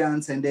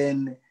brilliant, and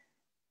then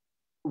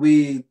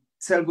we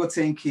tell God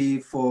thank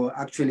you for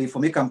actually for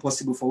making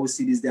possible for us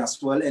see this there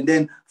as well, and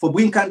then for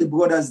bringing the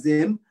brothers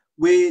them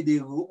where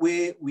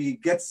we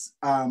get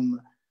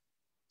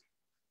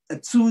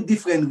two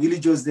different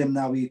religions them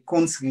now we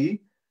country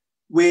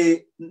where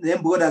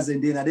them brothers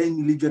and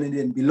then religion and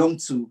then belong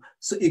to.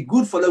 So it's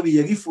good for them we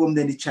hear from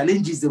them the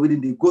challenges the way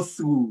they go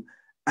through,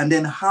 and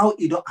then how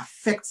it don't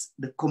affect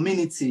the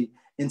community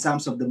in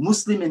terms of the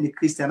Muslim and the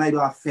Christian, how it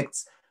don't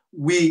affect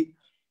we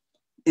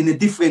in a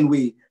different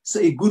way. So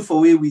it's good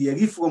for where we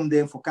hear from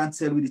them for can't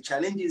tell with the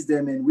challenges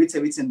them and with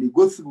everything they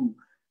go through.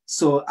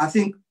 So I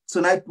think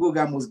tonight's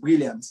program was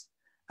brilliant.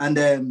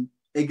 And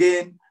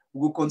again,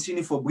 we'll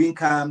continue for bring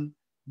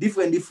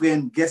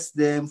different guests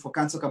them for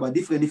can talk about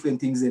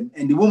different things them.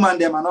 And the woman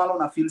them and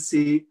all on feel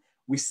say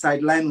we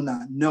sideline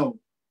una. No.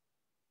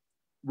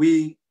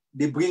 They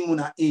bring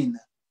una in.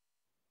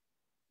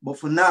 But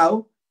for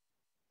now,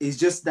 it's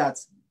just that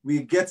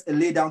we get a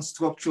lay down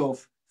structure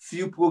of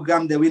few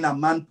program them in a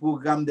man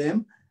program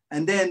them,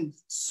 and then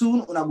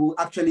soon una will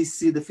actually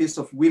see the face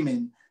of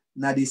women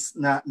na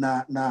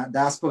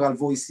Diaspora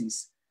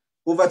Voices.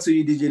 Over to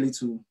you, DJ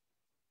Little.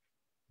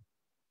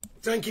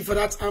 Thank you for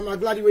that. I'm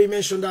glad you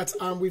mentioned that.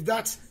 With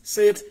that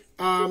said,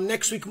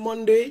 next week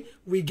Monday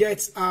we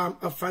get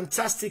a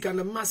fantastic and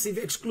a massive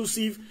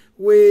exclusive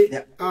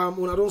where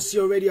when I don't see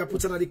already, I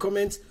put in the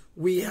comment.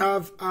 We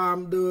have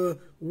the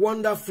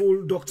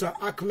wonderful Dr.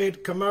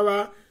 Ahmed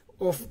Kamara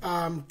of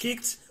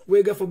Kicked.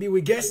 We're going to be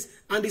with guests,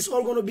 and it's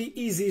all going to be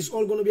easy. It's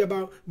all going to be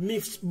about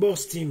myths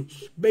busting,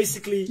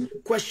 basically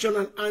question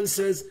and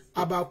answers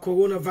about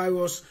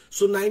coronavirus.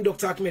 So now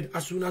Dr. Ahmed,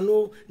 as we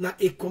know, na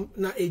a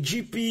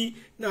GP,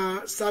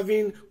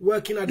 serving,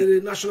 working at the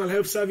National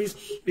Health Service,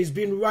 he's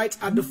been right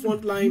at the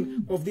front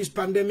line of this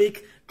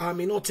pandemic.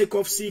 He not take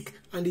off sick,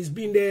 and he's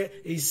been there.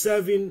 He's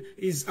serving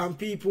his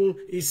people.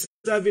 He's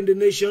serving the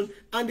nation,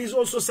 and he's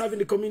also serving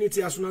the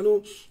community. As we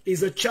know,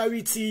 he's a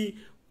charity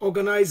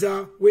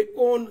organizer. We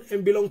own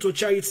and belong to a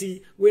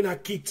charity. We're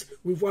not kicked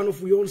with one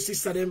of we own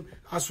sister them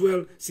as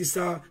well,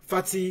 Sister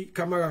Fatih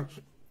Kamara.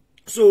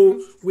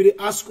 So we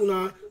ask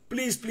una,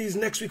 please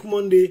next week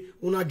Monday,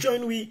 una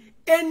join we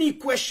any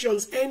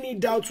questions, any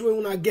doubts we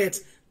una get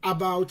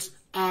about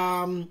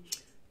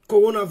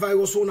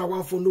coronavirus una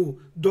want for know.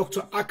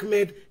 Dr.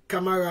 Ahmed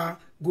Kamara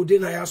go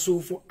then so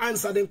for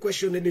answer them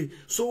question today.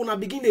 So una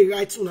begin to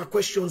write una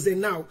questions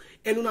then now,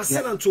 and una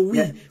send them to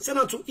send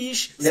them to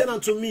Ish, send them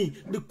to me.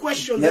 The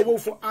question they will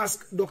for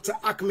ask Dr.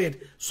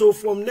 Ahmed. So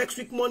from next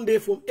week Monday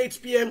from 8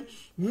 p.m.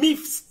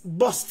 myths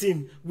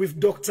busting with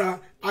Dr.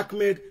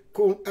 Ahmed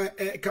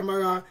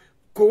Kamara,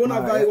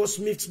 coronavirus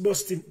myths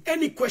busting.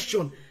 Any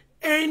question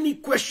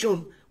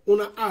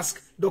una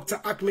ask Dr.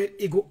 Ahmed,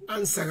 he go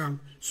answer them.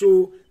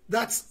 So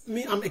that's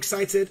me. I'm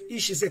excited.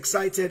 Ish is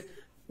excited.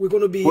 We're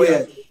going to be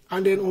here.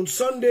 And then on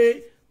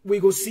Sunday, we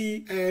go see,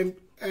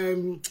 what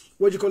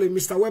do you call it,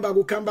 Mr. Weber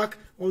will come back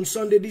on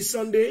Sunday, this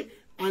Sunday.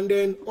 And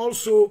then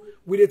also,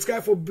 we try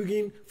for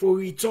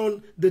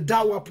return the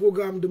Dawa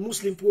program, the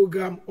Muslim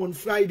program on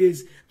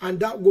Fridays. And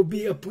that will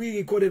be a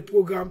pre-recorded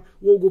program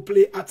we'll go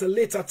play at a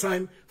later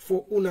time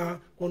for Una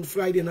on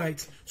Friday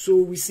night. So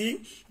we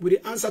see, with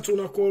the answer to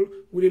Una call,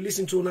 we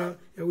listen to Una,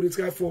 and we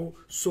try for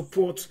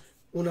support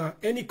Una.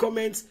 Any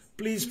comments,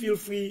 please feel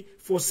free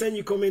for send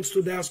your comments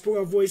to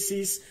Diaspora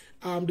Voices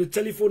The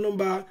telephone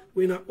number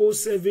we na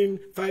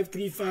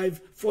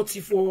 07535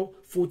 44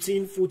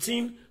 14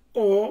 14,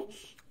 or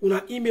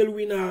una email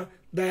we na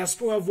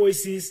Diaspora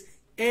Voices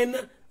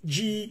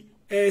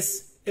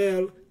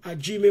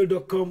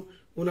NGSL@gmail.com.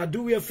 Una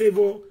do me a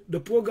favor, the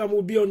program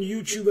will be on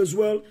YouTube as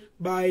well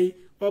by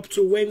up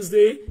to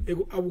Wednesday. I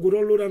will go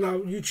download on our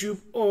YouTube,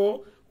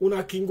 or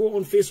una can go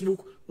on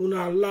Facebook,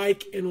 una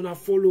like and una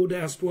follow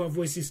Diaspora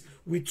Voices.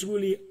 We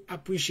truly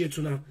appreciate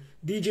una.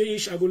 DJ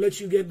Ish, I will let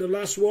you get the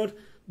last word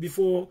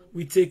before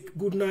we take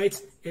good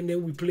night and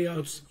then we play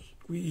out.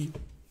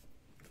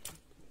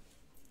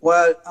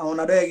 Well, I want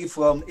to beg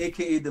from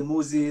AKA the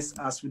Moses,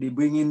 as we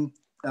bring in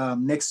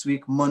next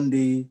week,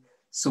 Monday,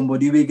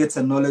 somebody will get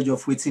a knowledge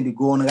of what's in the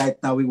go on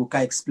right now. We will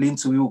can explain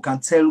to you, we can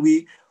tell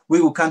we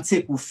will can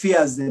take who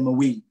fears them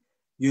away,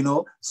 you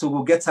know. So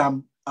we'll get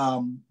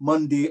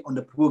Monday on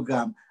the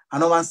program. I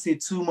don't want to say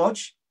too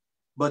much,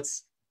 but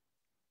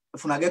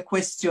if I get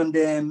question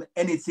them,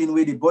 anything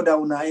where they bother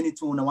una,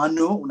 anything una want to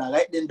know, una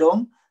write them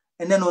down,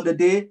 and then on the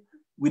day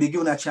we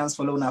give una chance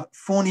for una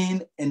phone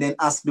in and then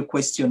ask the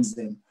questions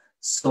then.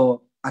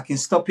 So I can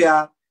stop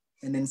here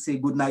and then say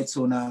good night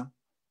to una.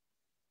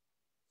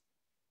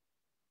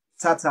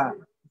 Tata.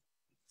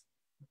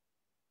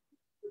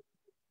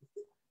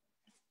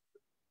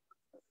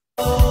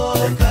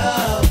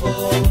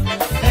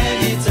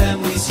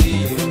 Anytime we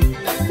see you,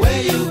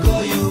 where you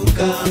go, you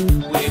come.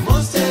 We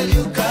must tell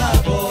you,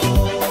 Cabo.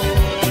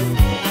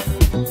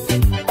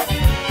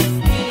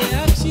 We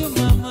ask you,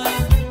 Mama,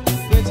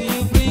 what do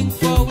you bring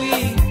for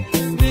we?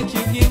 Make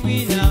you give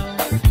me now,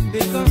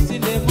 because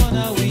in the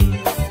morning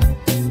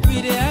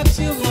we ask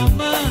you,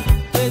 Mama,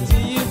 what do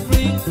you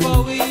bring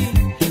for we?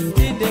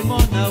 In the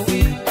morning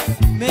we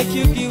make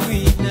you give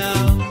me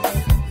now,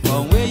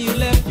 from where you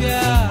left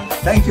here.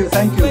 Thank you,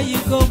 thank you. Where you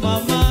go,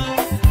 Mama?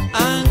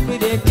 Angry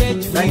they get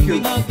you. Thank you.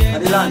 Not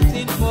get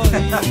nothing for it.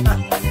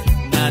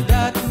 Now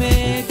that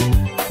make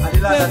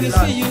when we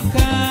see you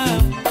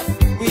come,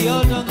 we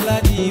all don't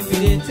glad if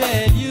they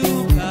tell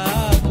you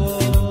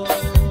Cabo.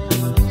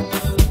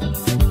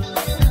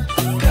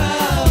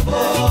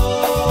 Cabo,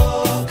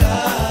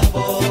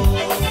 Cabo,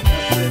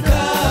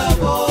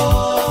 Cabo,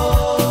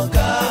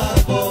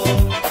 Cabo.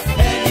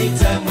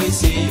 Anytime we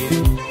see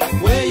you,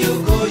 where you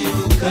go,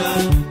 you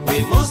come.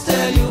 We must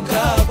tell you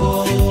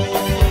Cabo.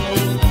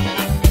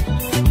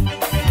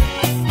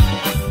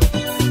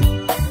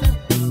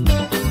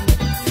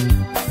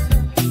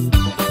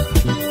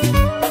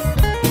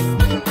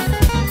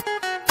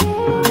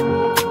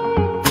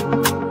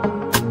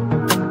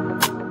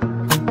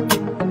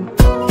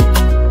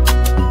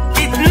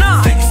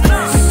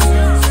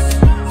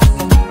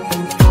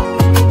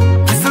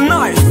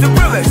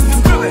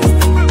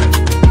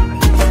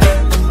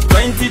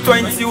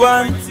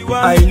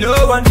 I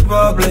know one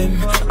problem,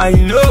 I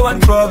know one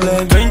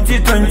problem.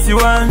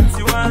 2021,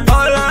 all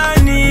I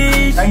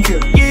need,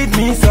 give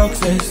me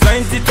success.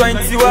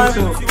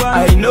 2021,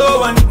 I know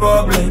one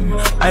problem,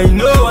 I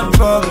know one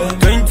problem.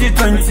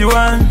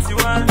 2021,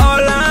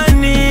 all I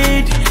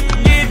need,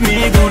 give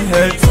me good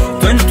health.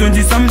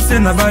 2020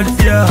 something about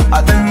fear,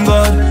 I thank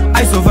God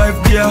I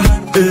survived there.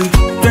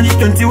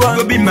 2021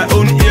 will be my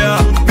own year.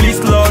 Please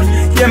Lord,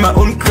 hear my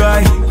own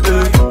cry. I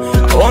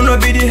wanna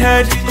be the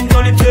head,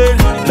 not the tail.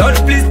 Lord,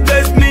 please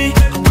bless me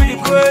with the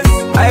grace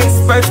I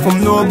expect from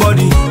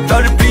nobody.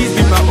 Lord, please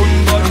be my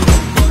own body.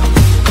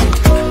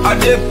 I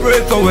dey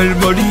pray for well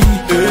body,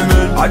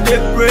 amen. I dey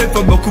pray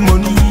for boku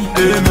money,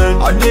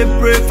 amen. I dey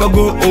pray for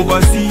go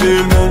overseas,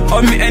 amen.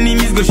 All my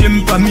enemies go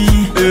shame for me,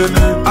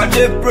 amen. I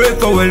dey pray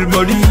for well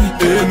body,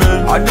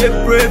 amen. I dey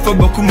pray for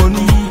boku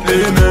money,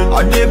 amen.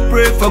 I dey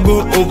pray for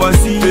go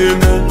overseas,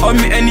 amen. All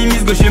my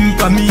enemies go shame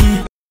for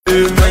me.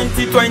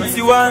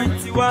 2021,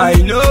 I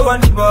know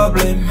one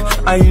problem,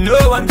 I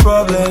know one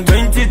problem.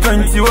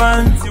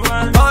 2021,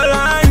 all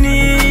I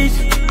need,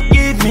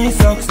 give me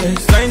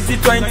success.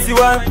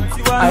 2021,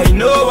 I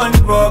know one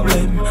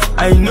problem,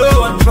 I know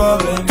one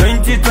problem.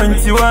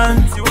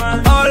 2021,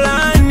 all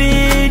I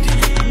need,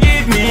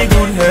 give me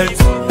good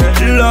health.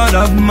 Lord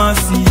have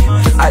mercy,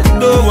 I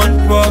don't want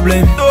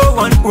problem, don't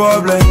want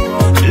problem.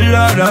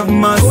 Lord have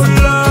mercy,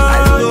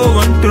 I don't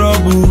want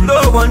trouble,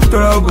 don't want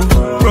trouble.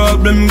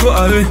 Problem go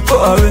away,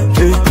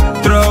 eh.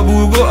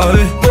 Trouble go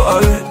away,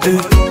 eh.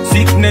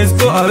 Sickness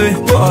go away,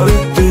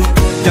 eh.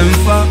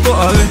 Temper go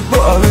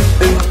away,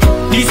 eh.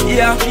 This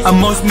year I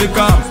must make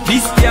up,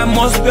 this year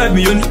must get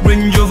me on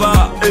Range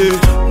Rover, eh.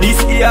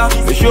 This year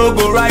the show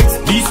go right,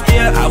 this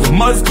year I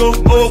must go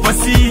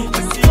overseas.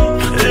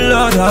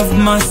 Lord have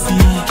mercy,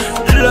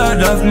 Lord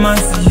have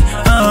mercy,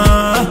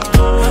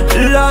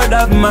 Lord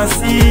have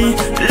mercy,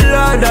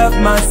 Lord have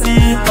mercy,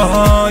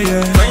 oh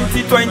yeah.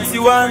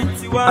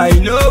 2021, I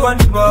know one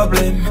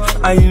problem,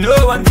 I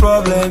know one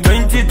problem.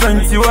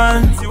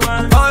 2021,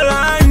 all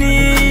I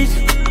need,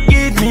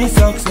 give me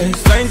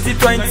success.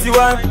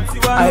 2021,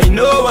 I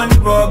know one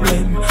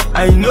problem,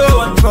 I know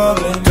one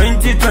problem.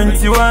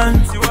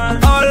 2021,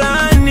 all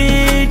I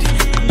need,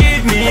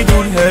 give me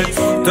good health.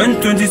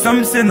 2020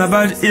 something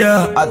about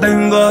yeah. I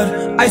thank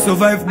God I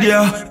survived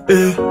yeah.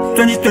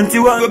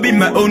 2021 will be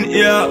my own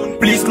year.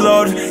 Please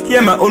Lord,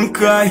 hear my own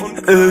cry.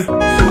 I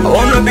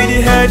wanna be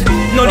the head,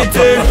 not the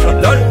tail.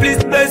 Lord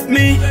please bless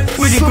me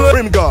with the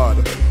Supreme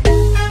God.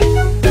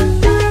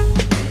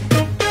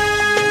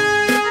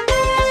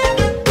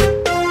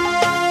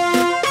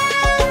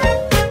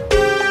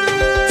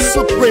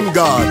 Supreme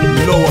God,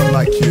 no one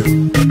like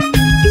you.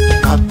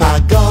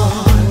 Papa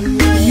God,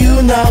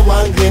 you now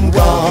one great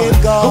God.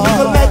 Oh, we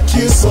will let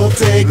you so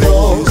take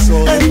go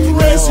and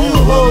praise you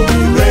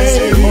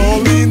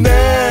holy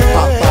name.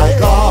 Papa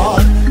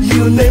God,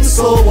 you name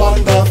so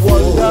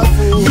wonderful,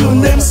 you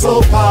name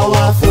so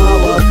powerful,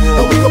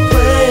 and we will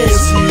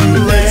praise you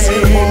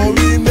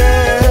name.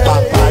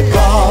 Papa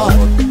God,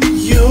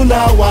 you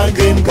now one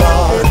great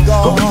God.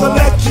 Oh, we will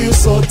let you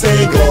so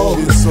take go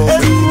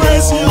and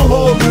praise you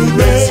holy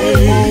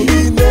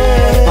name.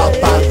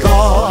 Papa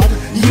God,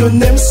 your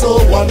name so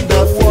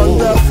wonderful,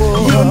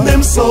 your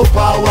name so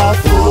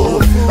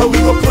powerful, and we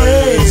will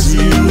praise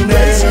you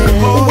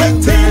name. When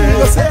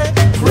people say,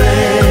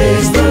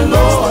 praise the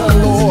Lord,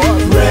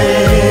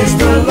 praise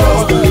the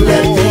Lord,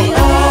 let the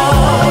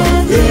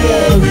earth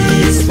hear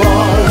his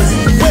voice.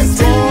 When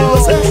people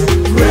say,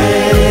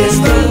 praise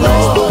the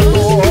Lord,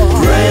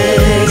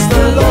 praise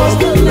the Lord,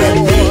 let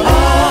the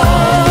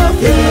earth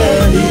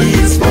hear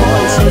his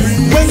voice.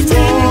 When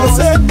people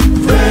say,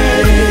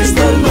 praise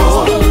the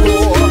Lord,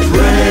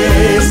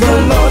 praise the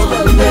Lord,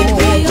 let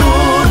the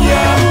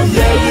dunya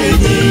hear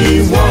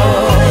his voice.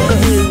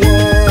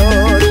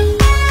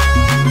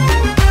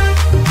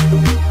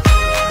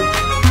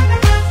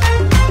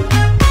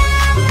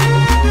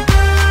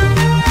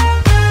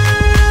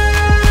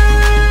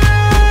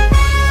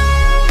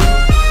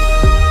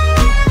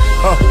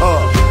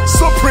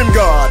 Supreme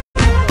God,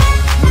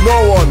 no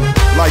one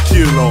like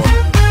you, Lord.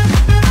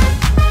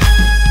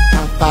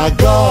 Papa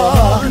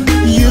God,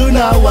 you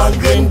now one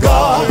great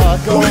God.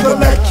 We will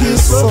make you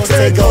so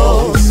take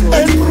go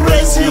and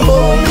praise you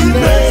holy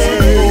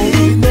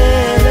name.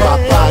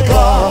 Papa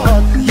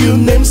God, you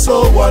name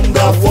so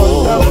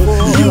wonderful,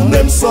 you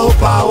name so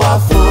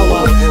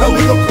powerful, and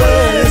we will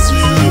praise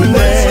you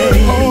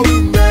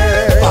name.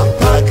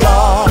 Papa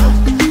God,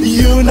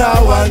 you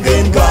now one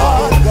great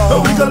God.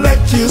 We will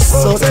let you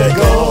so take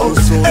go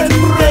and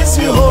praise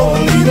you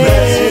holy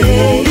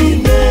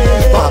name.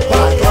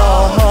 Papa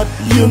God,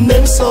 your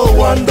name so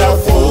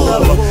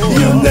wonderful,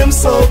 your name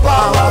so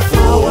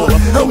powerful,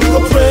 and we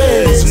will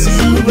praise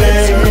you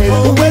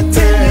name. When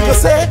you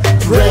say,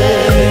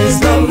 praise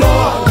the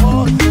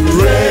Lord,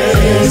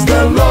 praise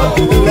the Lord,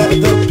 let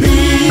the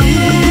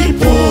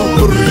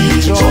people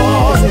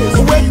rejoice.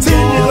 When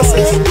you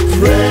say,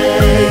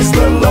 praise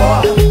the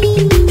Lord,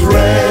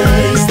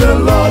 praise the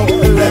Lord,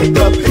 let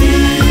the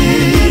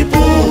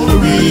people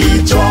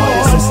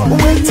rejoice.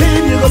 When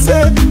you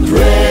say,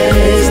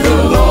 praise the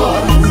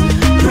Lord,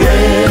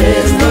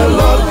 praise the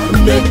Lord,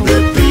 make the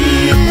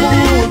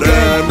people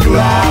them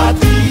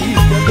gladly.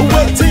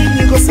 Waiting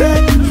you go say,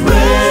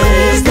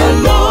 praise the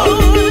Lord,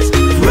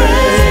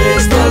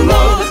 praise the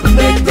Lord,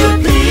 make the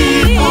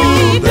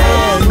people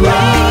them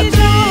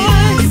gladly.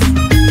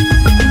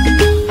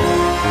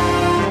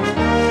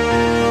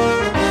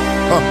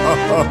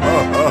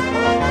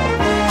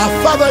 Our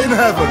Father in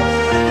heaven,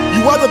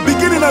 you are the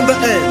beginning and the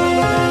end,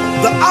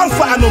 the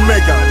Alpha and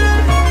Omega.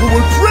 We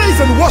will praise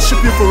and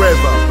worship you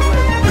forever,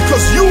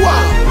 because you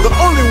are the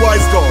only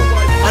wise God,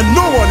 and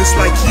no one is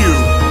like you.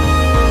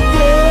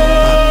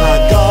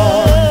 Papa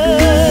God,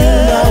 you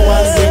now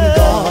was in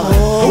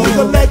God. We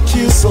will let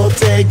you so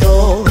take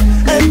go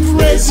and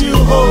praise you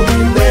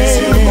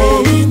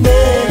holy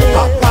name.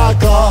 Papa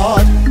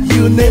God,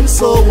 you name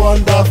so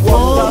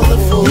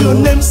wonderful, you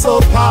name so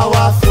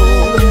powerful,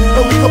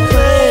 and we will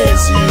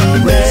praise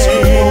you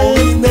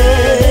name.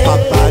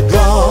 Papa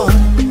God,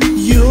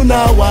 you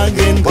now one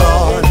in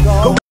God.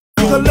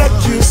 We will let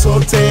you so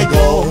take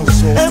go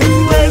and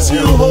praise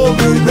you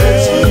holy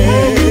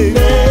name.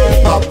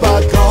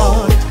 Papa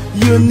God,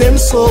 your name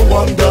so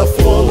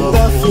wonderful,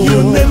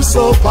 your name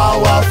so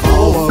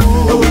powerful,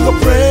 and we will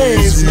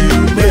praise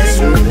you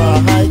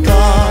name. My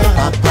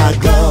God, Papa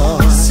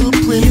God,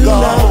 Supreme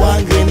God,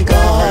 one in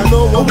God. We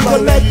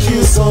will let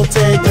you so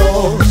take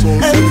go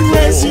and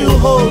praise you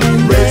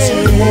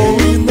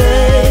holy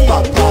name.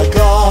 Papa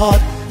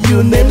God,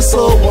 your name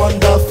so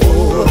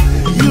wonderful,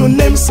 your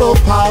name so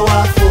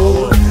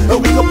powerful,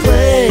 and we will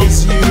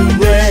praise you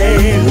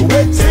name.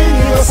 Waiting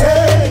you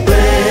say,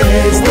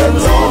 praise the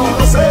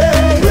Lord,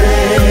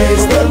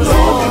 praise the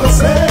Lord,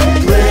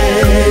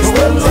 praise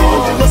the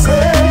Lord,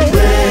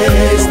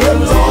 praise the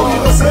Lord,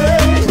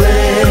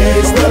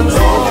 praise the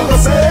Lord,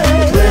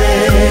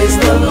 praise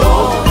the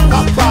Lord.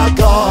 Papa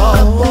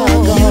God,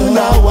 you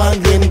now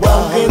one in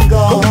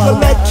God. We will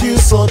let you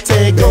so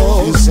take go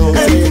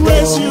and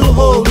praise you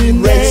holy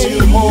name.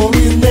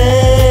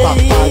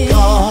 Papa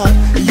God,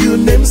 you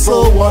name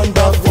so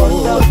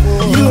wonderful,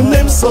 you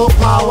name so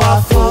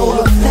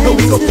powerful, and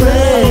we will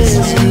praise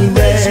you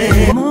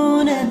name.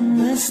 Moon and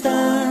the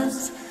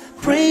stars,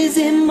 praise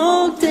him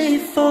all day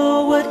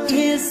for what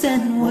is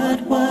and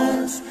what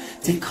was.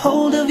 Take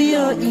hold of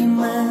your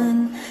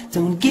iman,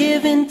 don't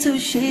give in to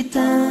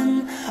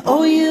shaitan.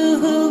 Oh, you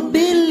who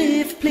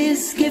believe,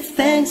 please give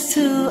thanks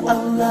to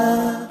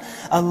Allah.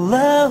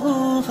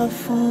 Allahu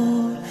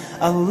Ghafoor,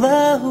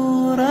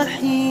 Allahu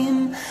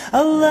Rahim,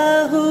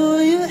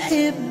 Allahu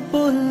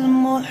yuhibbul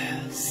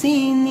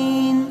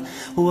muhsinin.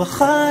 Huwa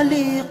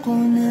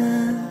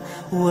khaliquna,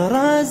 huwa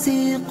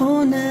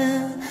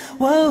raziquna,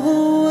 wa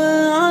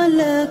huwa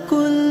ala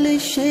kulli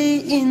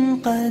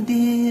shay'in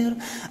qadir.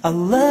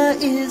 Allah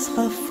is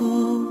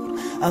Ghafoor,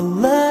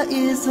 Allah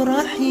is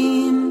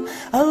Rahim,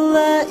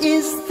 Allah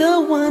is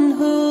the one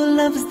who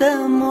loves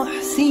the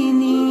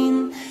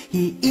muhsinin.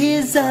 He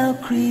is our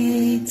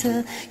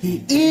creator,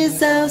 He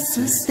is our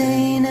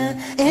sustainer,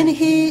 and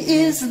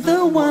He is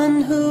the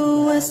one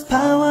who has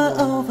power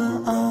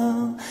over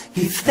all.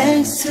 Give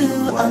thanks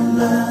to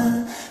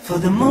Allah for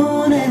the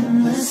moon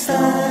and the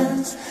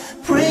stars.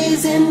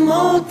 Praise Him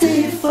all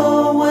day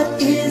for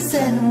what is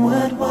and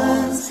what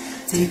was.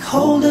 Take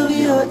hold of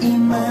your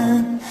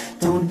iman,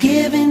 don't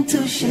give in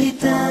to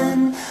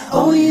shaitan.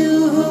 Oh,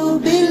 you who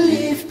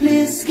believe,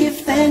 please give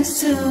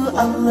thanks to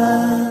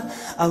Allah.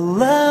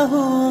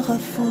 Allahu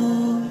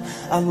Ghafoor,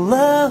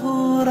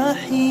 Allahu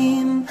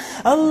Rahim,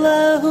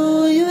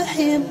 Allahu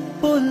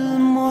yuhibbul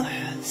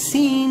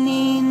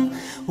muhsinin.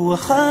 Huwa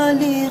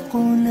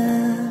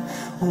khaliquna,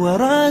 huwa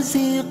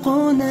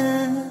raziquna,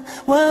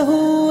 wa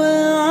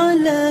huwa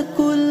ala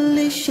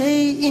kulli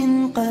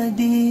shay'in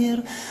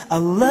qadir.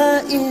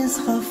 Allah is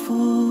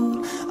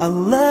Ghafoor,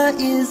 Allah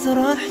is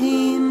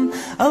Rahim,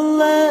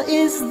 Allah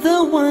is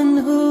the one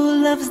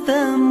who loves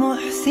the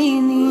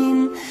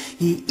muhsinin.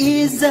 He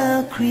is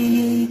our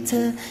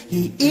creator,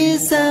 He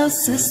is our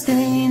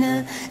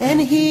sustainer, and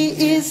He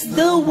is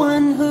the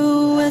one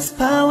who has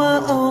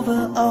power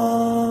over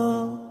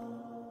all.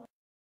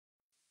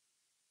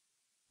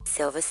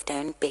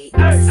 Silverstone Beats.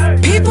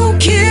 People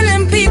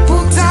killing,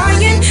 people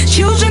dying,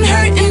 children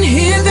hurting,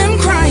 hear them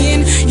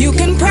crying. You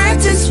can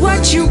practice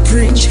what you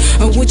preach,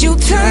 or would you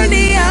turn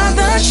the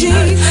other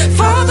cheek?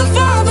 Father,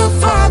 Father,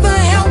 Father,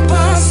 help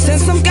us,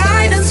 send some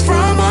guidance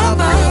from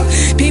above.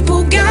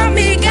 People got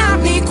me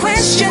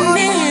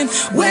questioning,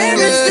 where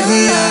is the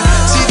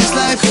love? See this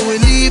life when we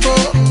leave,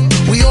 oh,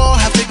 we all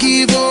have to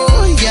give,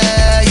 oh,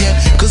 yeah,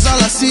 yeah. Cause all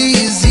I see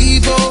is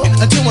evil,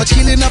 and too much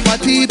killing of my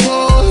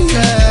people,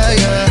 yeah,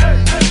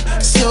 yeah.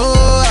 So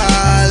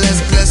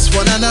let's bless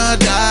one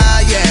another,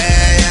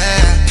 yeah,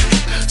 yeah.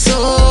 So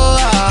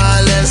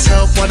let's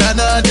help one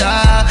another.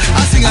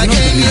 I sing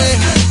again, yeah.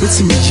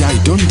 What's me, I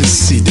don't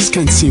see this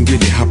kind of thing where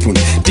they happen.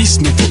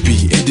 This not for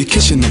be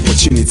education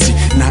opportunity.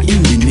 Now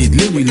in we need,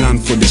 let we learn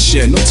for the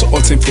share, not to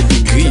all time for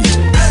big greed.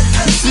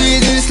 You see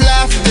this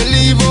life to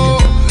live,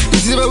 oh,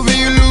 this is where we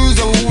lose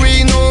or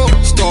we know.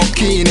 Stop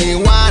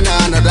killing one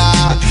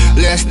another,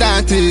 let's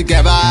stand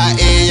together,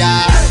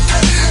 yeah.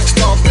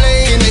 Stop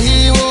playing the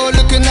hero,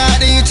 looking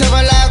at each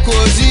other like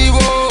we're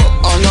zero.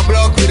 On the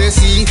block with the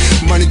sea,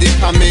 money they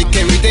can make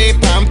every day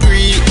pan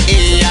free,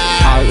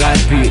 yeah.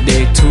 R.I.P.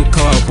 they took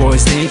our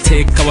boys, they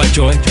take our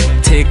joy,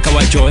 take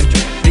our joy.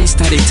 This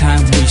study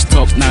time we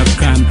stop now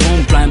crime.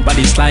 Don't blind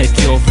bodies like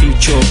your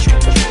future.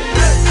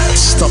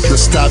 Stop the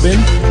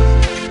stabbing,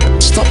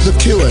 stop the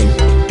killing.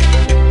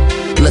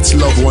 Let's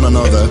love one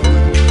another.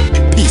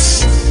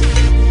 Peace.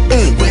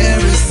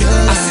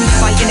 I see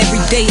fighting every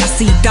day, I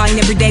see dying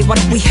every day. Why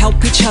don't we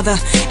help each other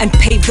and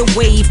pave the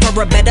way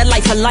for a better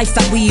life, a life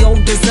that we all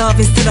deserve?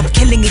 Instead of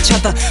killing each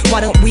other,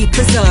 why don't we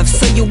preserve?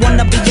 So you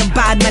wanna be a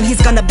bad man,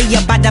 he's gonna be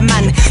a badder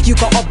man. You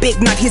got a big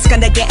knife, he's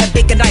gonna get a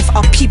bigger knife.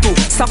 Our people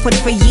suffered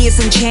for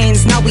years in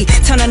chains. Now we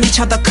turn on each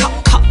other, cut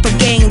for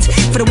gains.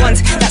 For the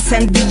ones that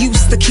send the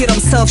youth to kill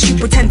themselves, you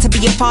pretend to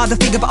be a father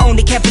figure but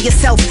only care for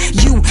yourself.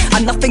 You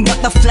are nothing but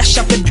the flesh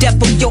of the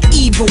devil. You're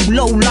evil,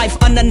 low life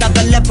on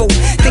another level.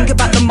 Think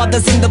about the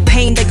mothers and the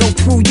pain they go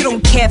through. You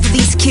don't care for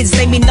these kids,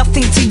 they mean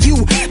nothing to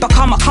you. But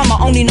karma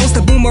only knows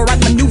the boomerang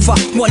maneuver.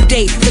 One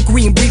day the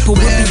green reaper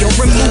will be your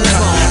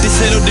remover. This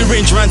head of the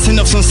range ranting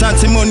up some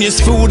sanctimonious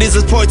food is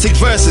as poetic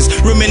verses,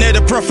 ruminate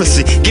a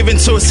prophecy given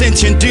to a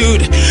sentient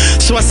dude.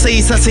 So I say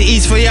it's as it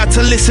is for you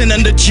to listen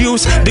and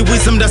deduce the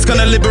wisdom that's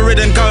gonna liberate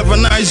and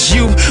galvanize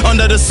you.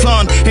 Under the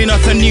sun ain't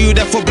nothing new,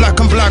 that for black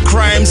on black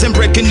crimes and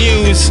breaking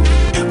news.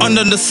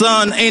 Under the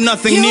sun ain't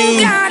nothing new.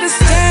 You gotta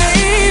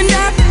stand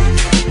up,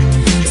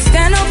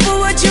 stand up for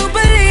what you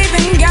believe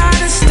in.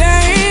 Gotta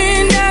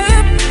stand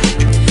up,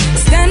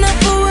 stand up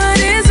for what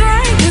is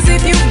right. Cause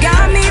if you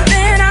got me,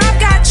 then I've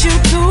got you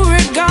too.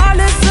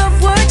 Regardless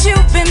of what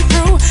you've been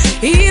through,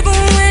 even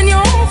when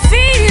you're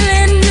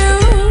feeling new.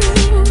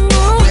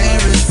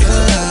 Where is the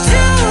love?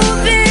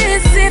 Do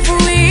this if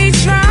we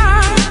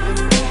try.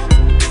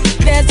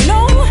 There's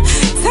no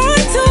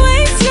time to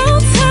waste, no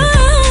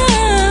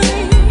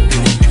time.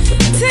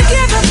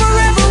 Together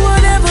forever,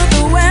 whatever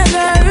the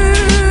weather.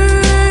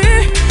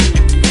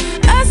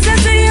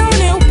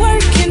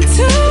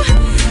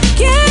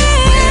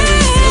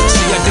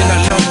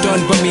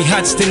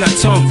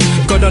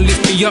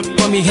 me up,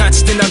 buy me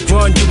hats, then I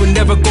run. You will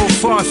never go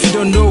far if you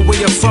don't know where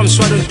you're from.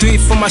 So I don't do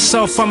it for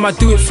myself, I'ma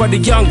do it for the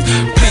young.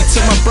 Please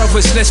tell my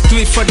brothers, let's do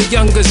it for the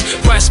youngers.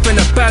 Why spend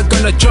a bag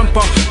on a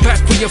jumper?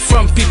 Back where you're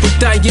from, people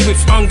dying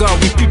with hunger.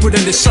 We people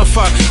then they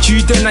suffer.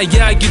 You then I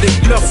you the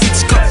bluff,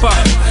 it's copper.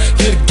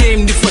 You the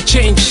game need for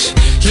change,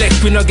 like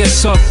we not get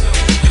up.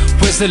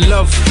 Where's the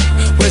love?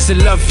 Where's the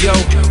love, yo?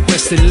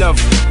 Where's the love?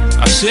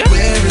 I said,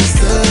 where is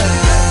the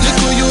love?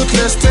 Little youth,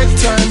 let's take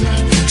time.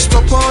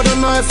 Stop all the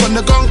knife and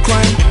the gun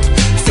crime.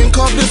 Think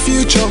of the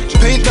future,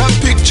 paint that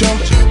picture.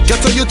 Get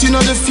a youth in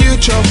the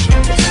future.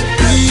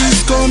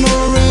 Peace gonna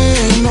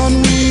rain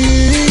on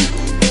me.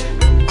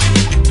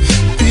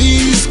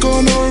 Peace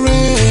gonna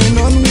rain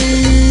on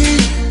me.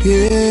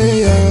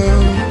 Yeah.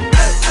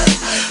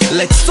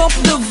 Let's stop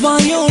the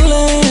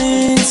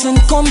violence and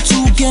come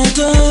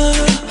together.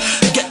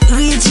 Get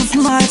rid of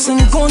knives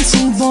and guns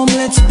and bombs,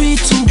 let's be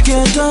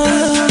together.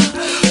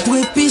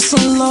 With peace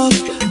and love,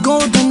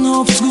 golden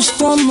hope through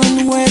storm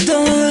and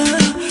weather.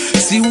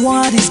 See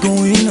what is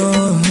going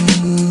on.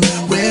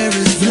 Where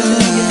is the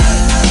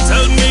love?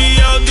 Tell me,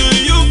 how do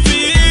you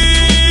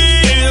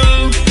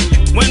feel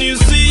when you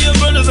see your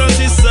brothers and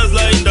sisters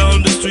lying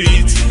down the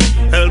street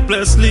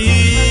helplessly?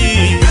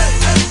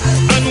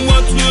 And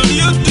what will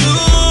you do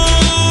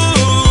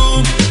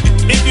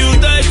if you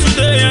die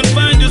today and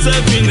find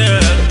yourself in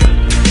hell?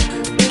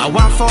 I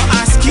want to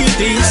ask you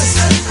this.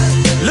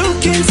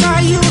 Look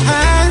inside your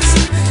eyes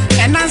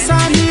and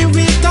answer me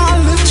with all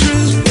the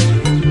truth.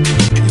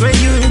 Where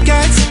you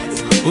get,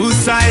 whose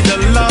side the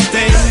love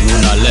day?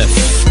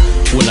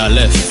 When I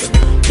left.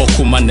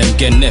 Boku man them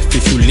get nef.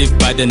 If you live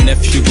by the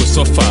nef, you go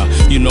suffer.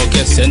 You know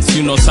get sense,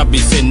 you know sabi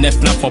say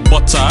nef not for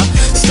butter.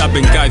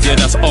 Stabbing guys, yeah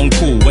that's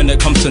uncool. When it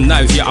comes to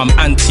knives, yeah I'm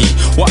anti.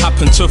 What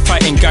happened to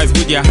fighting guys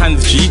with your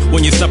hands, G?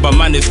 When you stab a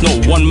man, it's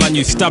not one man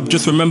you stab.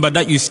 Just remember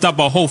that you stab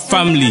a whole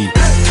family.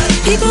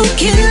 People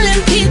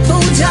killing,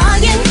 people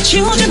dying,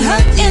 children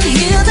hurt and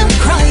hear them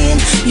crying.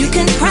 You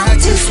can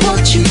practice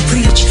what you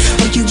preach,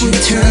 or you will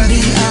turn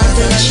the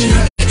other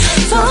cheek.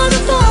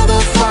 Father, Father,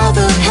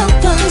 Father,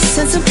 help us,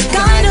 send some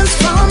guidance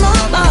from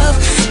above.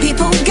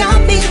 People got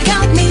me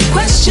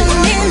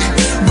questioning,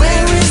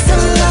 where is the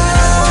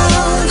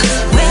love?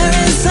 Where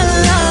is the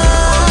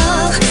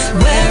love?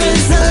 Where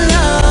is the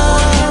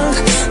love?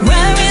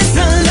 Where is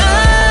the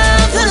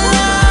love? The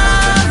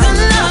love, the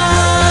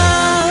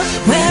love.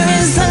 Where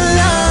is the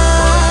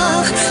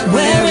love?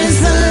 Where is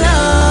the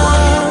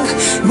love?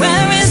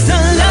 Where is the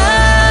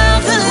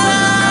love? The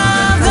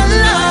love, the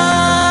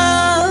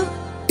love.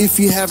 If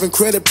you're having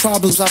credit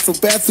problems, I feel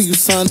bad for you,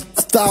 son.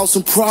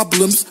 1,000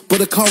 problems,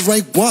 but I can't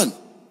rank one.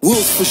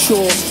 Wills for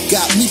sure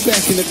got me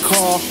back in the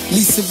car.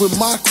 Leasing with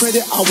my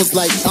credit, I was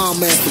like,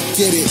 man,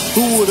 forget it.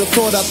 Who would have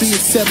thought I'd be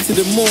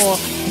accepted and more?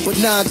 But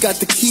now I got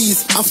the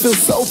keys, I feel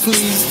so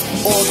pleased.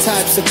 All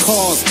types of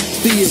cars,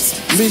 Fiats,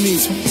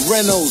 Minis,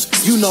 Renaults,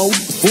 you know,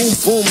 boom,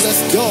 boom,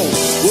 let's go.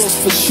 Wills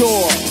for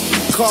sure,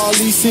 car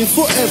leasing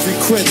for every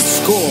credit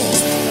score.